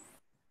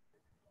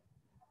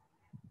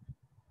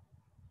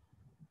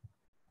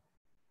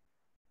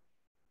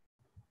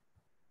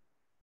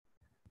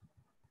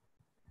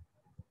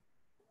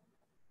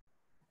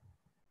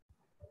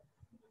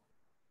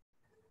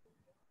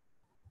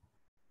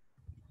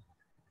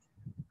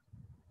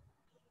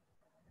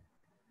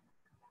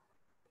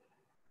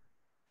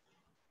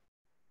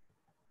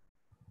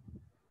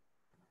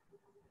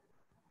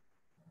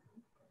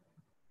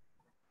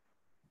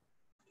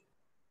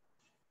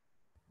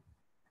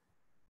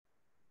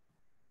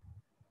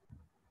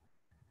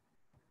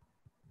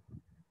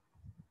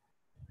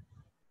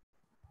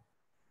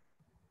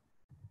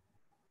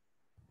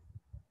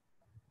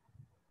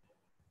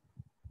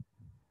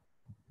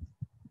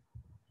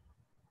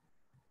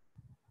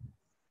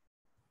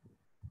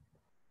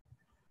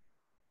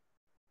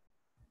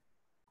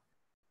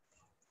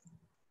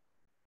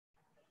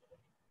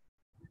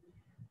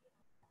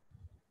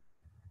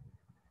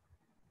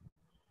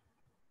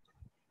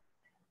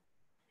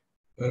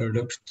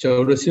 Dr.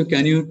 Chaurasia,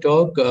 can you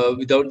talk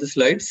without the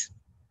slides?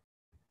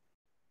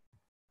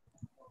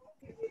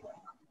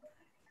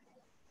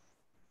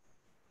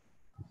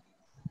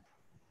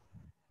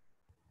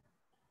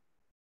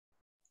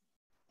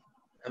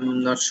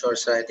 I'm not sure,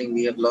 sir. I think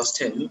we have lost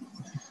him.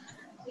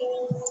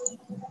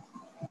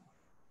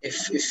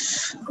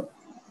 If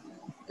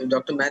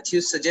Dr.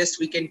 Matthews suggests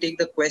we can take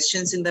the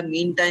questions in the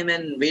meantime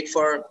and wait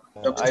for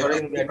Dr. I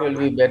think that will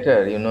be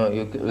better. You know,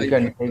 we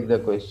can take the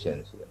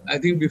questions. I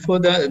think before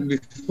that,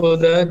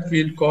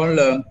 we'll call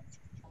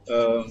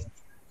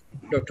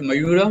Dr.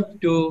 Mayura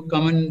to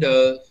come and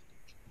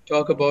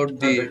talk about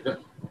the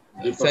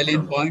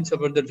salient points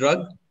about the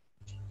drug.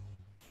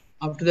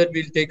 After that,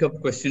 we'll take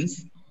up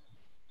questions.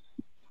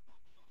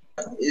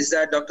 Is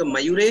that Dr.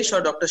 Mayuresh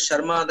or Dr.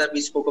 Sharma that we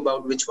spoke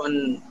about? Which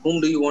one?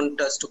 Whom do you want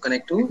us to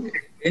connect to?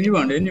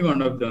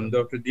 Anyone of them,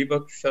 Dr.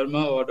 Deepak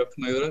Sharma or Dr.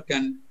 Mayura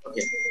can.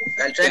 Okay,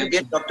 I'll try to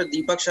get Dr.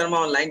 Deepak Sharma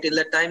online till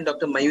that time.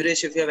 Dr.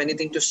 Mayuresh, if you have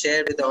anything to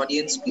share with the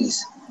audience,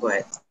 please go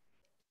ahead.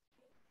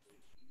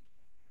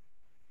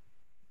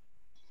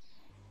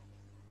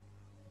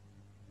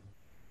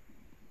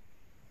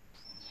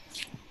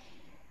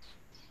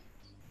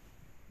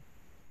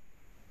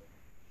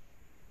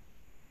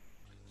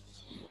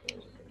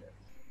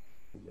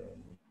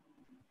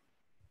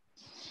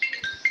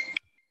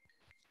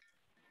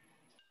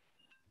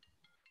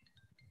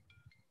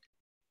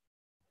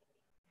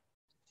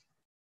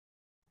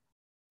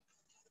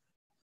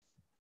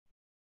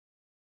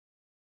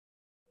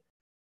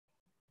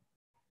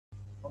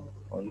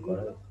 On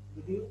করা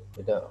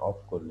এটা of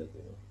করলে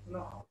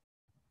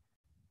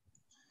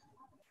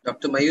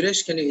Dr.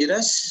 Mayuresh, can you hear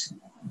us?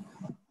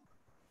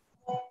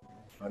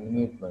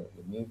 Unmute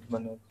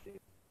mute.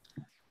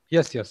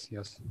 Yes, yes,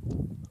 yes.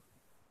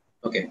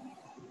 Okay.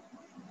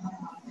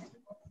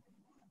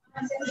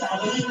 I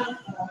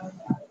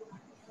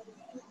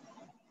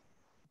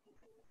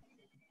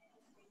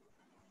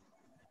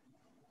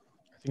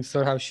think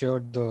sir have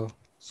shared the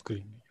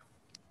screen.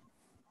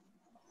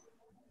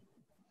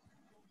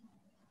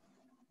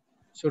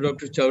 So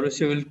Dr.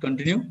 Chaurasia will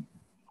continue.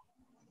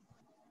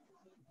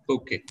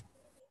 Okay.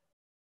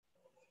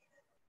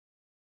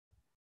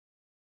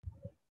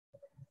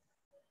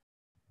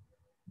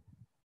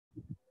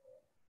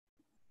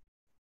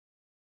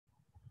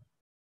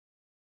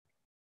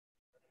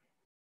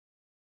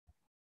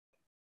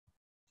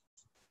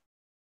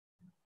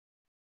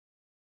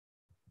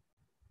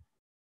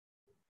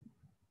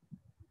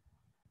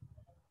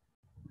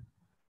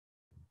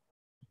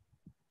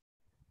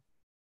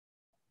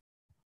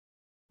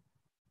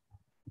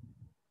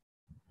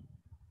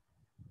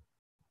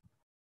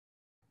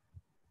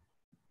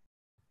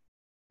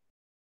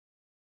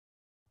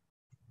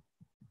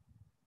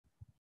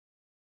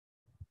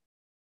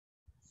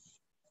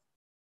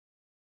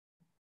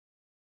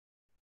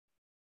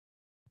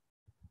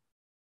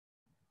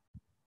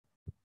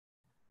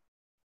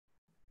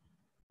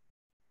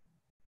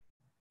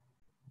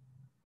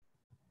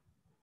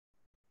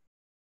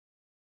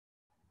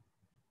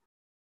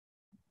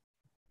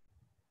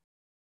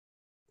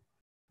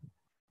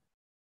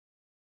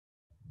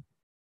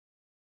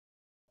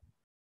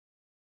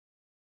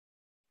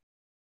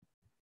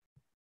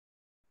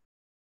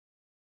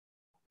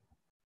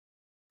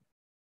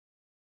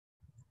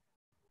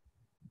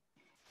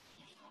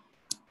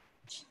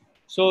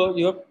 So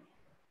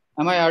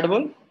am I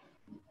audible?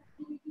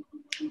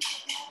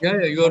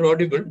 Yeah, you are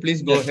audible.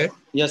 Please go ahead.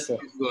 Yes, sir.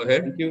 Please go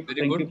ahead. Thank you.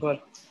 Very Thank good. you for.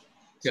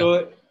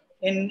 So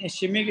in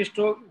ischemic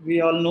stroke, we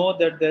all know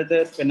that there's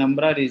a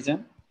penumbra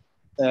region,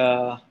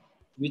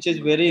 which is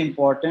very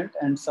important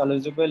and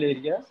soluble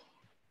area.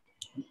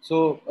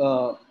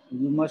 So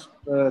you must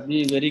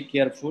be very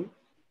careful.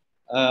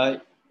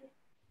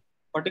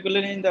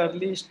 Particularly in the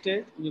early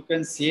stage, you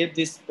can save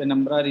this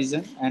penumbra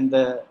region, and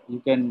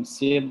you can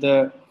save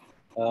the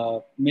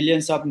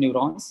millions of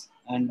neurons,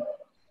 and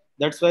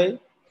that's why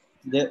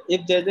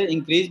if there's an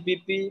increased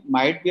BP,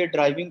 might be a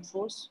driving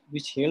force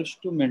which helps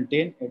to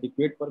maintain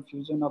adequate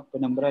perfusion of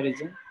penumbra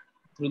region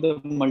through the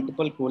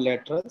multiple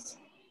collaterals.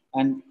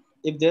 And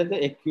if there's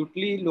the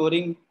acutely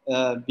lowering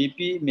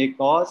BP may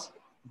cause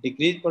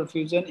decreased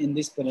perfusion in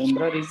this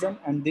penumbra region,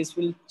 and this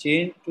will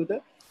change to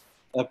the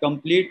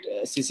complete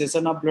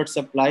cessation of blood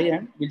supply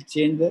and will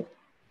change the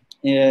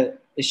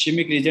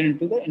ischemic region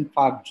into the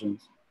infarct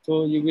zones.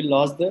 So you will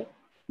lose the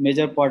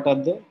major part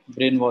of the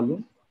brain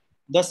volume.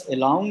 Thus,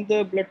 allowing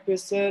the blood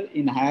pressure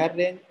in higher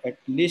range, at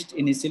least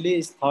initially,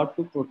 is thought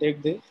to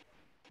protect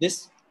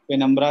this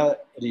penumbra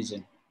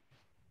region.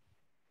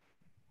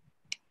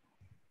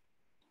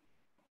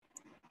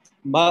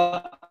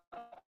 But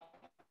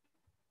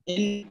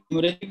in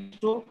hemorrhagic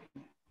stroke,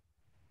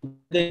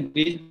 the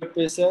increased blood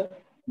pressure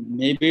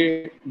may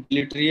be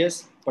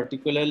deleterious,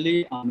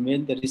 particularly on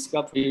when the risk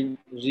of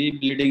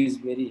rebleeding is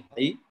very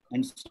high.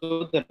 And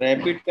so the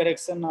rapid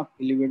correction of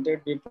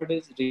elevated BP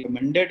is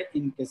recommended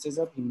in cases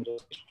of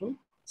hemorrhagic stroke.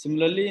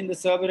 Similarly, in the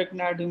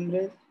subarachnoid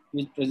hemorrhage,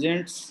 which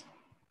presents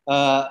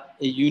a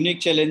unique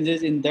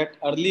challenges in that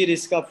early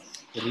risk of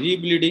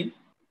rebleeding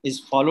is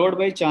followed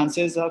by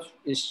chances of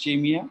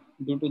ischemia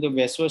due to the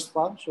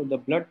vasospasm. So the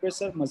blood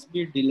pressure must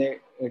be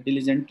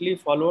diligently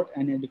followed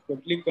and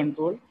adequately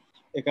controlled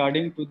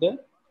according to the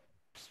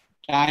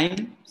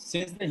time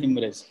since the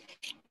hemorrhage.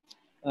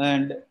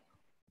 And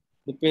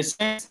the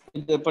patients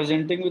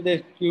presenting with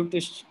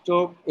acute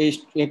stroke,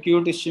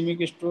 acute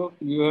ischemic stroke,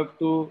 you have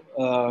to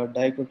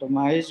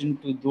dichotomize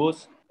into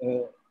those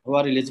who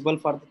are eligible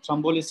for the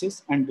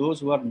thrombolysis and those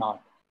who are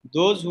not.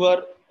 Those who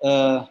are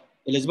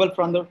eligible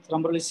for the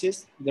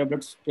thrombolysis, their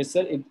blood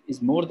pressure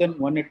is more than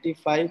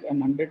 185 and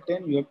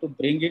 110. You have to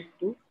bring it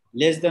to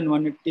less than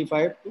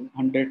 185 to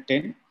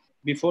 110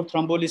 before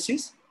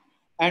thrombolysis.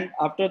 And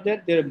after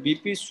that, their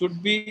BP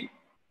should be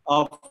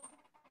of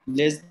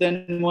less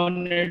than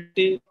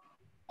 180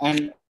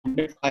 and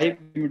 105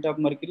 millimeter of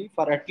mercury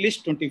for at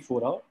least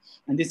 24 hours.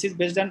 And this is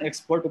based on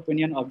expert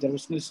opinion,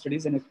 observational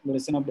studies, and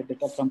exploration of the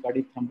data from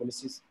cardiac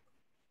thrombolysis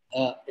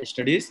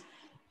studies.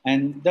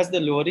 And thus the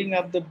lowering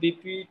of the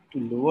BP to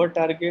lower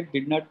target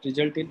did not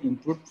result in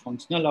improved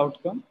functional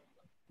outcome,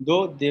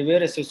 though they were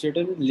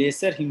associated with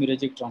lesser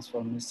hemorrhagic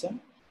transformation.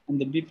 And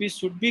the BP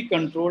should be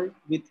controlled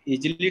with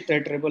easily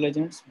titrable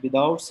agents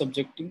without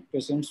subjecting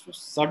patients to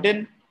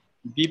sudden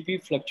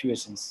BP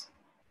fluctuations.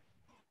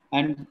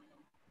 And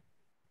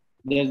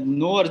there is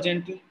no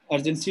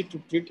urgency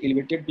to treat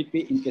elevated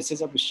BP in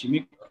cases of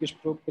ischemic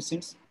stroke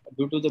patients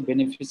due to the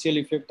beneficial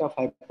effect of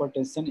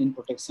hypertension in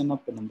protection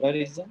of penumbra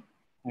region,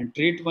 and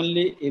treat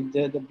only if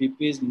the BP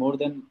is more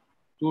than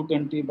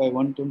 220 by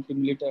 120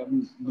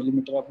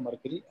 millimeter of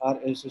mercury are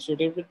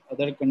associated with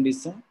other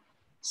conditions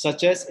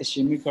such as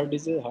ischemic heart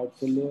disease, heart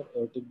failure,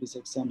 aortic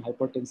dissection,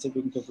 hypertensive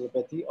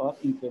encephalopathy, or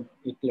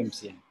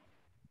eclampsia.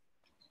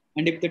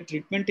 And if the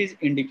treatment is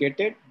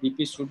indicated,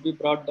 BP should be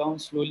brought down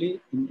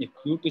slowly in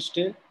acute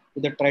state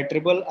with the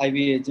titrable IV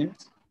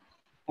agents,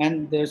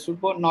 and there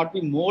should not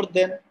be more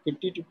than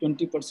 50 to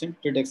 20%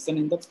 reduction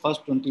in the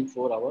first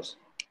 24 hours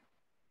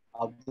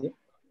of the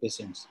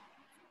patients.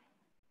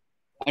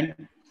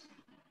 And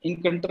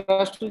in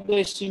contrast to the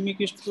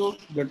ischemic stroke,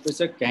 blood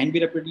pressure can be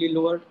rapidly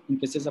lowered in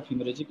cases of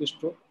hemorrhagic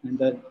stroke, and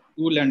the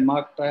two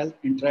landmark trials,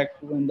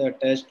 INTERACT-2 and the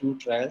ATTACH-2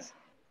 trials,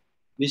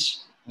 which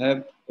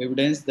have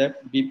evidence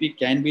that BP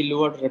can be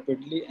lowered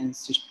rapidly and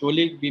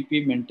systolic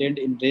BP maintained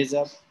in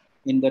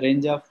the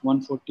range of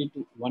 140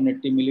 to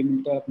 180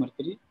 millimeter of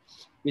mercury,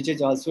 which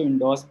is also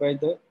endorsed by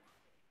the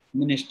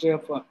Ministry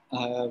of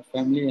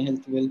Family and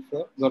Health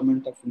Welfare,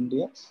 Government of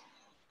India.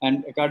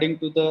 And according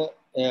to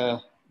the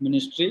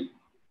ministry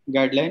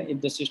guideline,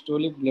 if the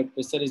systolic blood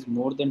pressure is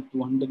more than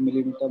 200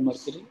 millimeter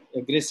mercury,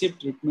 aggressive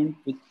treatment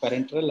with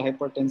parenteral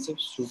hypertensive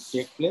should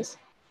take place.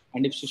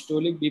 And if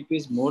systolic BP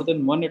is more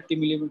than 180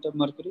 millimeter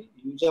mercury,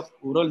 use of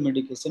oral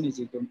medication is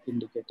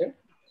indicated.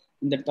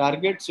 And the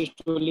target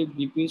systolic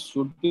BP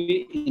should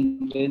be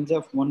in range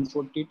of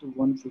 140 to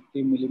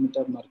 150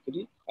 millimeter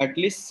mercury at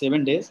least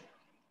 7 days,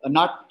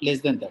 not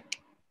less than that.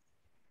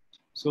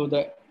 So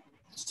the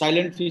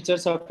silent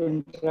features of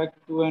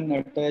INTERACT-2 and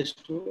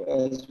ATTACH-2,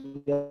 as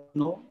we all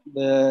know,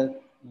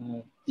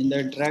 in the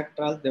INTERACT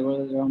trial there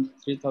were around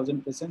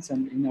 3,000 patients,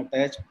 and in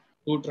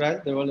ATTACH-2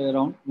 trial there were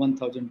around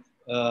 1,000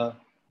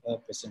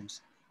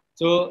 patients.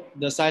 So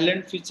the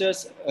silent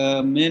features,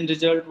 main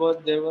result was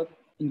there were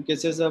in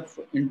cases of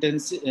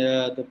intensive,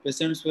 the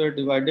patients were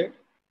divided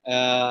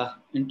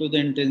into the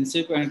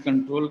intensive and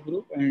control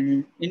group,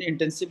 and in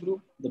intensive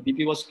group the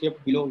BP was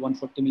kept below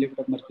 140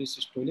 millimeter mercury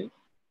systolic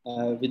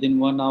within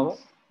 1 hour,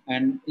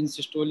 and in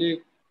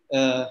systolic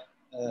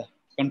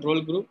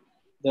control group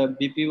the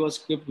BP was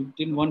kept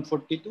between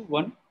 140 to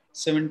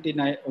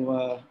 179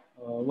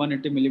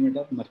 180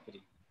 millimeter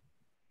mercury,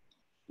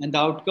 and the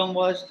outcome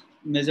was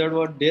measured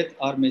was death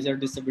or major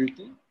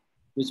disability,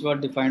 which were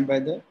defined by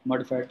the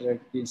modified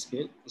Radke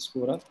scale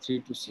score of 3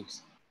 to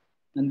 6.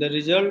 And the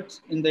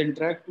results in the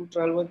INTERACT-2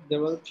 trial was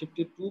there were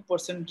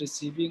 52%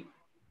 receiving,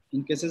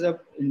 in cases of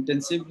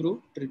intensive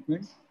group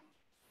treatment,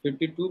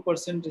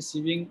 52%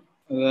 receiving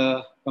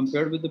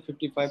compared with the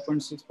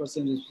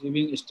 55.6%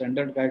 receiving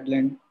standard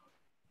guideline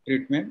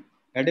treatment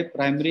had a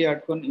primary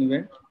outcome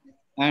event,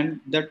 and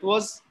that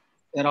was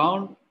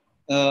around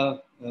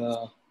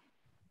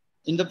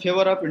in the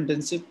favor of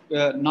intensive,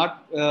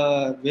 not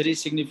very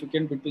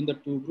significant between the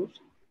two groups.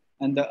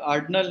 And the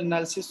ordinal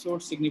analysis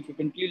showed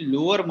significantly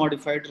lower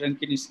modified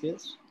Rankin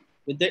scales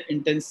with the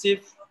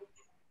intensive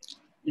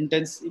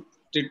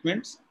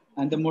treatments,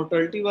 and the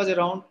mortality was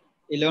around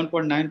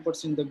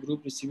 11.9% in the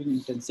group receiving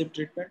intensive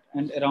treatment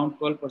and around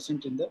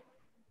 12% in the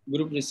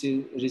group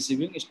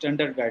receiving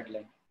standard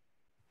guideline.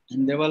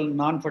 And there were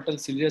non-fatal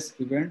serious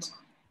events,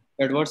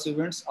 adverse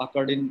events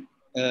occurred in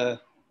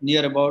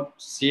near about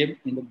same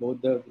in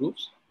both the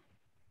groups.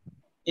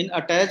 In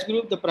ATTACH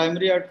group, the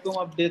primary outcome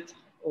of death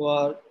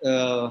or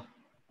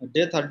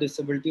death or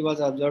disability was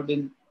observed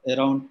in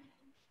around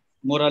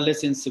more or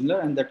less in similar,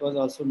 and that was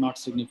also not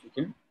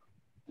significant.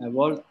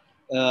 While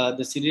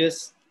the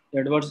serious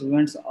adverse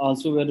events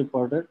also were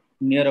reported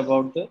near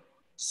about the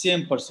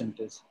same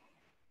percentage.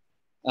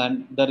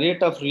 And the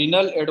rate of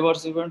renal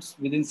adverse events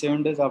within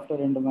 7 days after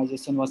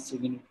randomization was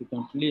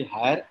significantly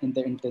higher in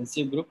the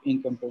intensive group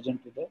in comparison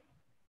to the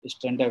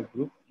standard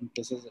group in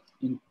cases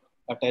in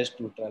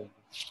ATTACH-2 trial.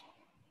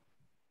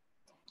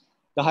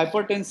 The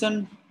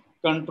hypertension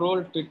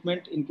control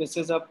treatment in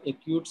cases of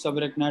acute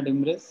subarachnoid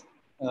hemorrhage,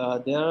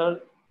 there are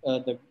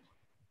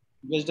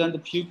based on the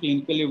few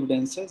clinical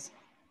evidences,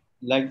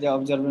 like the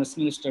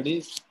observational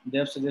studies, they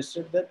have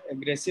suggested that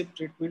aggressive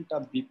treatment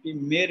of BP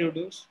may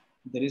reduce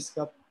the risk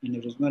of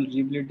aneurysmal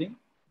rebleeding,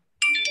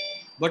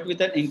 but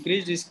with an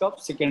increased risk of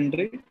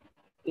secondary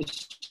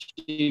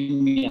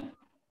ischemia,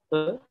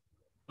 the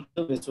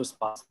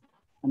vasospasm.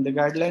 And the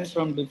guidelines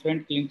from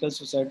different clinical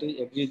societies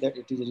agree that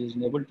it is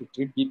reasonable to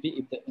treat BP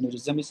if the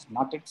aneurysm is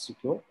not yet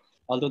secure,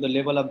 although the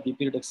level of BP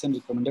reduction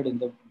recommended in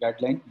the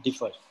guideline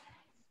differs.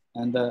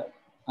 And the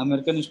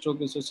American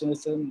Stroke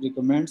Association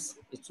recommends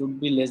it should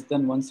be less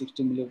than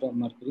 160 millimeter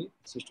mercury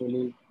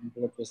systolic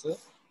blood pressure,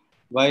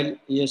 while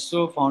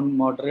ESO found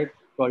moderate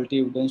quality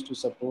evidence to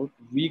support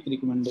weak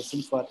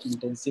recommendation for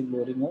intensive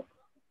lowering of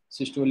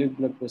systolic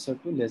blood pressure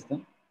to less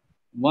than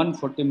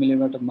 140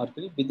 millimeter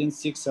mercury within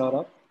 6 hours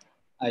of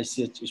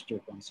ICH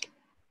stroke onset.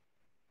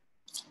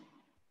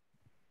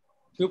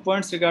 Few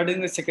points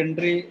regarding the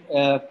secondary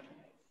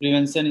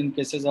prevention in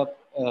cases of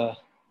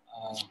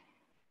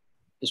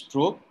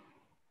stroke.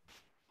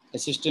 A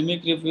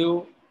systemic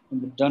review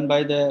done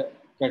by the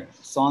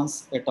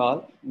Sans et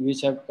al.,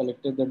 which have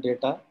collected the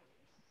data,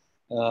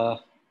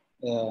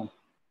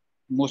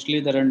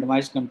 mostly the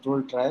randomized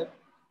control trial,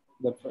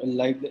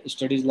 like the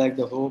studies like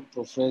the HOPE,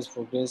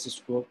 PROGRESS,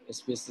 SCOPE,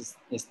 SPACE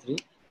S3,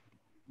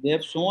 they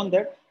have shown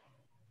that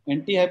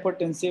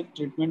Antihypertensive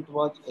treatment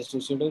was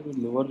associated with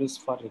lower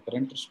risk for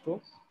recurrent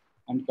stroke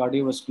and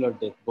cardiovascular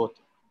death both.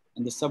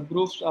 And the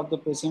subgroups of the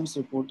patients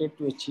reported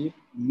to achieve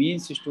mean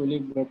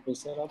systolic blood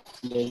pressure of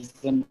less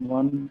than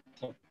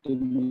 130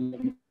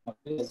 mm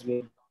as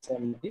well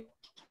already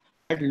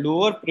had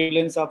lower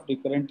prevalence of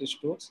recurrent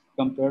strokes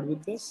compared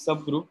with the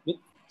subgroup with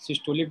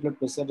systolic blood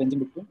pressure ranging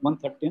between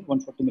 130 and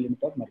 140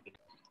 millimeter of mercury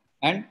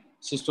and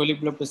systolic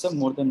blood pressure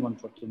more than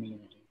 140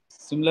 millimeter.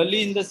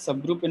 Similarly, in the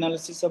subgroup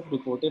analysis of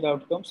reported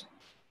outcomes,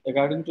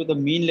 according to the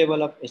mean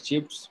level of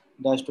achieved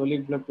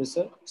diastolic blood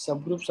pressure,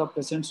 subgroups of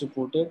patients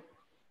reported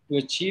to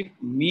achieve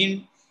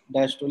mean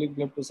diastolic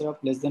blood pressure of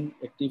less than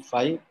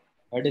 85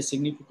 had a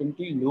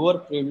significantly lower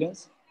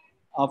prevalence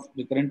of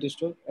recurrent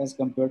stroke as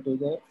compared to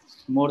the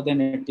more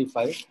than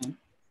 85 and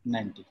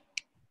 90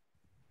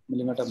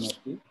 millimeter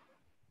mercury.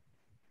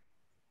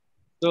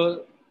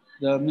 So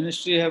the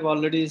ministry have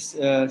already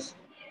set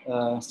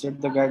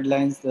the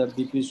guidelines. The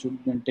BP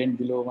should maintain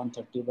below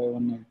 130 by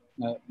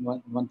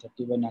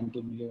 130 by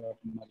 90 milliwatt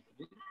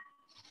mercury.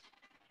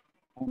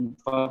 And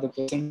for the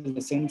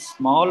patient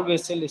small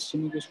vessel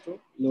ischemic stroke,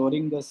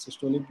 lowering the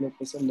systolic blood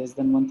pressure less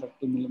than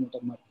 130 millimeter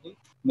mercury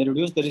may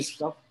reduce the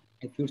risk of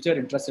a future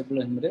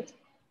intracerebral hemorrhage.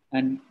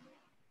 And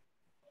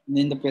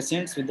in the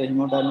patients with the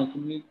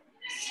hemodynamically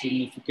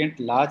significant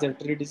large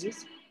artery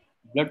disease,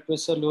 blood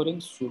pressure lowering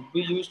should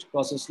be used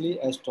cautiously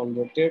as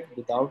tolerated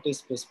without a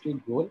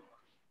specific goal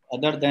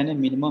other than a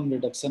minimum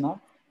reduction of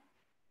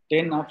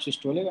 10 of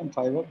systolic and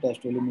 5 of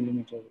diastolic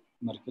millimeter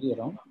mercury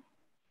around.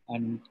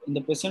 And in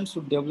the patients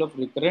who develop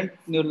recurrent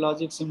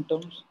neurologic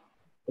symptoms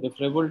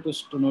referable to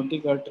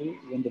stenotic artery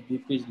when the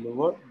BP is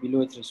lower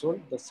below a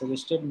threshold, the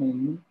suggested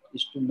management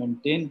is to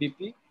maintain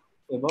BP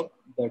above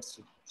that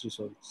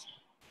threshold.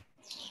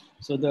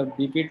 So the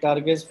BP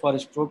targets for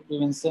stroke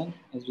prevention,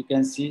 as we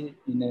can see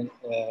in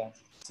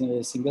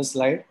a single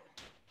slide,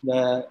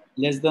 the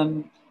less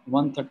than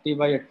 130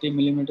 by 80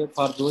 millimeter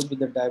for those with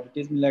the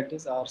diabetes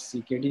mellitus or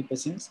CKD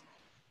patients,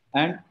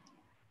 and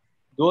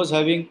those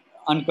having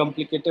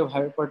uncomplicated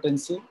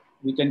hypertensive,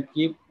 we can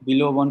keep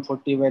below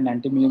 140 by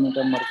 90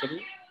 millimeter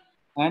mercury,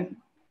 and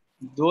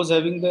those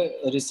having the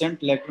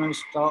recent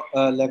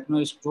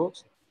lacunar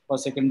strokes for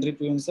secondary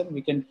prevention,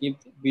 we can keep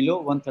below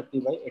 130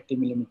 by 80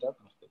 millimeter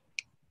mercury.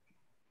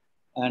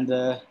 And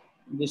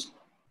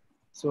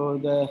so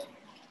the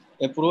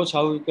approach,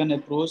 how we can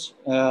approach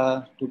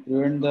to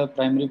prevent the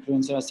primary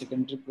prevention or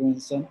secondary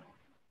prevention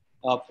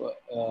of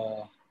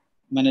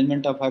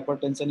management of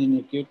hypertension in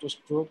acute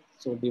stroke.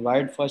 So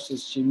divide first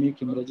ischemic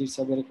hemorrhagic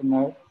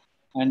subarachnoid,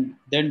 and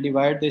then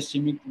divide the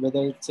ischemic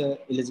whether it's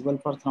eligible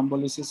for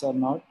thrombolysis or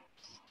not.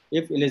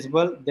 If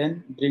eligible,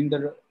 then bring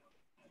the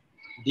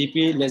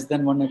DP less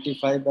than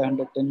 185 by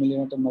 110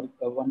 millimeter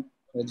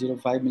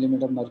 105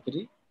 millimeter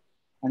mercury.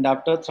 And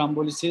after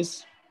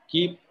thrombolysis,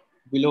 keep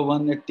below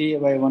 180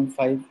 by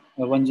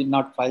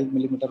 105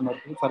 millimeter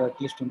mercury for at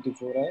least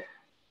 24 hours.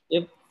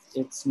 If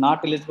it's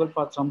not eligible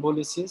for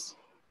thrombolysis,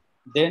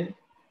 then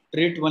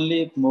treat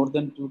only if more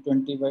than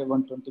 220 by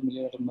 120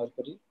 millimeter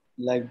mercury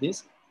like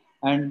this.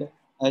 And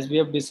as we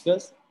have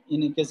discussed,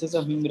 in cases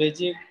of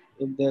hemorrhagic,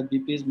 if the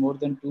BP is more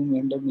than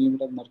 200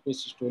 millimeter mercury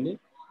systolic,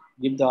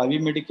 give the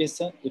IV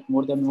medication. If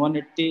more than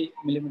 180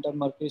 millimeter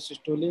mercury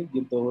systolic,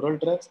 give the oral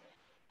drugs.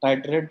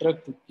 Titrate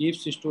drug to keep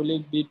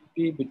systolic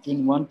BP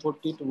between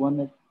 140 to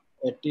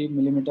 180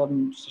 millimeter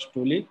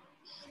systolic,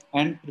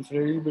 and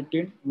preferably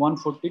between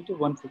 140 to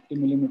 150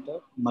 millimeter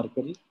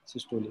mercury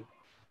systolic.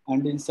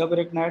 And in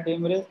subarachnoid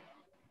hemorrhage,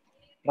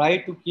 try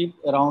to keep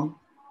around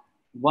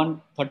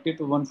 130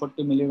 to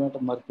 140 millimeter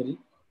mercury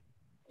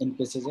in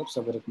cases of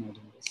subarachnoid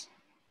hemorrhage.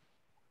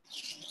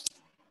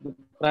 The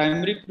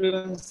primary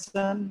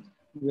prevention,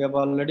 we have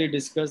already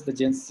discussed the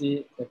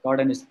GNC accord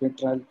and SPIN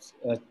trials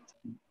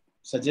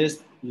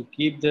suggest you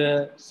keep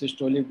the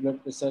systolic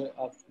blood pressure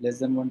of less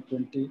than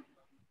 120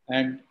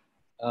 and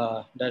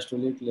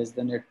diastolic less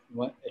than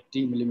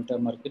 80 millimeter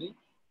mercury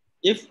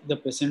if the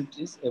patient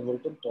is able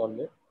to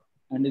tolerate.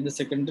 And in the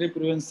secondary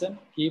prevention,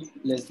 keep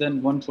less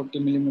than 140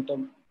 millimeter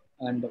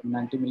and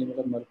 90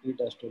 millimeter mercury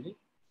diastolic.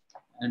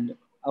 And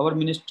our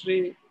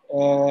Ministry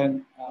of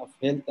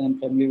Health and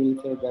Family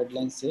Welfare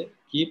guidelines say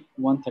keep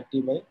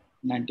 130 by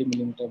 90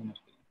 millimeter mercury.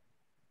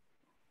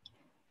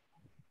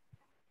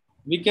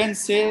 We can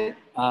say,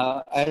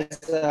 as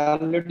I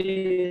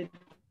already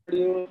told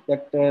you,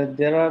 that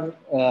there are,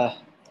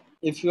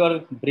 if you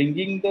are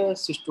bringing the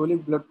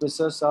systolic blood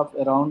pressures of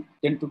around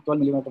 10 to 12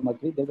 millimeter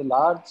mercury, there's a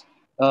large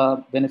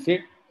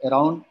benefit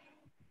around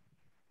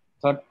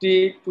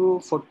 30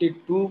 to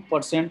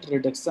 42%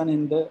 reduction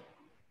in the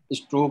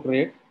stroke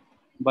rate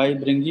by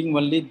bringing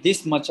only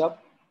this much of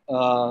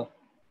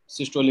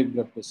systolic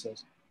blood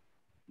pressures.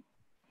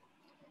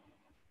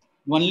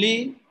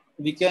 Only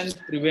we can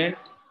prevent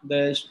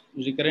the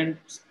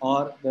recurrence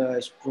or the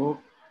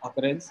stroke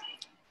occurrence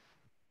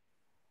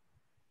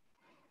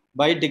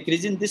by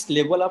decreasing this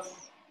level of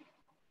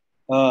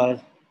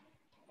blood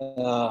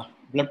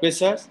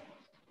pressures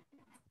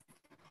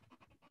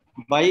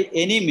by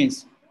any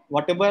means,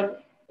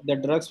 whatever the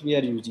drugs we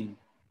are using.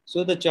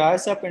 So the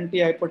choice of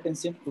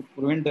antihypertensive to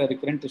prevent the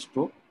recurrent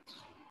stroke.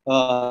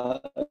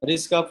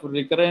 Risk of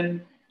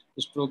recurrent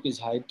stroke is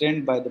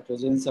heightened by the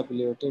presence of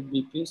elevated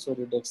BP. So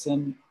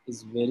reduction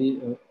is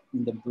in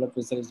the blood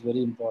pressure is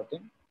very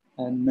important.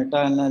 And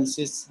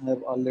meta-analysis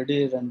have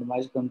already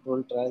randomized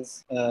controlled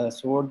trials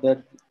showed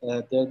that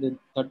there is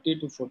 30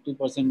 to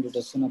 40%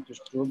 reduction of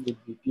stroke with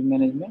BP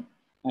management.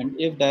 And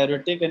if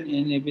diuretic and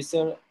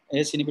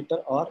ACE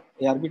inhibitor or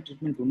ARB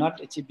treatment do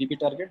not achieve BP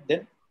target,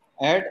 then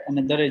add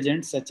another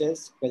agent such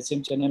as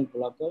calcium channel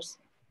blockers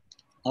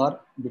or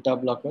beta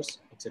blockers,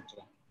 etc.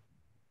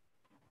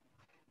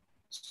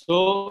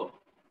 So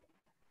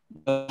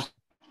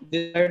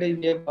this slide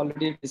we have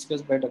already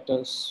discussed by Dr.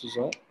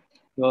 Suzor.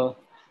 So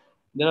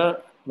there are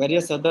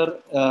various other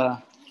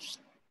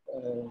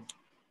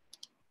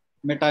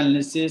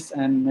meta-analysis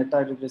and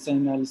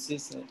meta-regression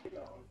analysis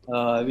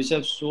which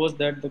have shows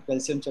that the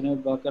calcium channel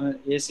blocker and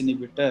ACE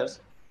inhibitors,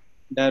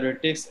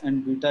 diuretics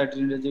and beta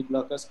adrenergic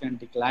blockers can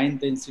decline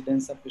the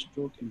incidence of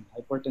stroke in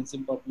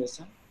hypertensive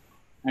population.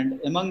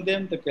 And among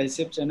them, the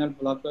calcium channel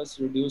blockers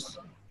reduce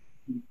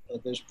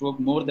the stroke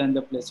more than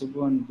the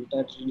placebo and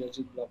beta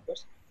adrenergic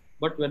blockers,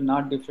 but were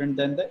not different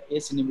than the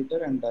ACE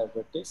inhibitor and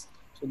diuretics.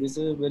 So this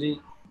is a very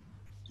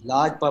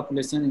large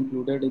population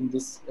included in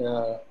this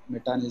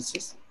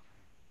meta-analysis.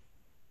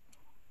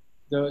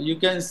 You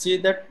can see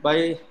that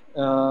by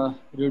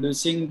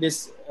reducing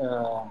this,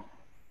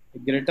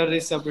 greater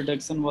risk of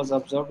reduction was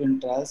observed in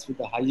trials with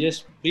the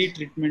highest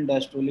pre-treatment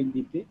diastolic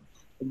BP.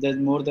 There's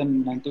more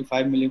than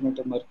 95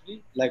 millimeter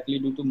mercury, likely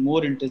due to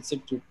more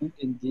intensive treatment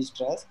in these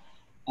trials,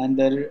 and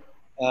the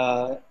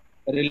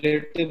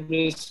relative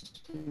risk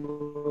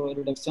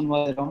reduction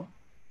was around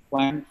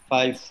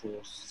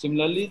 0.54.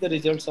 Similarly, the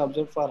results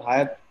observed for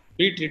higher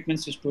pre-treatment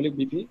systolic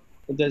BP,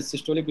 if the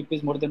systolic BP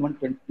is more than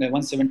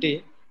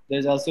 170, there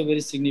is also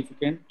very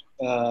significant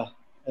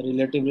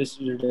relative risk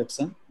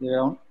reduction,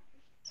 around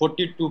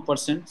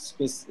 42%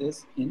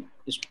 cases in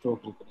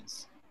stroke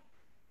recurrence.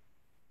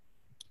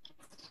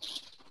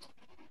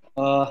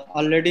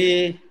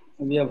 Already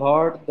we have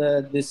heard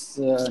that this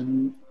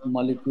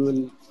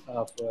molecule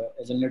of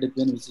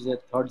Azelnidipine, which is a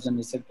third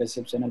generation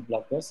calcium channel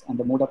blockers, and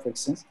the mode of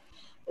action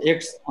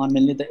acts on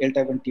mainly the L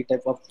type and T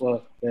type of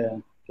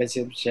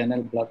calcium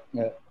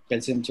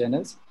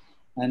channels,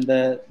 and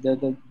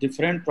the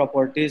different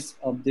properties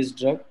of this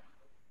drug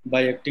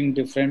by acting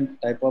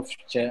different type of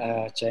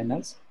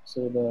channels.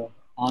 So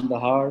on the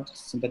heart,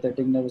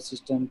 sympathetic nervous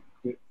system,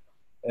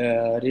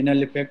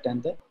 renal effect,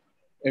 and the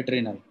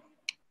adrenal.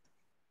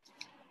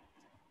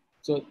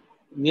 So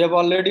we have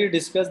already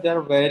discussed there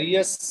are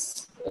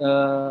various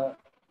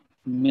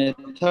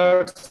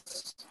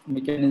methods,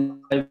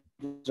 mechanisms by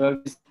which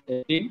drug is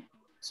acting.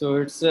 So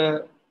it's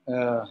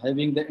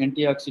having the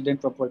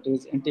antioxidant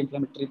properties,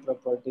 anti-inflammatory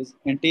properties,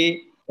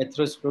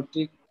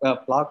 anti-atherosclerotic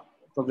plaque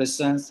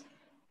progressions,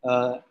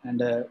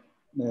 and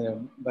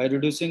by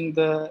reducing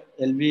the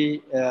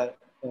LV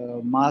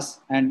mass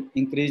and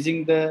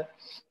increasing the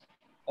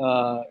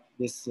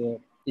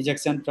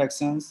ejection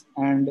fractions,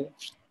 and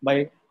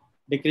by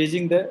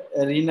decreasing the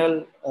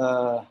renal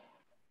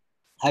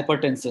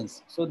hypertension.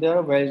 So there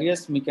are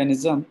various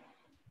mechanisms.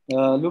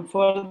 Look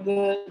for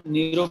the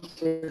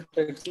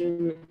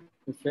neuroprotective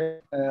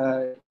effect.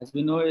 As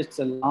we know, it's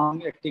a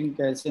long-acting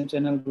calcium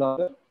channel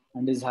blocker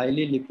and is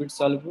highly lipid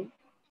soluble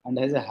and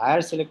has a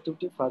higher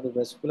selectivity for the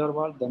vascular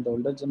wall than the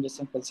older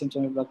generation calcium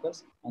channel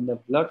blockers. And the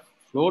blood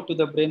flow to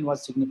the brain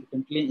was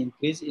significantly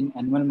increased in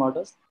animal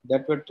models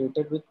that were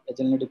treated with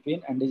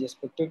azelnidipine, and is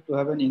expected to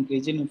have an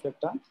increasing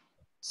effect on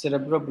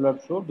cerebral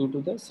blood flow due to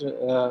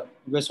the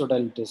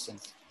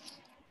vasodilatations.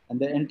 And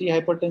the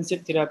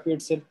antihypertensive therapy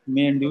itself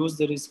may induce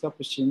the risk of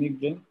ischemic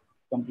brain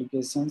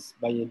complications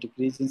by a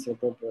decrease in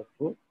cerebral blood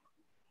flow.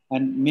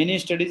 And many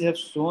studies have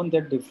shown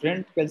that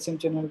different calcium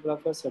channel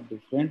blockers have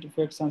different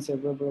effects on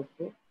cerebral blood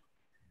flow.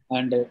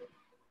 And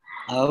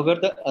however,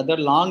 the other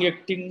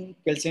long-acting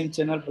calcium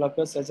channel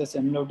blockers such as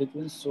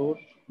amlodipine showed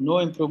no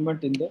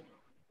improvement in the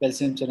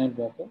calcium channel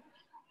blocker.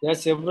 There are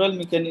several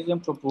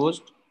mechanisms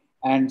proposed,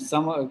 and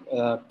some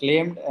are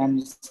claimed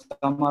and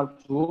some are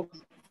proved.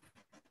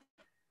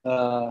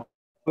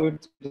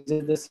 It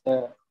increases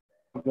the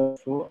blood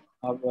flow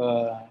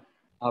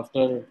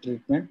after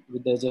treatment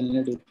with the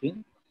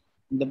azelnidipine.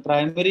 The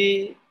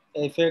primary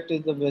effect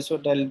is the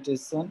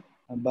vasodilatation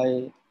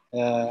by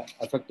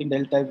affecting the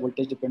L-type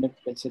voltage-dependent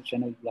calcium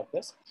channel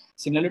blockers.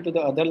 Similarly to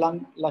the other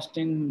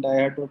long-lasting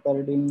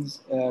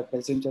dihydropyridines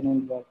calcium channel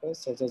blockers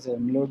such as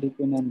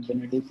amlodipine and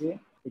benidipine,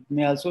 it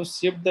may also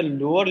shift the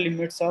lower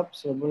limits of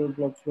cerebral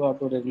blood flow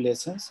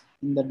autoregulations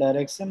in the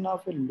direction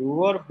of a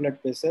lower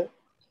blood pressure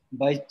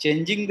by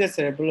changing the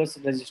cerebral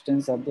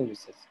resistance of the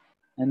vessels.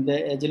 And the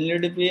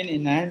azelnidipine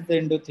enhance the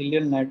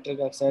endothelial nitric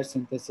oxide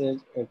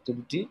synthesis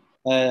activity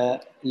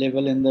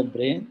level in the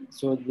brain.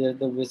 So there's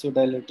the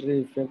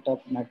vasodilatory effect of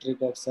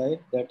nitric oxide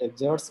that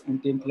exerts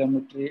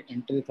anti-inflammatory,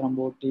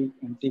 anti-thrombotic,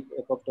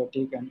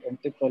 anti-apoptotic, and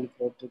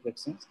anti-proliferative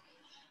actions.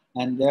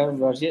 And there are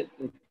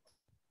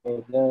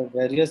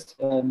various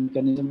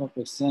mechanisms of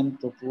action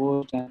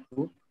proposed and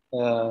proved.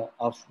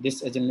 of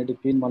this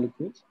azelnidipine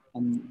molecule,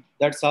 and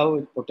that's how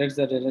it protects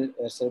the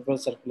cerebral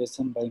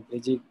circulation by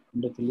increasing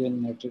endothelial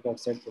nitric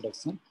oxide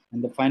production.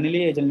 And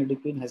finally,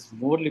 azelnidipine has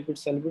more lipid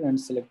soluble and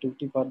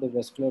selectivity for the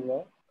vascular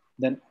wall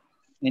than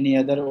any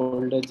other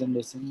older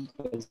generation.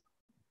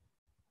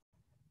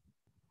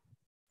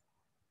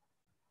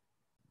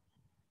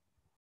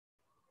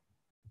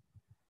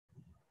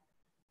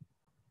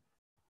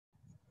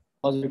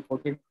 Was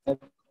reported that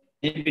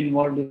may be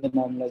involved in the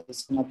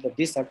normalization of the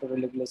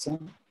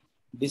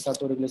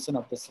dysautoregulation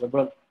of the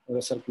cerebral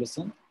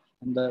circulation.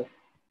 And the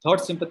third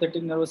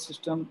sympathetic nervous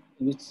system,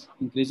 which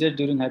increases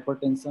during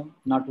hypertension,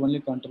 not only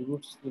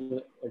contributes to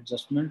the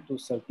adjustment to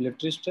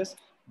circulatory stress,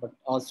 but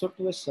also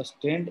to a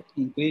sustained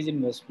increase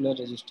in vascular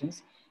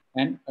resistance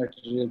and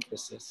arterial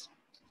pressures.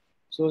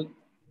 So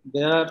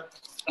there are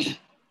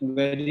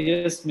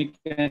various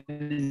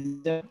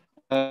mechanisms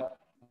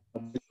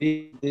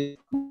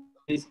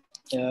is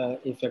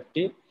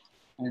effective,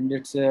 and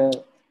it's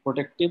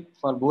protective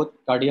for both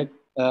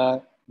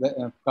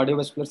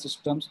cardiovascular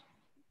systems,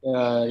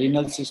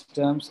 renal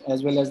systems,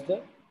 as well as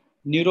the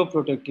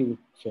neuroprotective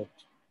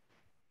effect.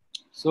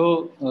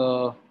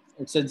 So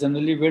it's a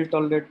generally well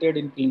tolerated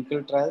in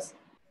clinical trials,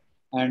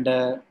 and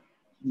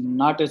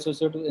not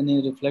associated with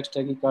any reflex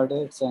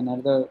tachycardia. It's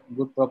another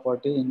good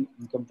property in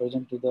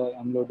comparison to the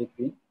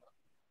amlodipine.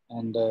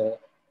 And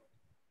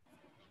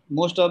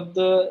most of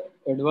the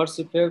adverse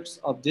effects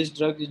of this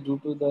drug is due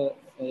to the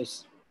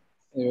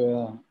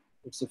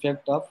its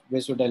effect of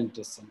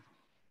vasodilatation.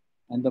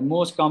 And the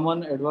most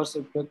common adverse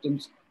effect in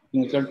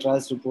clinical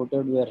trials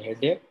reported were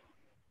headache,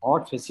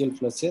 hot facial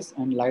flushes,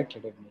 and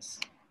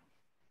lightheadedness.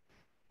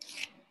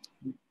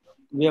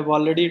 We have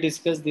already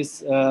discussed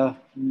this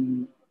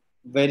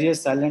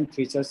various silent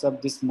features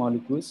of these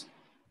molecules,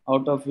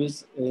 out of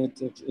which it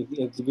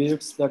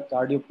exhibits the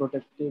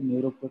cardioprotective,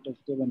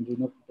 neuroprotective, and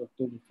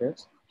renoprotective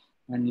effects,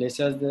 and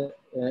lessens the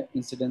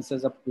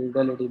incidences of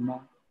pedal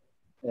edema.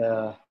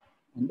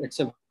 And it's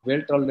a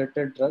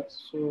well-tolerated drug.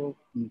 So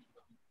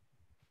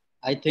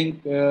I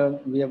think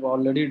we have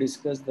already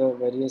discussed the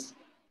various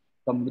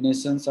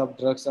combinations of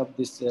drugs of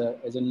this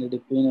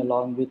azelnidipine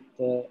along with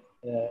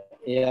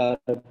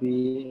ARB,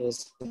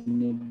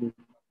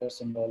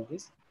 inhibitors, and all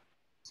this.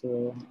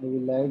 So I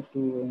would like to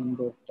end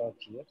the talk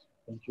here.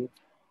 Thank you.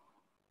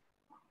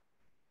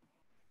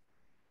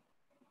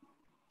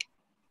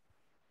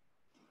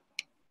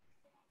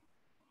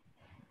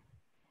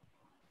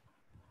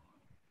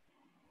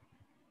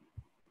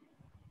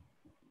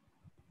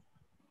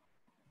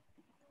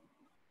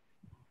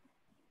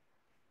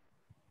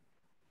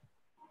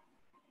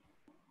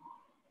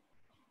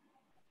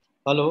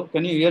 Hello,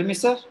 can you hear me,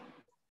 sir?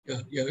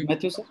 Yeah.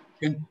 Matthew, sir?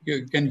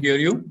 Can hear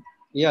you.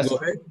 Yes. Go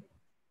ahead.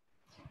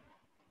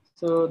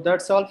 So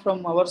that's all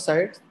from our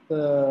side.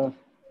 So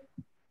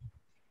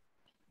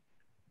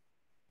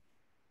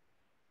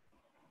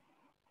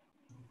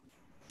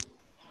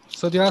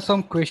there are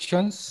some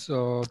questions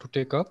to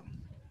take up.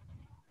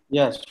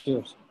 Yes,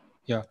 sure.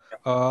 Yeah.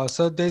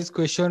 So there is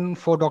question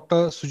for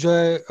Dr.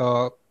 Sujay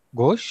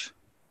Ghosh.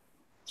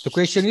 The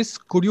question is,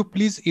 could you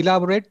please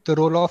elaborate the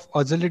role of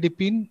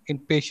azelnidipine in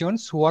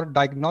patients who are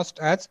diagnosed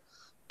as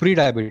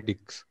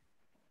pre-diabetics?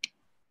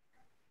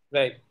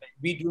 Right.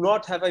 We do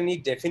not have any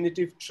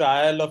definitive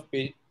trial of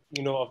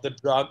of the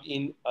drug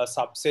in a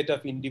subset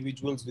of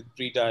individuals with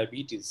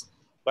pre-diabetes.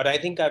 But I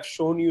think I've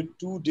shown you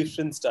two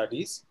different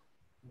studies.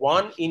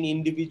 One in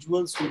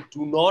individuals who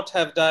do not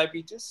have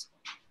diabetes,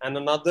 and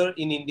another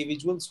in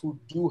individuals who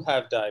do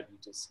have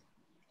diabetes.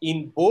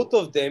 In both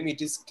of them,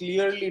 it is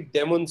clearly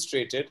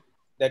demonstrated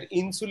that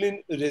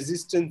insulin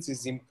resistance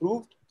is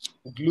improved,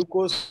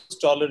 glucose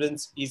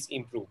tolerance is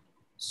improved.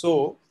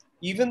 So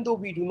even though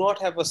we do not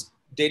have a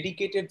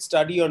dedicated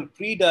study on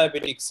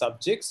pre-diabetic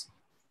subjects,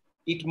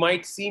 it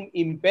might seem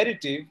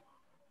imperative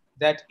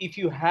that if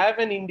you have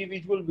an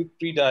individual with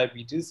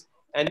pre-diabetes,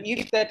 and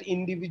if that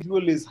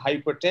individual is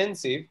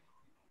hypertensive,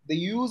 the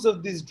use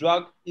of this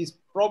drug is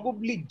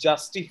probably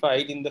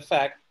justified in the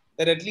fact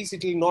that at least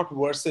it will not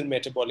worsen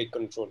metabolic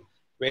control.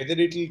 Whether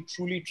it will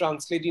truly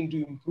translate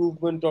into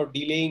improvement or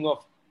delaying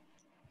of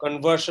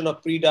conversion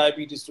of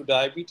pre-diabetes to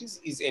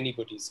diabetes is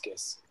anybody's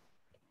guess.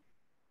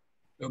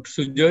 Dr.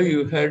 Sujay,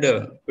 you had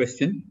a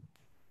question.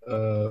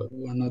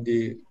 One of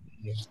the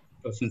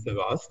persons have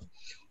asked,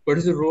 what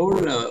is the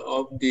role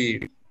of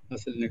the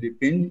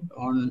azelnidipine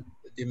on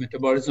the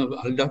metabolism of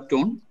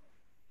aldactone?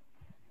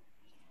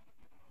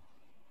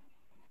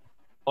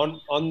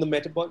 On the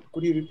metabolic,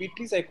 could you repeat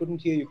please? I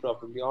couldn't hear you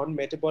properly. On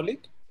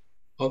metabolic?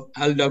 Of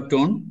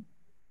aldactone.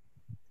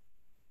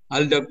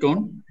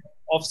 Aldactone.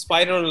 Of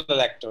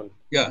spironolactone.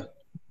 Yeah.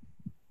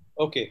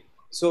 Okay.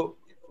 So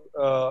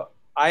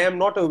I am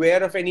not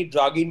aware of any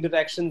drug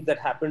interactions that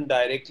happen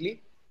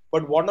directly.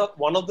 But one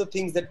of the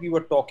things that we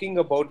were talking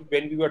about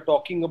when we were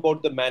talking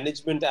about the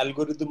management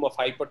algorithm of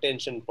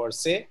hypertension per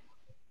se,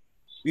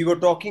 we were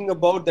talking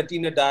about that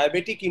in a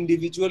diabetic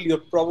individual, your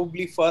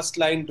probably first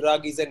line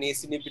drug is an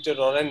ACE inhibitor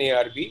or an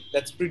ARB.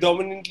 That's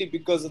predominantly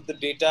because of the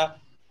data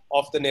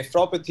of the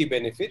nephropathy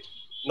benefit,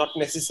 not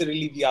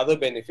necessarily the other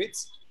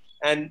benefits.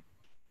 And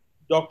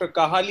Dr.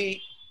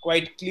 Kahali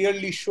quite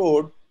clearly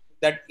showed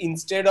that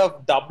instead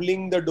of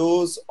doubling the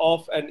dose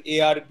of an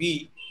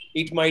ARB,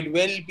 it might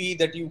well be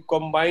that you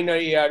combine an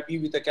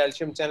ARB with a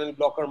calcium channel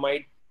blocker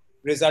might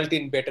result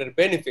in better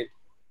benefit.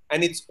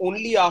 And it's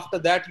only after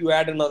that you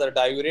add another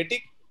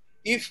diuretic.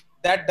 If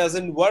that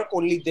doesn't work,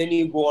 only then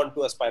you go on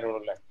to a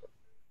spironolactone.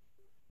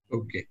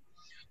 Okay.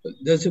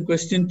 There's a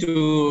question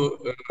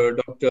to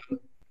Dr.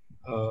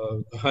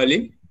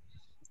 Kahali,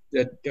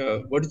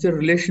 that what is the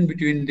relation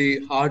between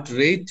the heart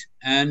rate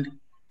and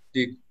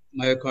the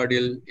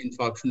myocardial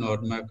infarction or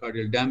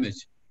myocardial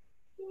damage?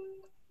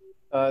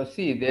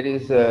 See, there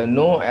is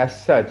no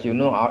as such,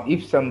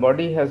 if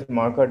somebody has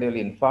myocardial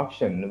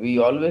infarction, we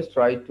always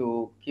try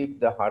to keep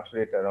the heart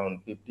rate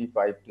around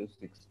 55 to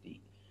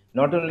 60.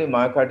 Not only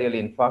myocardial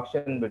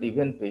infarction, but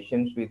even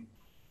patients with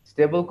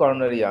stable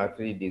coronary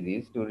artery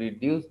disease, to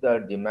reduce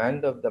the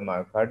demand of the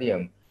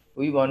myocardium,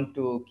 we want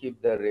to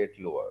keep the rate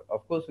lower.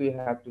 Of course, we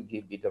have to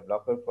give beta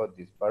blocker for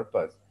this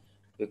purpose,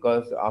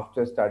 because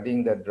after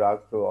studying the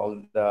drug through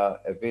all the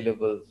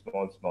available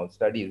small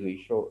studies,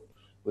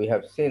 we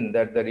have seen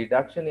that the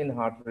reduction in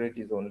heart rate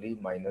is only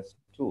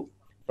 -2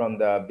 from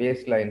the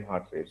baseline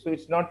heart rate. So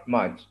it's not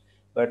much,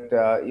 but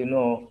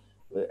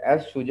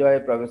as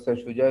Professor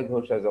Shujoy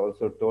Ghosh has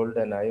also told,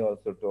 and I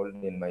also told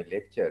in my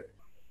lecture,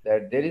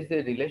 that there is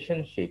a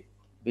relationship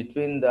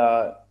between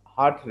the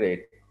heart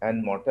rate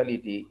and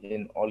mortality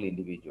in all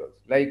individuals,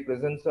 like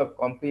presence of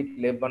complete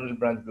left bundle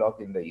branch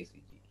block in the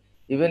ECG.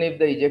 Even if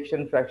the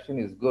ejection fraction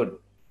is good,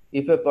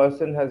 if a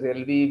person has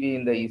LVEV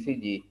in the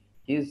ECG,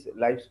 his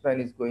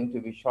lifespan is going to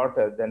be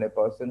shorter than a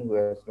person who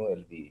has no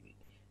LVEV.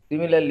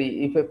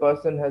 Similarly, if a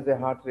person has a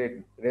heart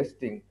rate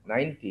resting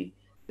 90,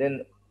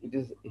 then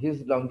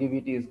his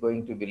longevity is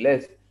going to be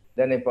less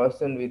than a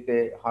person with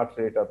a heart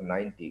rate of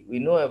 90. We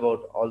know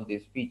about all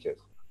these features.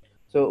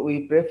 So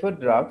we prefer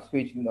drugs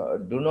which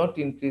do not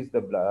increase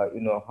the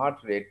heart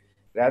rate,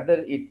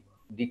 rather it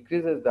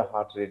decreases the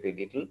heart rate a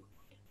little.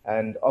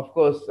 And of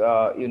course,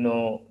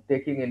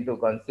 taking into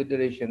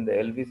consideration the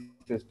LV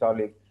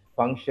systolic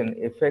function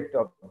effect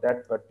of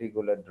that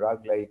particular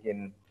drug, like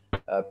in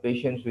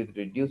patients with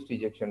reduced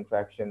ejection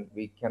fraction,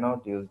 we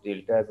cannot use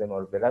diltiazem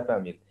or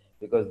verapamil,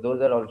 because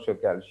those are also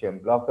calcium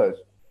blockers,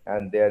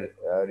 and their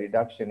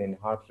reduction in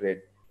heart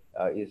rate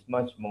is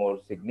much more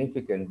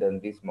significant than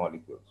these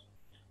molecules.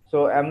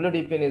 So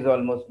amlodipine is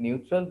almost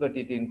neutral, but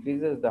it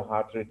increases the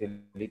heart rate a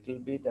little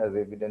bit, as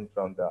evident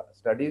from the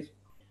studies.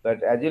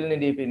 But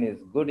azelnidipine is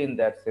good in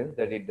that sense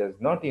that it does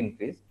not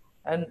increase,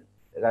 and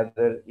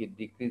rather it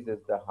decreases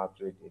the heart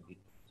rate a little.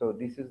 So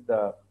this is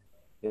the,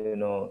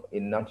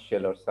 in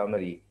nutshell or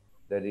summary,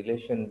 the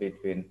relation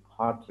between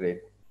heart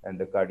rate and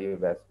the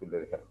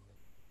cardiovascular health.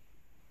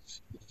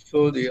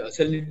 So the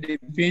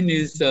azelnidipine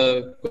is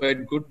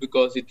quite good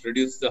because it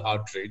reduces the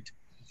heart rate.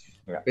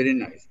 Yeah. Very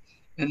nice.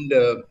 And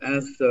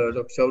as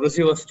Dr.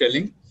 Chaurasi was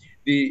telling,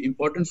 the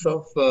importance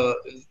of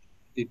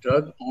the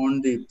drug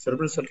on the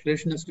cerebral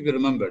circulation has to be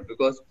remembered,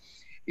 because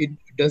it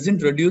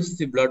doesn't reduce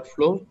the blood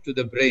flow to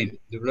the brain.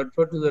 The blood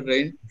flow to the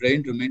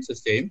brain remains the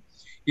same,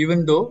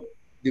 even though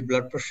the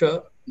blood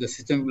pressure, the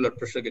systemic blood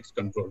pressure gets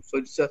controlled. So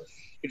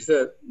it's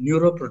a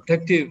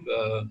neuroprotective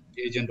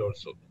agent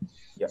also.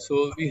 Yeah.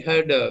 So we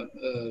had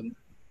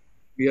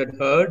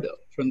heard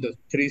from the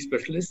three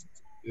specialists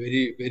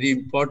very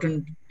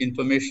important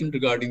information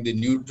regarding the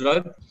new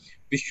drug,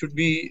 which should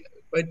be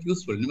quite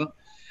useful.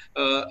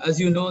 As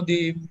you know,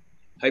 the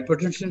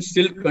hypertension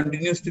still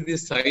continues to be a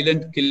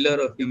silent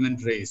killer of human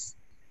race,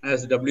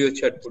 as WHO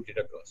had put it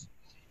across.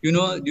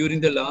 During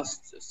the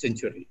last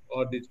century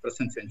or the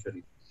present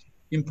century,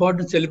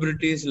 important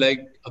celebrities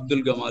like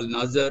Abdul Gamal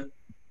Nazar,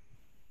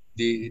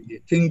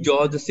 the King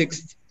George VI,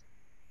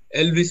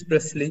 Elvis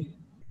Presley,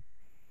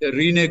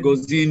 Rene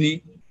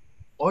Goscinny,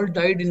 all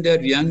died in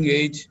their young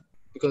age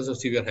because of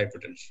severe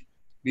hypertension.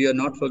 We are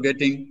not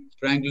forgetting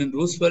Franklin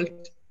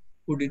Roosevelt,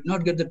 who did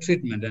not get the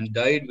treatment and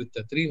died with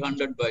a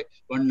 300 by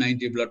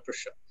 190 blood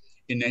pressure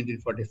in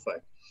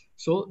 1945.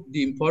 So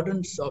the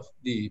importance of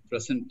the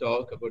present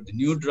talk about the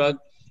new drug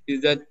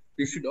is that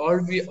we should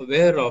all be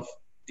aware of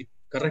the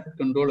correct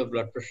control of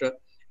blood pressure,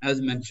 as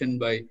mentioned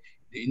by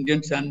the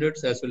Indian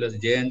standards as well as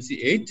JNC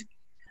 8.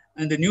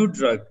 And the new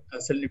drug,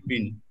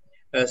 azelnidipine,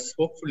 as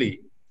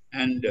hopefully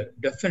and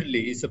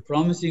definitely is a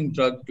promising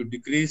drug to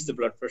decrease the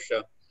blood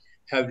pressure,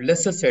 have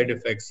lesser side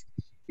effects,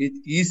 it's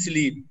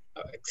easily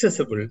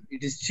accessible,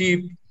 it is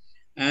cheap,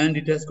 and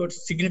it has got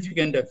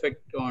significant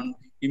effect on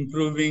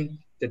improving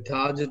the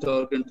target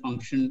organ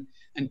function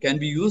and can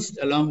be used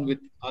along with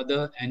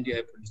other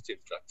antihypertensive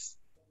drugs.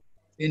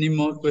 Any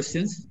more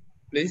questions,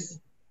 please?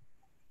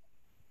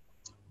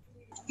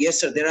 Yes,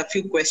 sir. There are a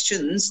few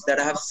questions that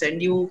I have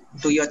sent you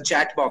to your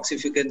chat box.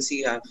 If you can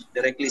see, I've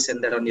directly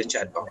sent that on your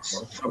chat box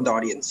from the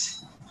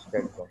audience.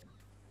 Chat box.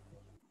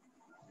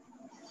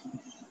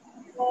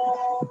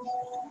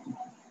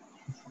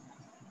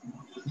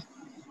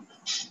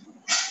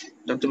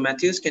 Dr.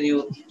 Matthews, can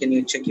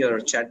you check your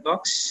chat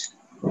box?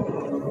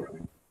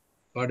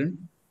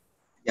 Pardon?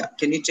 Yeah.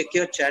 can you check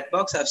your chat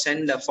box?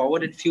 I've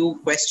forwarded few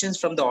questions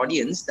from the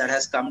audience that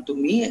has come to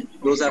me.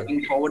 Those are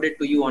being forwarded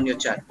to you on your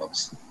chat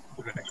box.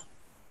 Right.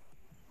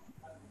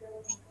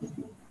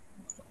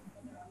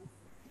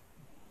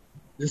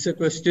 This is a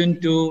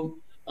question to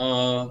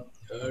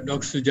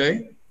Dr.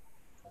 Sujay.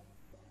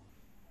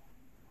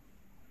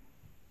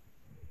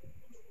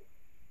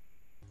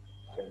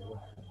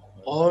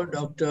 Or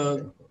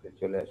Dr.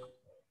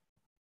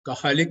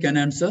 Kahali can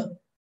answer.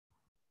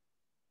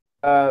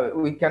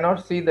 We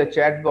cannot see the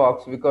chat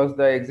box because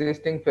the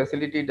existing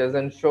facility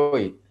doesn't show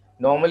it.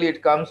 Normally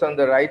it comes on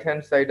the right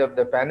hand side of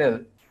the panel,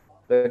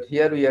 but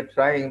here we are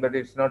trying, but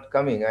it's not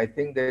coming. I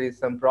think there is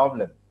some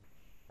problem.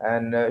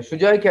 And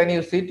Shujai, can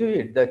you see to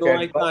it, the No, chat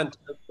I box? can't.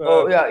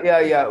 Oh,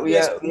 yeah. We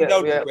Yes,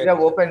 have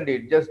opened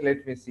it. Just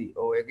let me see.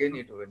 Oh, again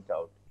it went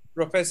out.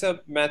 Professor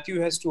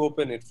Matthew has to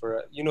open it for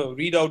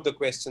read out the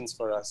questions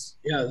for us.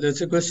 Yeah,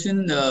 there's a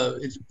question.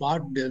 It's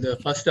part, the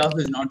first half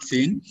is not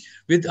seen.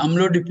 With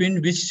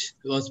amlodipine, which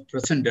was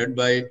presented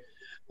by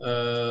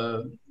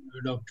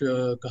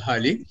Dr.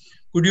 Kahali,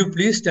 could you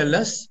please tell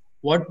us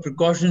what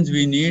precautions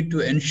we need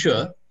to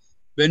ensure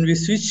when we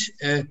switch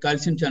a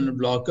calcium channel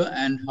blocker,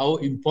 and how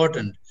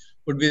important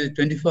would be the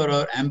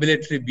 24-hour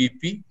ambulatory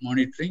BP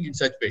monitoring in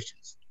such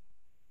patients?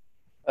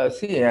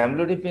 See,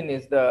 amlodipine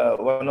is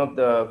one of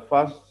the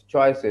first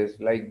choices,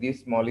 like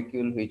this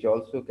molecule, which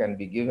also can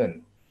be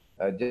given.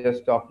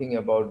 Just talking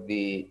about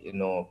the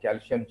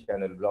calcium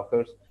channel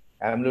blockers,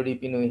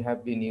 amlodipine we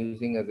have been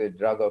using as a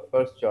drug of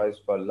first choice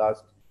for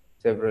last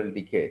several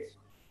decades,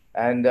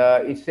 and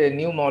it's a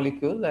new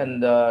molecule,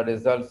 and the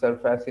results are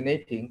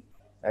fascinating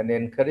and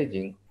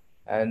encouraging,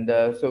 and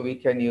so we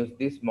can use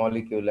this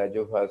molecule,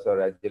 Ajovas or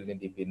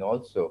Azelnidipine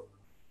also.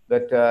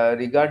 But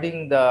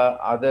regarding the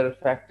other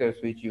factors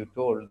which you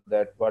told,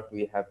 that what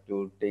we have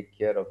to take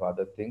care of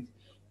other things,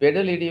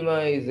 pedal edema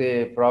is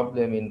a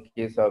problem in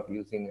case of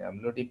using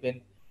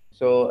amlodipine.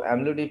 So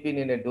amlodipine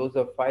in a dose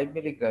of 5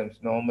 milligrams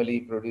normally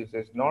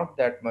produces not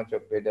that much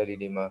of pedal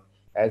edema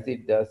as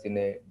it does in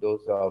a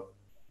dose of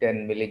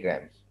 10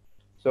 milligrams.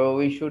 So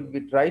we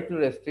should try to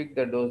restrict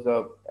the dose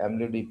of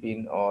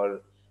amlodipine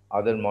or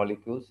other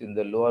molecules in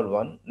the lower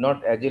one,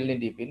 not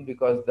azelnidipine,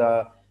 because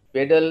the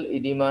pedal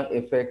edema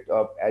effect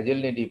of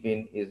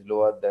azelnidipine is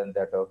lower than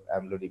that of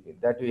amlodipine.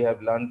 That we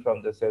have learned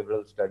from the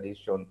several studies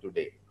shown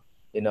today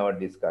in our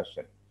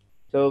discussion.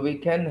 So we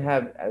can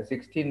have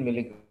 16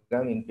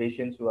 milligram in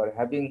patients who are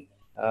having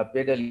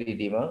pedal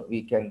edema.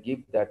 We can give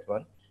that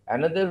one.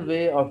 Another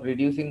way of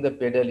reducing the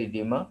pedal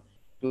edema,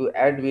 to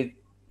add with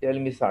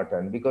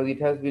telmisartan, because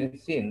it has been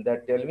seen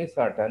that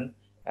telmisartan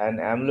and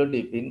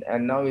amlodipine,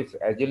 and now it's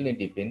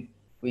azelnidipine,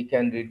 we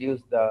can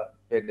reduce the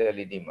pedal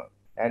edema.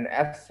 And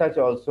as such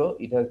also,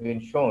 it has been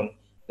shown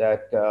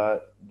that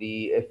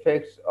the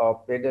effects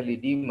of pedal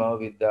edema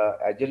with the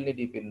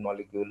azelnidipine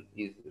molecule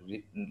is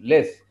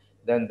less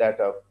than that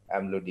of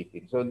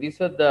amlodipine. So these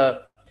are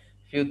the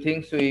few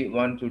things we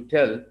want to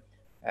tell.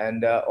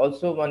 And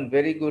also one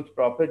very good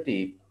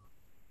property,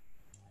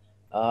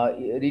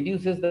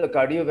 reduces the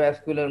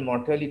cardiovascular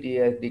mortality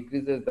as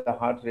decreases the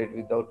heart rate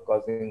without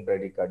causing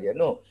bradycardia.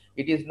 No,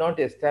 it is not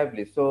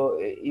established. So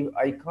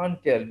I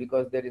can't tell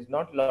because there is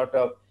not a lot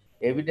of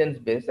evidence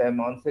base. I am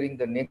answering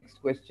the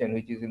next question,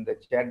 which is in the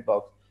chat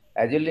box.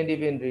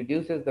 Azelnidipine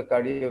reduces the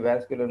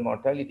cardiovascular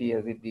mortality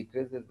as it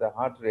decreases the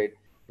heart rate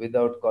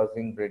without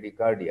causing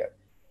bradycardia.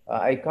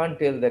 I can't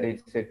tell that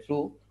it's a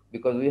true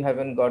because we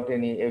haven't got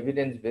any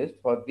evidence based.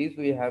 For this,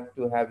 we have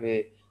to have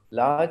a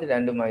large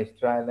randomized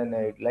trial, and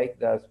I would like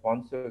the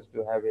sponsors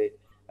to have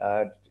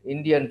a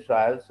Indian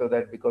trial, so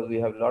that because we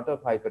have a lot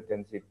of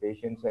hypertensive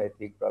patients, I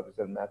think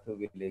Professor Matthew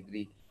will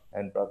agree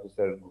and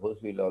Professor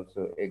Ghosh will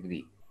also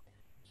agree.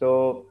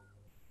 So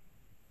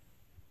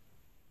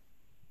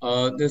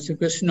there's a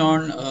question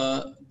on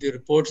the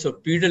reports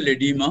of pedal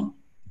edema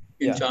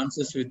in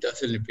chances with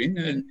azelnidipine.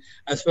 And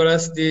as far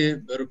as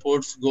the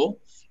reports go,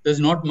 there's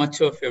not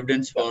much of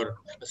evidence for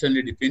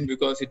azelnidipine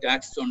because it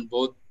acts on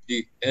both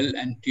the L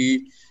and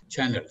T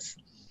channels.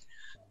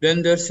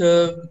 Then there's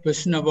a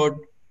question about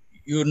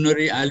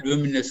urinary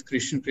albumin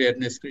excretion,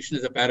 creatinine excretion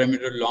as a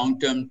parameter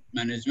long-term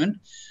management.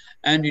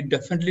 And it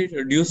definitely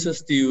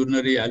reduces the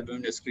urinary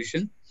albumin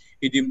excretion.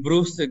 It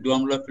improves the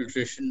glomerular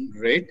filtration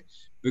rate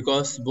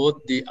because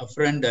both the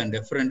afferent and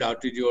efferent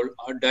arteriole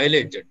are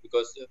dilated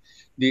because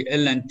the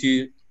L and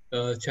T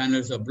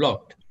channels are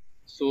blocked.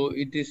 So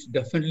it is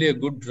definitely a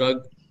good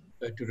drug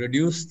to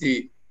reduce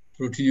the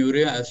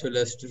proteinuria as well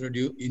as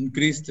to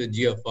increase the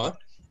GFR,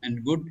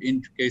 and good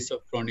in case of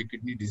chronic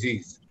kidney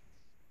disease.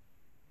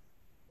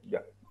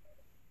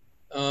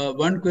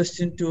 One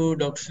question to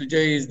Dr.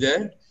 Sujay is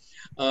there.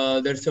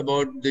 That's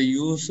about the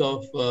use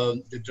of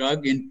the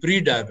drug in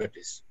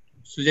pre-diabetes.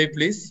 Sujay,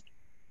 please.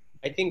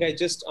 I think I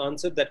just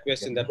answered that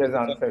question. That was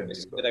the first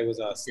question that I was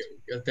asked.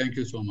 Yeah, thank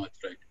you so much.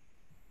 Right.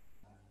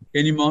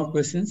 Any more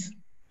questions?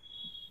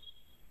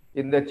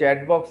 In the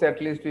chat box,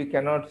 at least we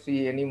cannot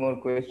see any more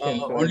questions.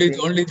 So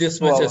only this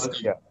much has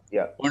come.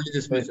 Yeah. Only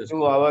this much has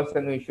 2 hours,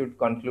 and we should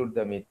conclude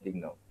the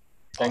meeting now.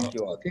 Thank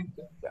you all. Okay,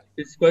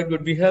 it's quite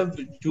good. We have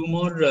two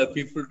more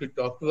people to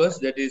talk to us.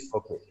 That is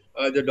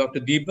either Dr.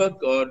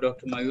 Deepak or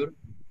Dr. Mayur.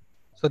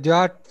 So there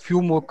are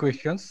few more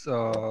questions.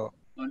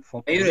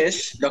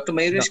 Mayuresh, Dr.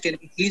 Mayuresh, can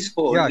you please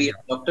hold? Yeah, We have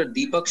Dr.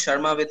 Deepak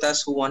Sharma with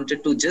us who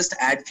wanted to just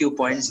add few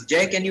points.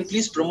 Jay, can you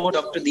please promote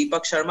Dr.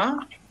 Deepak Sharma?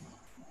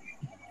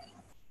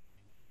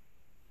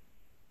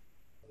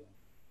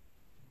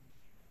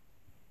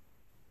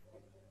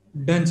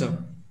 Done, sir.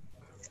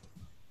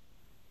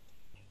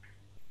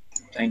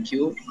 Thank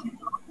you.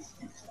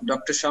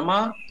 Dr.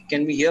 Sharma,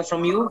 can we hear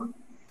from you?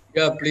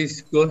 Yeah,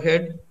 please go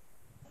ahead.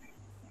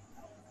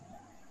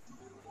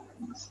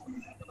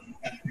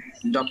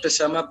 Dr.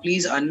 Sharma,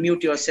 please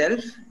unmute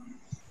yourself.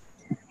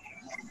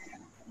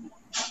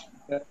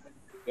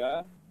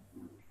 Yeah.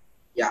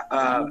 Yeah.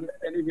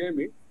 Can you hear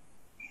me?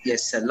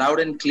 Yes, sir.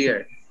 Loud and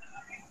clear.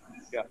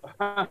 Yeah.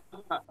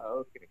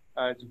 Okay.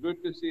 It's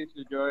good to see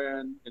Sujoy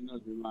and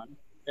Viman.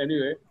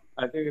 Anyway,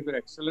 I think it's an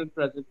excellent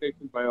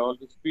presentation by all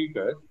the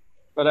speakers.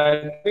 But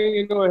I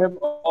think I have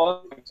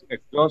all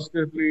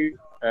exhaustively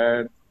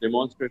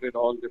demonstrated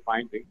all the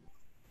findings.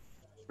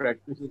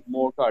 Practice is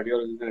more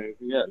cardiology than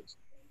anything else.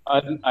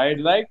 And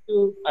I'd like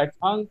to. I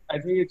think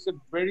it's a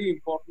very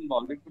important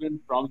molecule and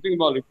promising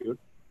molecule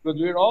because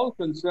we're all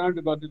concerned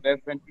about the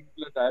left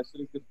ventricular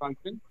diastolic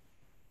dysfunction,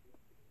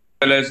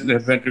 as well as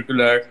left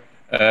ventricular,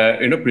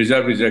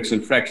 preserved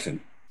ejection fraction,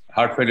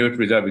 heart failure with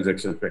preserved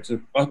ejection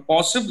fraction.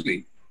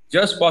 Possibly,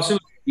 just possibly,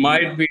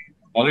 might be a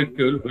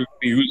molecule will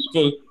be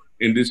useful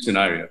in this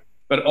scenario.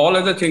 But all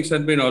other things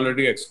have been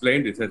already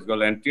explained. It has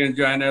got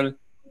anti-anginal,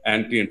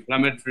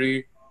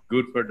 anti-inflammatory,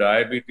 good for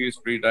diabetes,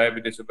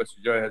 pre-diabetes. Super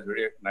Sujoy has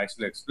very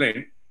nicely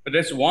explained. But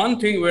there's one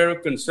thing we're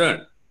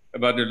concerned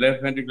about: the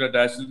left ventricular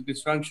diastolic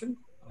dysfunction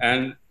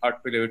and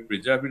heart failure with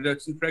preserved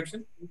ejection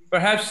fraction.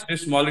 Perhaps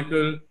this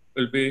molecule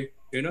will be,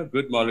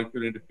 good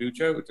molecule in the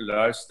future. With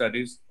large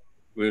studies,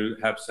 we'll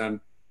have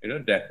some,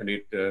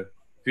 definite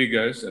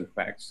figures and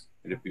facts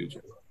in the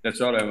future. That's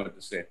all I want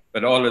to say.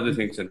 But all other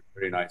things are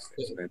very nicely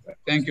explained.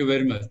 Thank you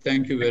very much.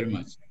 Thank you very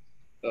much.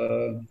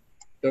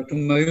 Dr.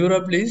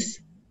 Mayura, please.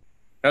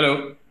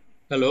 Hello.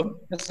 Hello.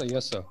 Yes, sir.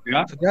 Yes, sir.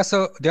 Yeah.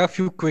 So there are a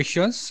few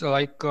questions.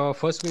 Like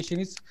first question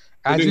is,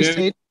 as you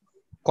said,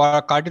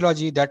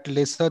 cardiology, that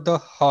lesser the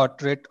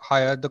heart rate,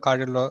 higher the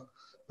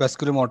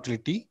cardiovascular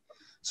mortality.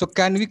 So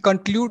can we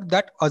conclude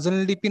that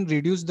Azelnidipine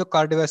reduces the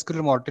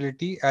cardiovascular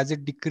mortality as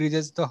it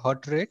decreases the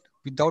heart rate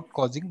without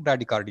causing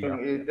bradycardia?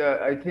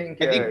 I think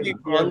we've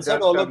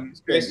answered all of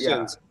these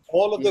questions.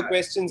 All of the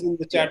questions in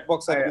the chat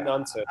box have been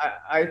answered.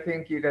 I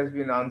think it has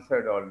been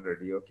answered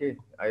already. Okay.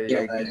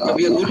 So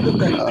we are good to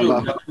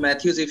conclude. Dr.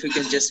 Matthews, if you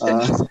can just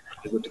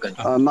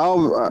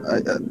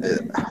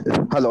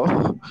hello.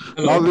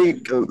 Now we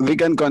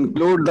can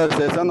conclude the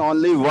session.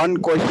 Only one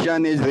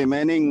question is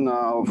remaining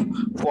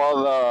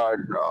for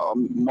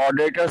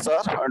moderator, sir,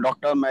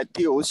 Dr.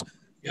 Matthews,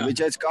 which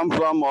has come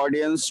from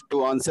audience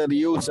to answer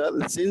you, sir.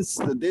 Since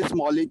this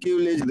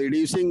molecule is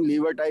reducing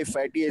liver type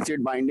fatty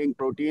acid binding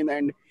protein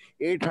and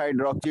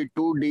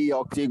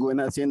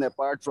 8-hydroxy-2-deoxyguanosine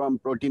apart from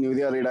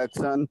proteinuria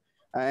reduction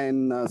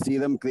and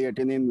serum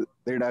creatinine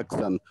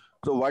reduction.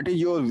 So what is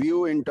your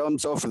view in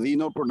terms of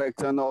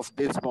renoprotection of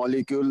this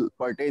molecule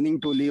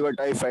pertaining to liver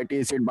type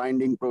fatty acid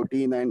binding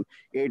protein and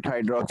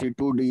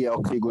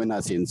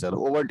 8-hydroxy-2-deoxyguanosine, sir?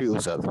 Over to you,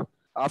 sir.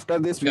 After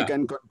this, we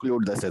can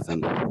conclude the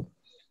session.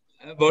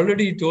 I've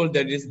already told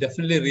that it's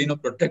definitely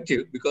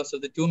renoprotective because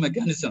of the two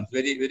mechanisms,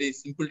 very, very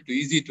simple to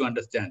easy to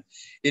understand.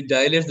 It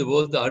dilates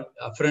both the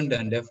afferent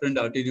and efferent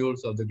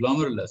arterioles of the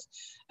glomerulus,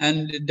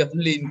 and it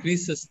definitely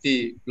increases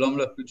the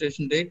glomerular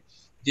filtration rate.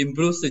 It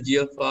improves the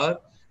GFR.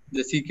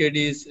 The CKD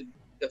is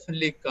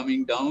definitely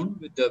coming down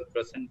with the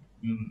present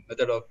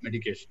method of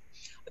medication.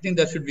 I think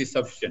that should be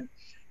sufficient.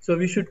 So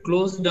we should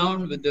close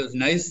down with this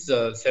nice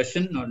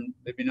session on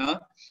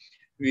webinar.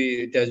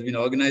 It has been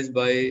organized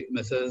by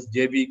Messrs.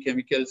 JB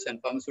Chemicals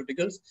and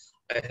Pharmaceuticals.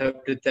 I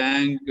have to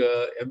thank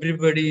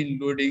everybody,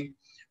 including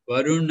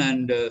Varun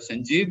and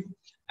Sanjeev,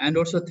 and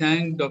also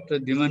thank Dr.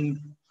 Dhiman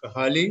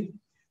Kahali,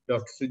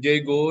 Dr.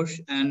 Sujay Ghosh,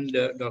 and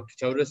Dr.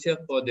 Chaurasia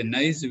for the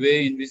nice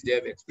way in which they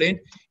have explained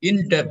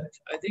in depth.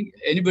 I think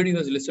anybody who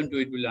has listened to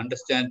it will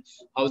understand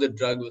how the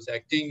drug was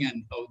acting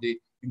and how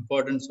the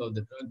importance of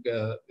the drug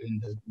in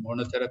the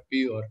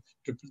monotherapy or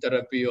triple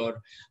therapy,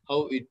 or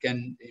how it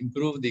can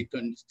improve the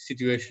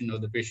situation of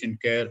the patient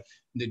care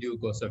in the due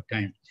course of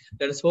time.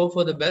 Let us hope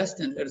for the best,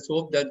 and let us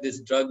hope that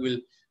this drug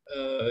will,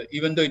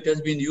 even though it has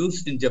been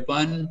used in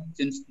Japan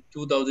since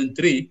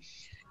 2003,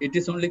 it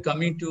is only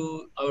coming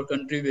to our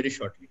country very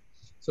shortly.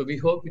 So we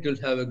hope it will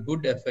have a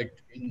good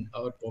effect in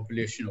our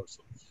population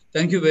also.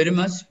 Thank you very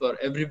much for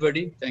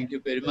everybody. Thank you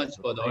very much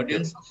for the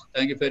audience.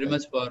 Thank you very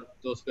much for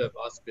those who have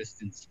asked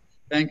questions.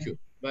 Thank you.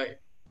 Bye.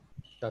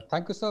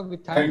 Thank you, sir. We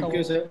thank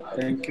you, sir.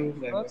 Thank you.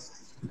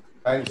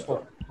 Thanks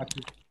for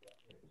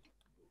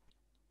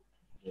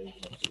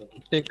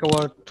take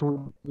over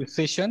through this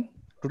session.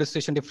 Today's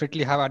session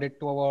definitely have added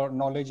to our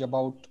knowledge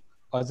about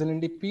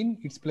Azelnidipine,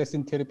 its place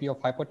in therapy of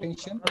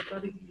hypertension.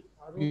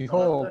 We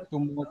hope to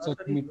more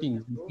such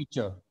meetings in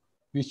future.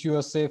 Wish you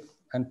a safe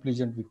and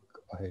pleasant week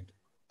ahead.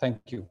 Thank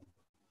you.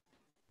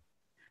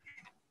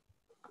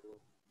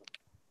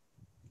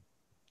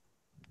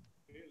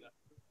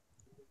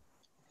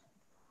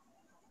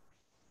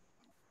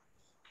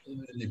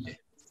 Really.